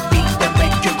 This that beat that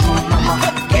make you groove,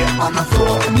 mama. Get on the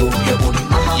floor and move your booty,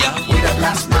 mama. Yeah, we the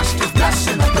last master class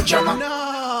in a pajama. No.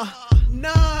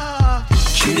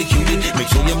 Cutie, cutie, make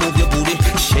sure you move your booty.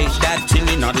 Shake that thing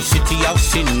in the city of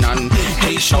sin. And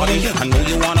hey shorty, I know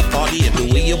you wanna party. And the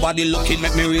way your body looking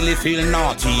make me really feel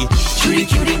naughty. Cutie,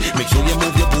 cutie, make sure you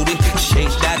move your booty.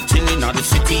 Shake that thing in the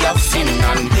city of sin.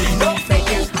 And no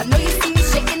faking, I know you see me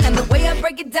shaking. And the way I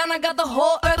break it down, I got the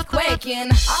whole earth quaking.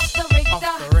 Off the Richter,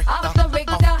 off the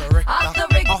Richter, off the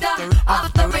Richter,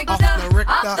 off the Richter,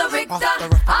 off the Richter,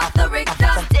 off the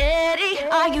Richter. Steady,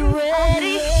 are you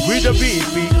ready? We the beat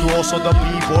crew, also the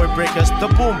b-boy breakers, the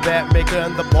boom bap maker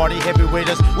and the party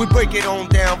heavyweighters. We break it on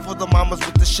down for the mamas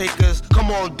with the shakers.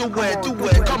 Come on, do it,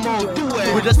 come on, do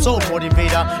it. With the soul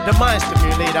motivator, the mind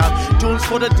stimulator, tunes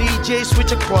for the DJ,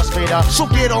 switch across fader. So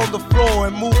get on the floor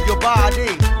and move your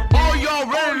body. Are y'all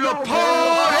ready to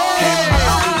party? Hey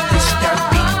mama, this that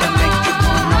beat that make you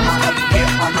move, mama. Get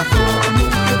on the floor and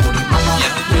move your booty, mama.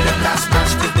 We the last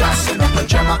master class in a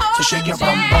pajama. So shake your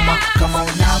bum, mama. Come on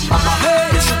now, mama.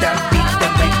 This that beat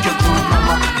that make you groove,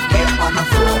 mama. Get on the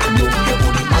floor and move your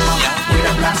booty, mama. We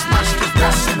the last master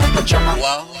class in a pajama.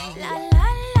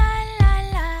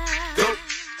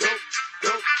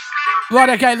 Right,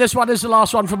 okay, this one is the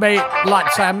last one for me. I'd like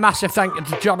to say a massive thank you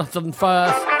to Jonathan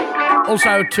Firth.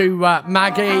 Also to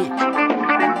Maggie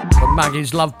from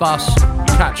Maggie's Love Bus.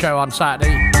 Chat show on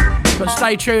Saturday. But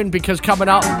stay tuned because coming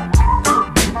up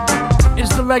is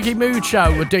the Reggae Mood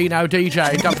Show with Dino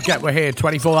DJ. Don't forget we're here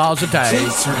 24 hours a day.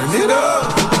 Turn it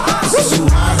up.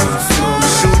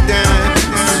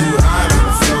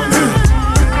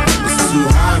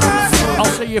 I'll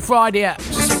see you Friday at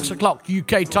 6 o'clock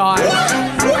UK time.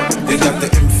 They got the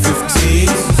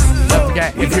M15. Don't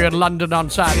forget, if you're in London on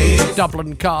Saturday,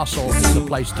 Dublin Castle is the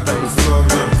place to be.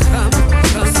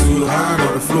 Too high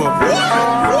on the floor.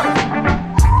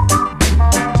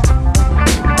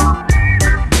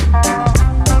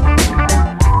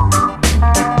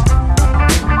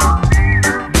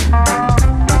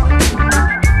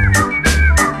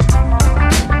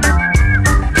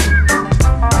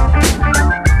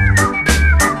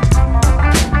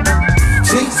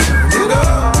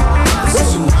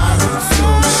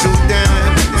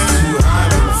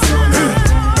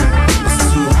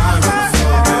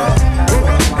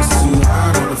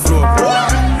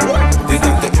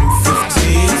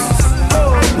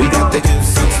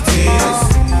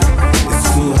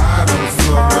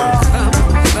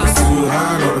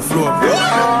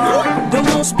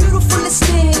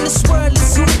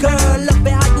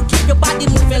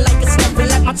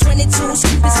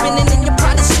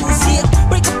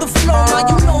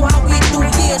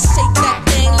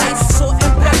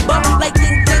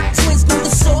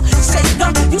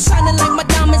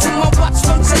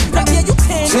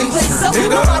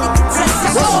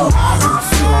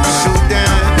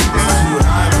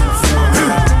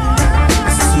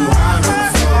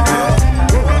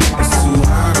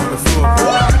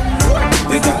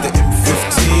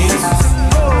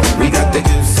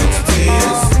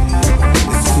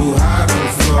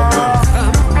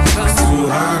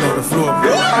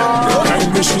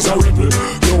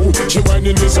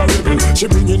 She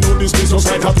bringing all this business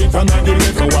like a kid from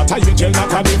 9/11. What a angel,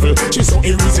 not a devil. She's so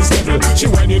irresistible. She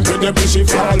went incredible, she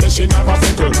flawless, she never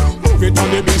fickle. Move it on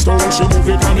the beast, or she move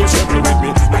it on the triple with me.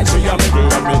 Like she a middle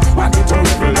of me, want it to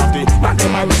ripple of the. Man,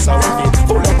 them a whistle of it,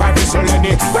 full up a whistle in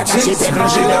it. But she pickle,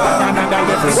 she never got another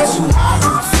level.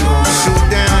 Shoot